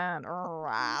about that.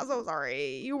 So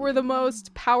sorry. You were the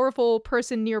most powerful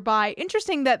person nearby.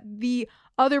 Interesting that the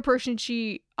other person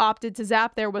she opted to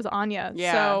zap there was Anya.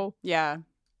 Yeah. So yeah.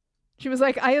 She was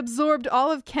like, I absorbed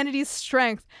all of Kennedy's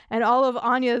strength and all of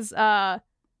Anya's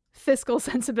fiscal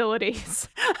sensibilities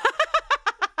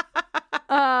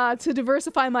to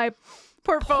diversify my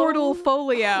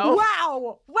portalfolio.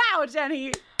 Wow,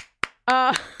 Jenny.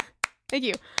 Thank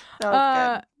you. That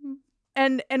was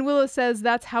good. And Willow says,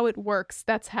 that's how it works.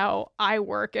 That's how I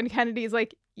work. And Kennedy's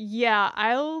like, yeah,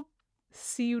 I'll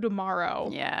see you tomorrow.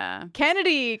 Yeah.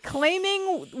 Kennedy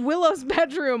claiming Willow's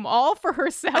bedroom all for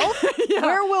herself. Yeah.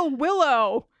 Where will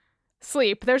Willow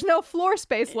sleep? There's no floor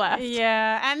space left.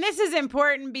 Yeah, and this is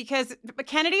important because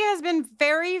Kennedy has been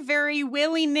very, very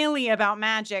willy-nilly about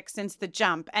magic since the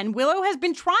jump, and Willow has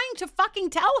been trying to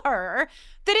fucking tell her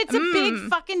that it's a big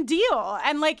fucking deal,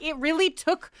 and like it really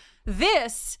took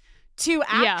this to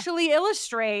actually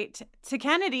illustrate to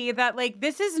Kennedy that like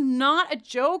this is not a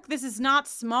joke, this is not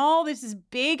small, this is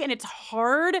big, and it's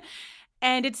hard,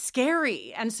 and it's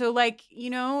scary, and so like,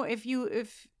 you know, if you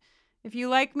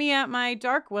like me at my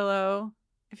Dark Willow,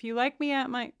 if you like me at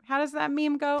my... How does that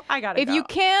meme go? I gotta go. If you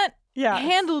can't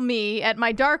handle me at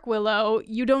my Dark Willow,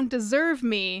 you don't deserve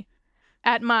me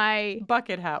at my...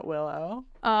 Bucket Hat Willow.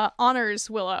 Honors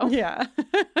Willow. Yeah.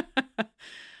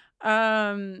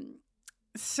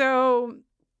 So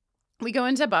we go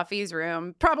into Buffy's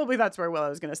room. Probably that's where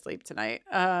Willow's going to sleep tonight.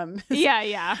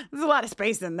 Yeah. There's a lot of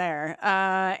space in there.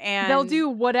 And They'll do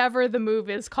whatever the move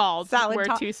is called, where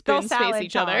two spoons face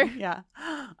each other. Yeah.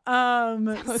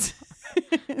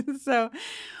 So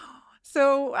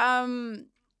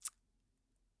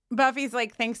Buffy's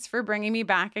like, thanks for bringing me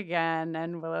back again.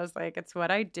 And Willow's like, it's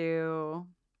what I do.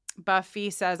 Buffy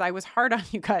says, I was hard on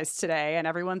you guys today. And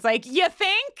everyone's like, you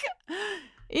think?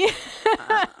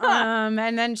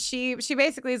 And then she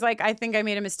basically is like, I think I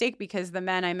made a mistake because the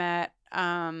men I met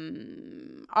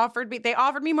offered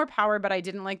me more power, but I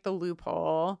didn't like the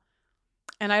loophole.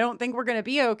 And I don't think we're going to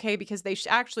be okay because they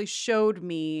actually showed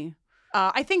me.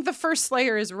 I think the first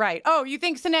Slayer is right. Oh, you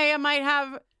think Sanaya might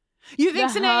have? You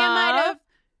think Sanaya might have?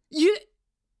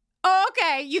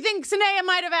 Okay. You think Sanaya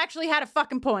might have actually had a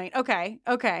fucking point? Okay.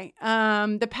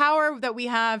 The power that we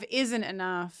have isn't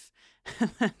enough.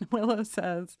 And Willow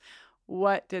says,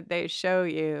 "What did they show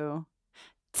you?"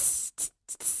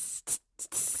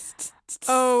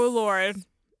 Oh Lord!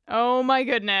 Oh my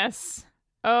goodness!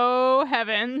 Oh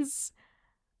heavens!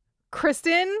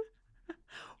 Kristen.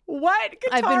 What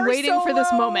guitar I've been waiting for this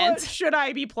solo moment. Should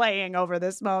I be playing over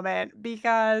this moment?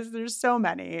 Because there's so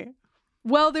many.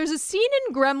 Well, there's a scene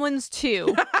in Gremlins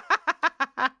 2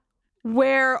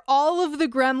 where all of the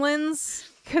gremlins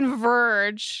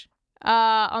converge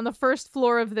on the first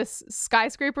floor of this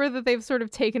skyscraper that they've sort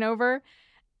of taken over.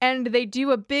 And they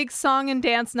do a big song and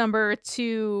dance number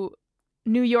to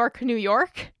New York, New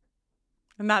York.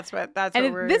 And that's what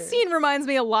this scene reminds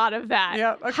me a lot of that.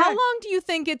 Yep, okay. How long do you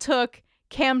think it took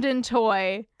Camden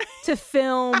Toy to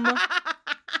film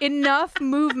enough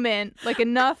movement, like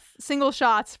enough single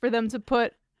shots for them to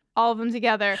put all of them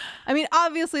together? I mean,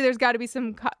 obviously there's got to be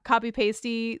some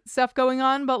copy-pasty stuff going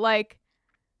on, but like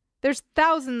there's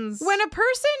thousands. When a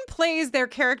person plays their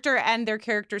character and their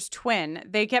character's twin,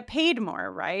 they get paid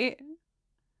more, right?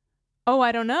 Oh,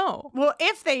 I don't know. Well,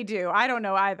 if they do, I don't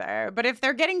know either. But if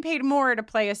they're getting paid more to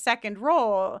play a second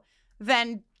role,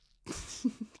 then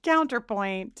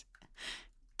counterpoint.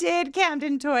 Did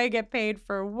Camden Toy get paid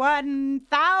for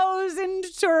 1,000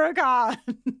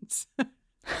 Turricons?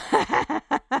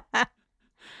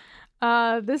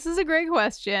 This is a great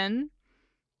question.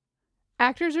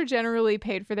 Actors are generally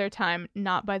paid for their time,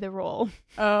 not by the role.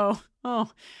 Oh,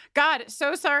 God.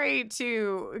 So sorry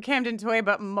to Camden Toy,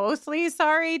 but mostly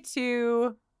sorry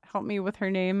to, help me with her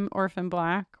name, Orphan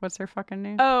Black. What's her fucking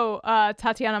name? Oh,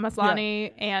 Tatiana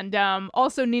Maslany, and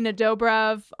also Nina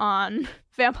Dobrev on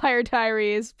Vampire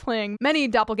Diaries, playing many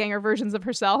doppelganger versions of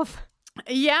herself.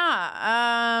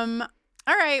 Yeah.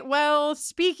 All right. Well,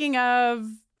 speaking of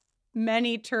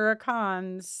many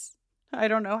Turricons, I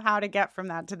don't know how to get from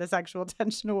that to the Sexual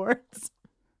Tension Awards.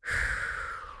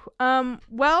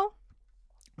 Well,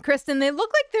 Kristen, they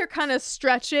look like they're kind of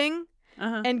stretching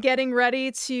and getting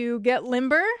ready to get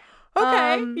limber.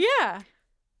 Okay, yeah.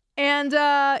 And,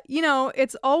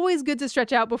 it's always good to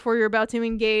stretch out before you're about to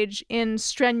engage in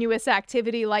strenuous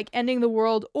activity like ending the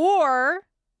world or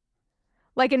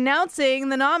like announcing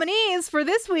the nominees for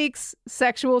this week's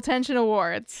Sexual Tension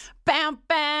Awards.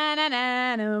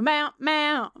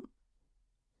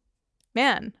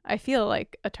 Man, I feel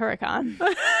like a Turrican.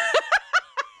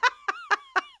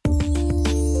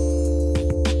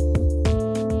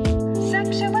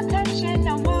 Sexual Tension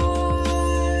Award.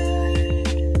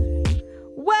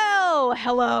 Well,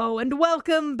 hello and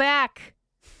welcome back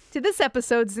to this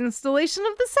episode's installation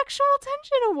of the Sexual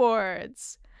Tension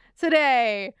Awards.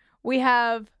 Today, we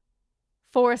have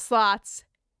 4 slots,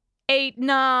 8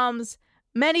 noms,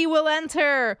 many will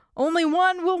enter, only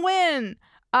one will win.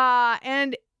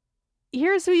 And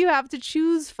here's who you have to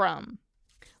choose from.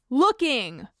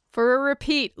 Looking for a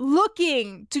repeat.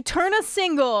 Looking to turn a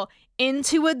single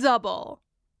into a double.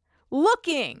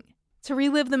 Looking to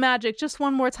relive the magic just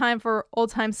one more time for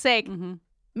old time's sake. Mm-hmm.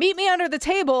 Meet me under the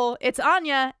table. It's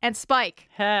Anya and Spike.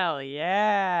 Hell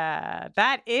yeah.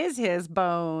 That is his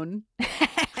bone.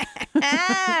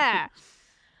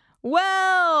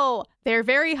 Well, they're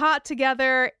very hot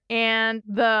together, and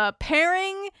the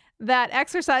pairing that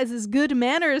exercises good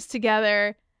manners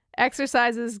together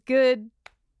exercises good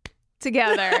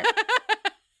together.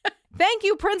 Thank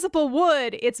you, Principal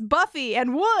Wood. It's Buffy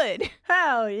and Wood.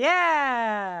 Hell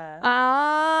yeah.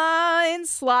 In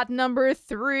slot number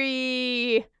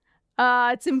 3.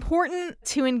 It's important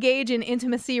to engage in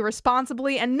intimacy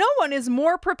responsibly, and no one is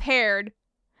more prepared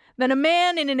than a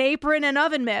man in an apron and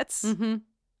oven mitts. Mm-hmm.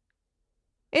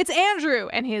 It's Andrew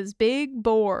and his big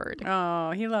board.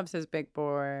 Oh, he loves his big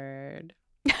board.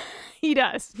 He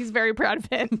does. He's very proud of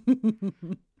it.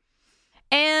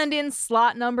 And in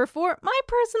slot number 4, my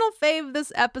personal fave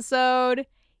this episode,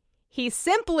 he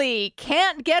simply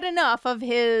can't get enough of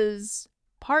his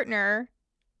partner.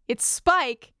 It's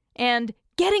Spike and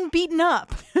getting beaten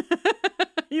up.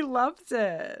 He loves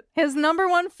it. His number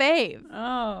one fave.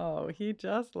 Oh, he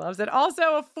just loves it.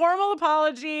 Also, a formal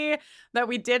apology that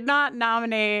we did not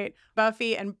nominate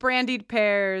Buffy and Brandied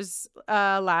Pears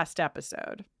last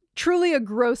episode. Truly a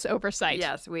gross oversight.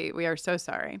 Yes, we are so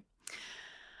sorry.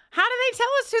 How do they tell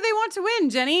us who they want to win,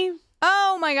 Jenny?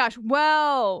 Oh my gosh.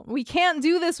 Well, we can't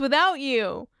do this without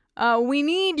you. We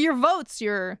need your votes,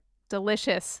 your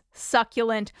delicious,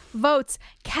 succulent votes.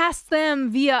 Cast them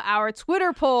via our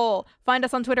Twitter poll. Find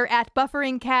us on Twitter at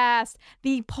BufferingCast.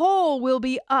 The poll will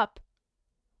be up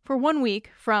for 1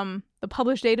 week from the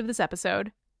published date of this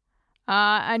episode.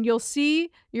 And you'll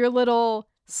see your little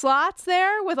slots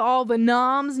there with all the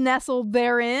noms nestled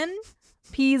therein.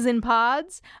 Peas in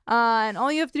pods. And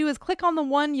all you have to do is click on the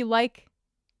one you like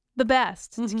the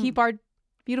best to keep our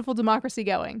beautiful democracy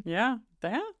going. Yeah.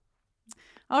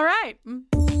 All right.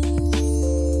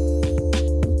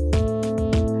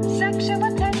 Sexual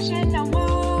Attention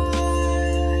Award.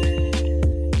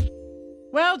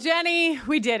 Well, Jenny,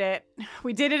 we did it.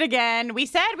 We did it again. We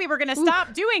said we were going to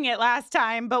stop doing it last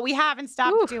time, but we haven't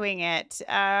stopped doing it.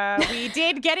 We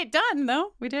did get it done,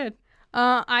 though. We did.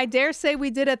 I dare say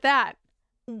we did at that.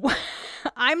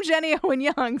 I'm Jenny Owen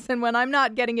Youngs, and when I'm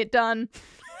not getting it done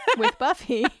with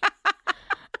Buffy,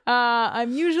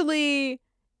 I'm usually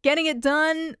getting it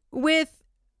done with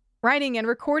writing and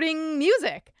recording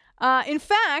music. In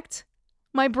fact,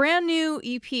 my brand new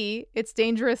EP, It's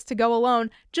Dangerous to Go Alone,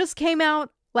 just came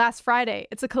out last Friday.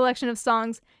 It's a collection of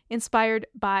songs inspired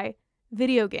by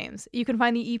video games. You can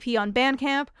find the EP on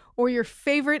Bandcamp or your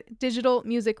favorite digital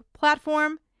music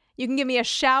platform. You can give me a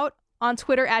shout on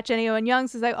Twitter at Jenny Owen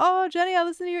Youngs. It's like, oh, Jenny, I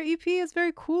listened to your EP. It's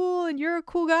very cool, and you're a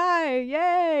cool guy.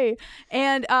 Yay.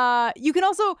 And you can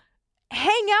also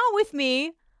hang out with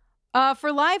me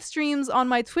for live streams on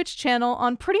my Twitch channel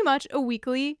on pretty much a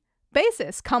weekly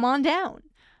basis. Come on down.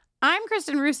 I'm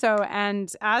Kristen Russo, and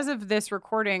as of this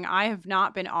recording, I have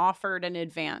not been offered an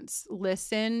advance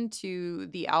listen to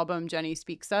the album Jenny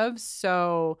speaks of,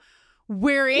 so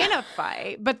we're in a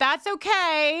fight, but that's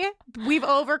okay. We've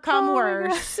overcome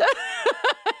worse.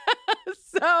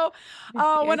 So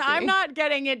when I'm not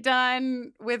getting it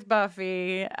done with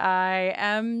Buffy, I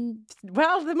am,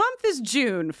 well, the month is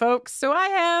June, folks, so I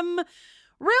am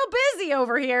real busy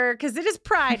over here because it is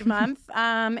Pride Month,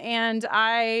 and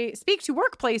I speak to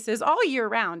workplaces all year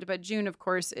round, but June, of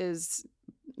course, is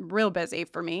real busy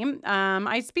for me.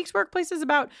 I speak to workplaces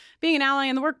about being an ally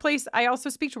in the workplace. I also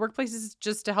speak to workplaces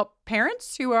just to help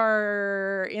parents who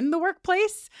are in the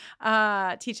workplace,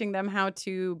 teaching them how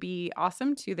to be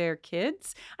awesome to their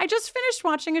kids. I just finished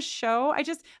watching a show.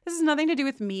 This has nothing to do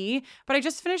with me, but I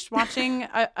just finished watching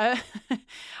a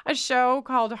show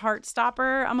called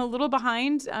Heartstopper. I'm a little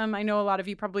behind. I know a lot of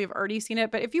you probably have already seen it,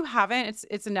 but if you haven't,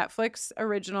 it's a Netflix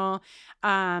original.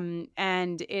 And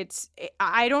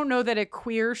I don't know that a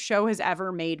queer show has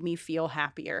ever made me feel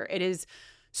happier. It is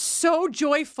so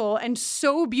joyful and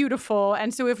so beautiful.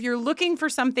 And so if you're looking for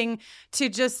something to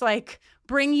just like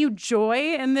bring you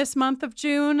joy in this month of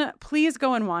June, please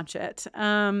go and watch it.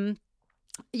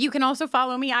 You can also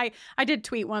follow me. I did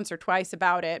tweet once or twice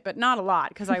about it, but not a lot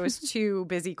because I was too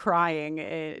busy crying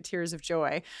tears of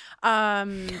joy. But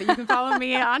you can follow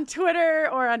me on Twitter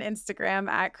or on Instagram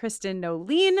at Kristen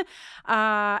Noline,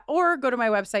 or go to my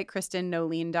website,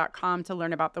 KristenNoline.com, to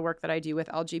learn about the work that I do with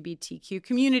LGBTQ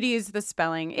communities. The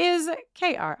spelling is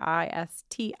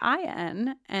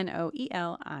KristinnOeline.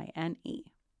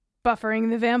 Buffering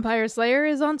the Vampire Slayer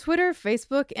is on Twitter,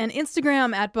 Facebook, and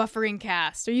Instagram at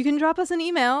BufferingCast, or you can drop us an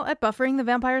email at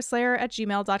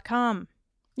bufferingthevampireslayer@gmail.com.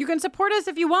 You can support us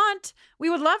if you want. We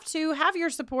would love to have your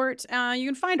support. You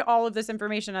can find all of this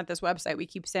information at this website. We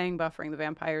keep saying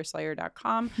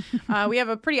bufferingthevampireslayer.com. We have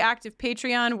a pretty active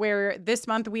Patreon where this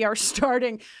month we have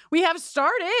started one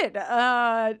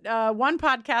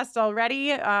podcast already.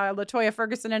 LaToya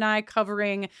Ferguson and I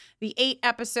covering the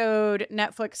 8-episode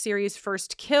Netflix series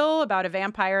First Kill about a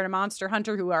vampire and a monster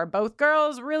hunter who are both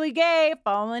girls, really gay,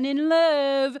 falling in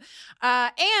love.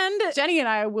 And Jenny and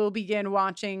I will begin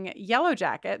watching Yellow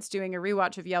Jackets, doing a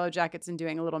rewatch of Yellow Jackets and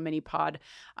doing a little mini pod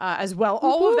as well.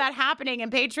 All of that happening in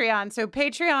Patreon. So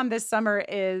Patreon this summer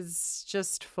is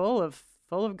just full of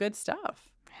good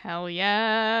stuff. Hell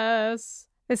yes.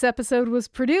 This episode was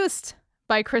produced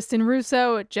by Kristen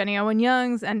Russo, Jenny Owen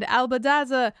Youngs, and Alba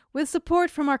Daza, with support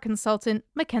from our consultant,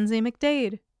 Mackenzie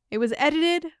McDade. It was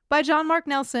edited by John Mark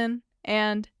Nelson,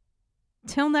 and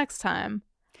till next time,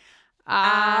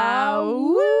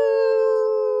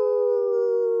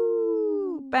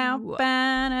 Bow,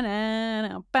 bow, na, na,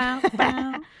 na, bow,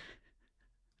 bow.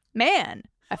 Man,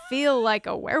 I feel like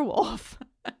a werewolf.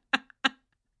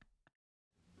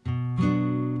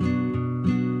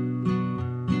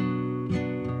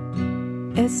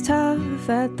 It's tough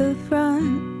at the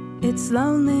front, it's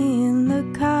lonely in the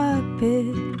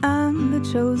cockpit. I'm the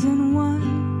chosen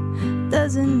one,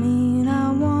 doesn't mean I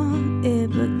want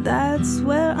it, but that's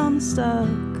where I'm stuck,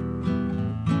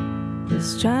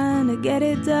 just trying to get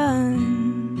it done.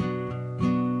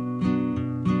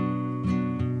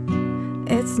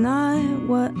 It's not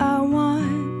what I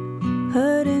want,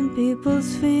 hurting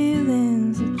people's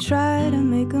feelings. I try to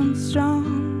make them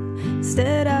strong,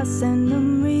 instead I send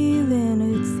them reeling.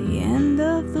 It's the end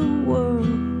of the world,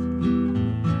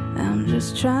 I'm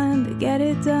just trying to get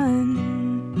it done.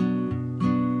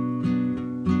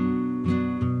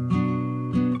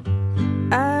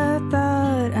 I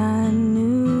thought I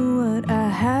knew what I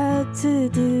had to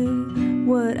do,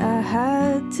 what I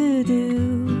had to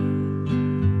do.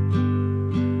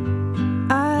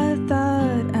 I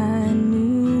thought I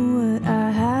knew what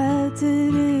I had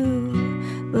to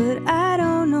do, but I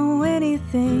don't know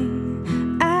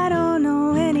anything, I don't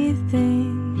know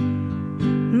anything.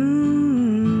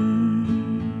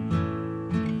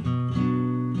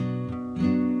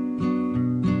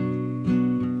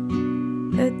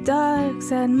 The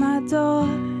dark's at my door,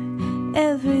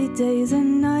 every day's a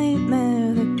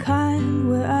nightmare, the kind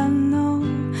where I know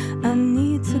I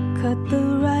need to cut the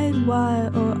right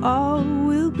wire or all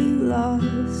will be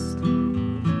lost,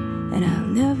 and I'll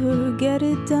never get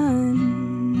it done.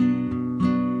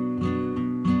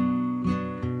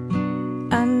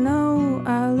 I know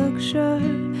I look sure,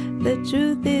 the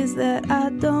truth is that I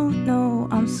don't know.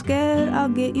 I'm scared I'll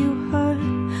get you hurt,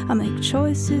 I make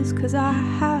choices cause I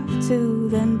have to,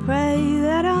 then pray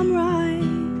that I'm right,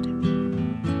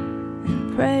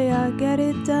 and pray I get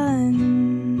it done.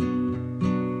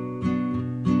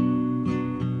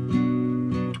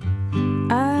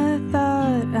 I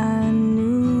thought I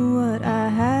knew what I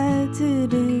had to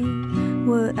do,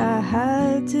 what I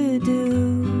had to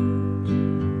do.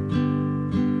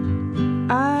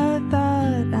 I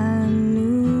thought I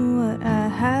knew what I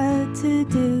had to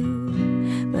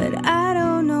do, but I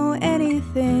don't know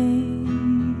anything.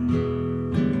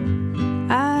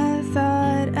 I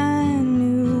thought I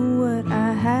knew what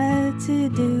I had to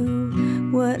do,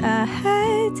 what I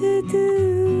had to do.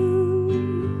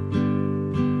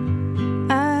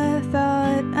 I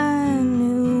thought I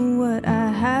knew what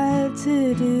I had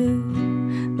to do,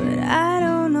 but I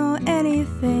don't know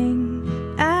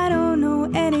anything, I don't know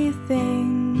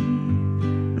anything.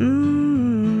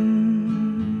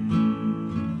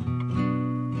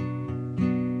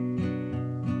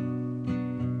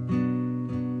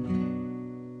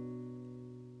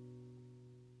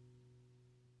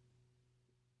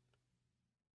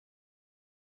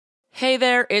 Hey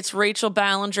there, it's Rachel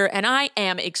Ballinger, and I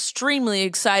am extremely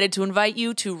excited to invite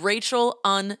you to Rachel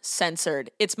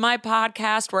Uncensored. It's my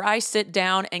podcast where I sit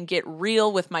down and get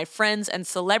real with my friends and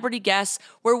celebrity guests,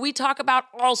 where we talk about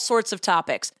all sorts of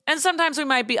topics. And sometimes we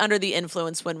might be under the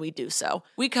influence when we do so.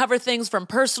 We cover things from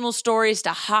personal stories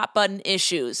to hot button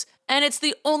issues. And it's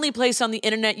the only place on the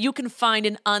internet you can find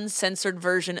an uncensored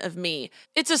version of me.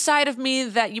 It's a side of me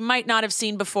that you might not have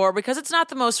seen before because it's not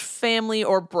the most family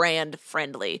or brand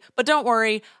friendly. But don't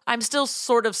worry, I'm still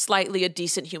sort of slightly a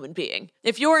decent human being.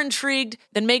 If you're intrigued,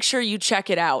 then make sure you check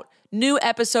it out. New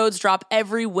episodes drop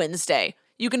every Wednesday.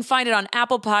 You can find it on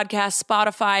Apple Podcasts,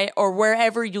 Spotify, or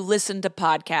wherever you listen to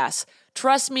podcasts.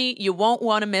 Trust me, you won't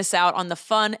want to miss out on the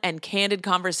fun and candid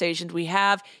conversations we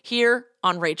have here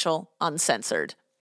on Rachel Uncensored.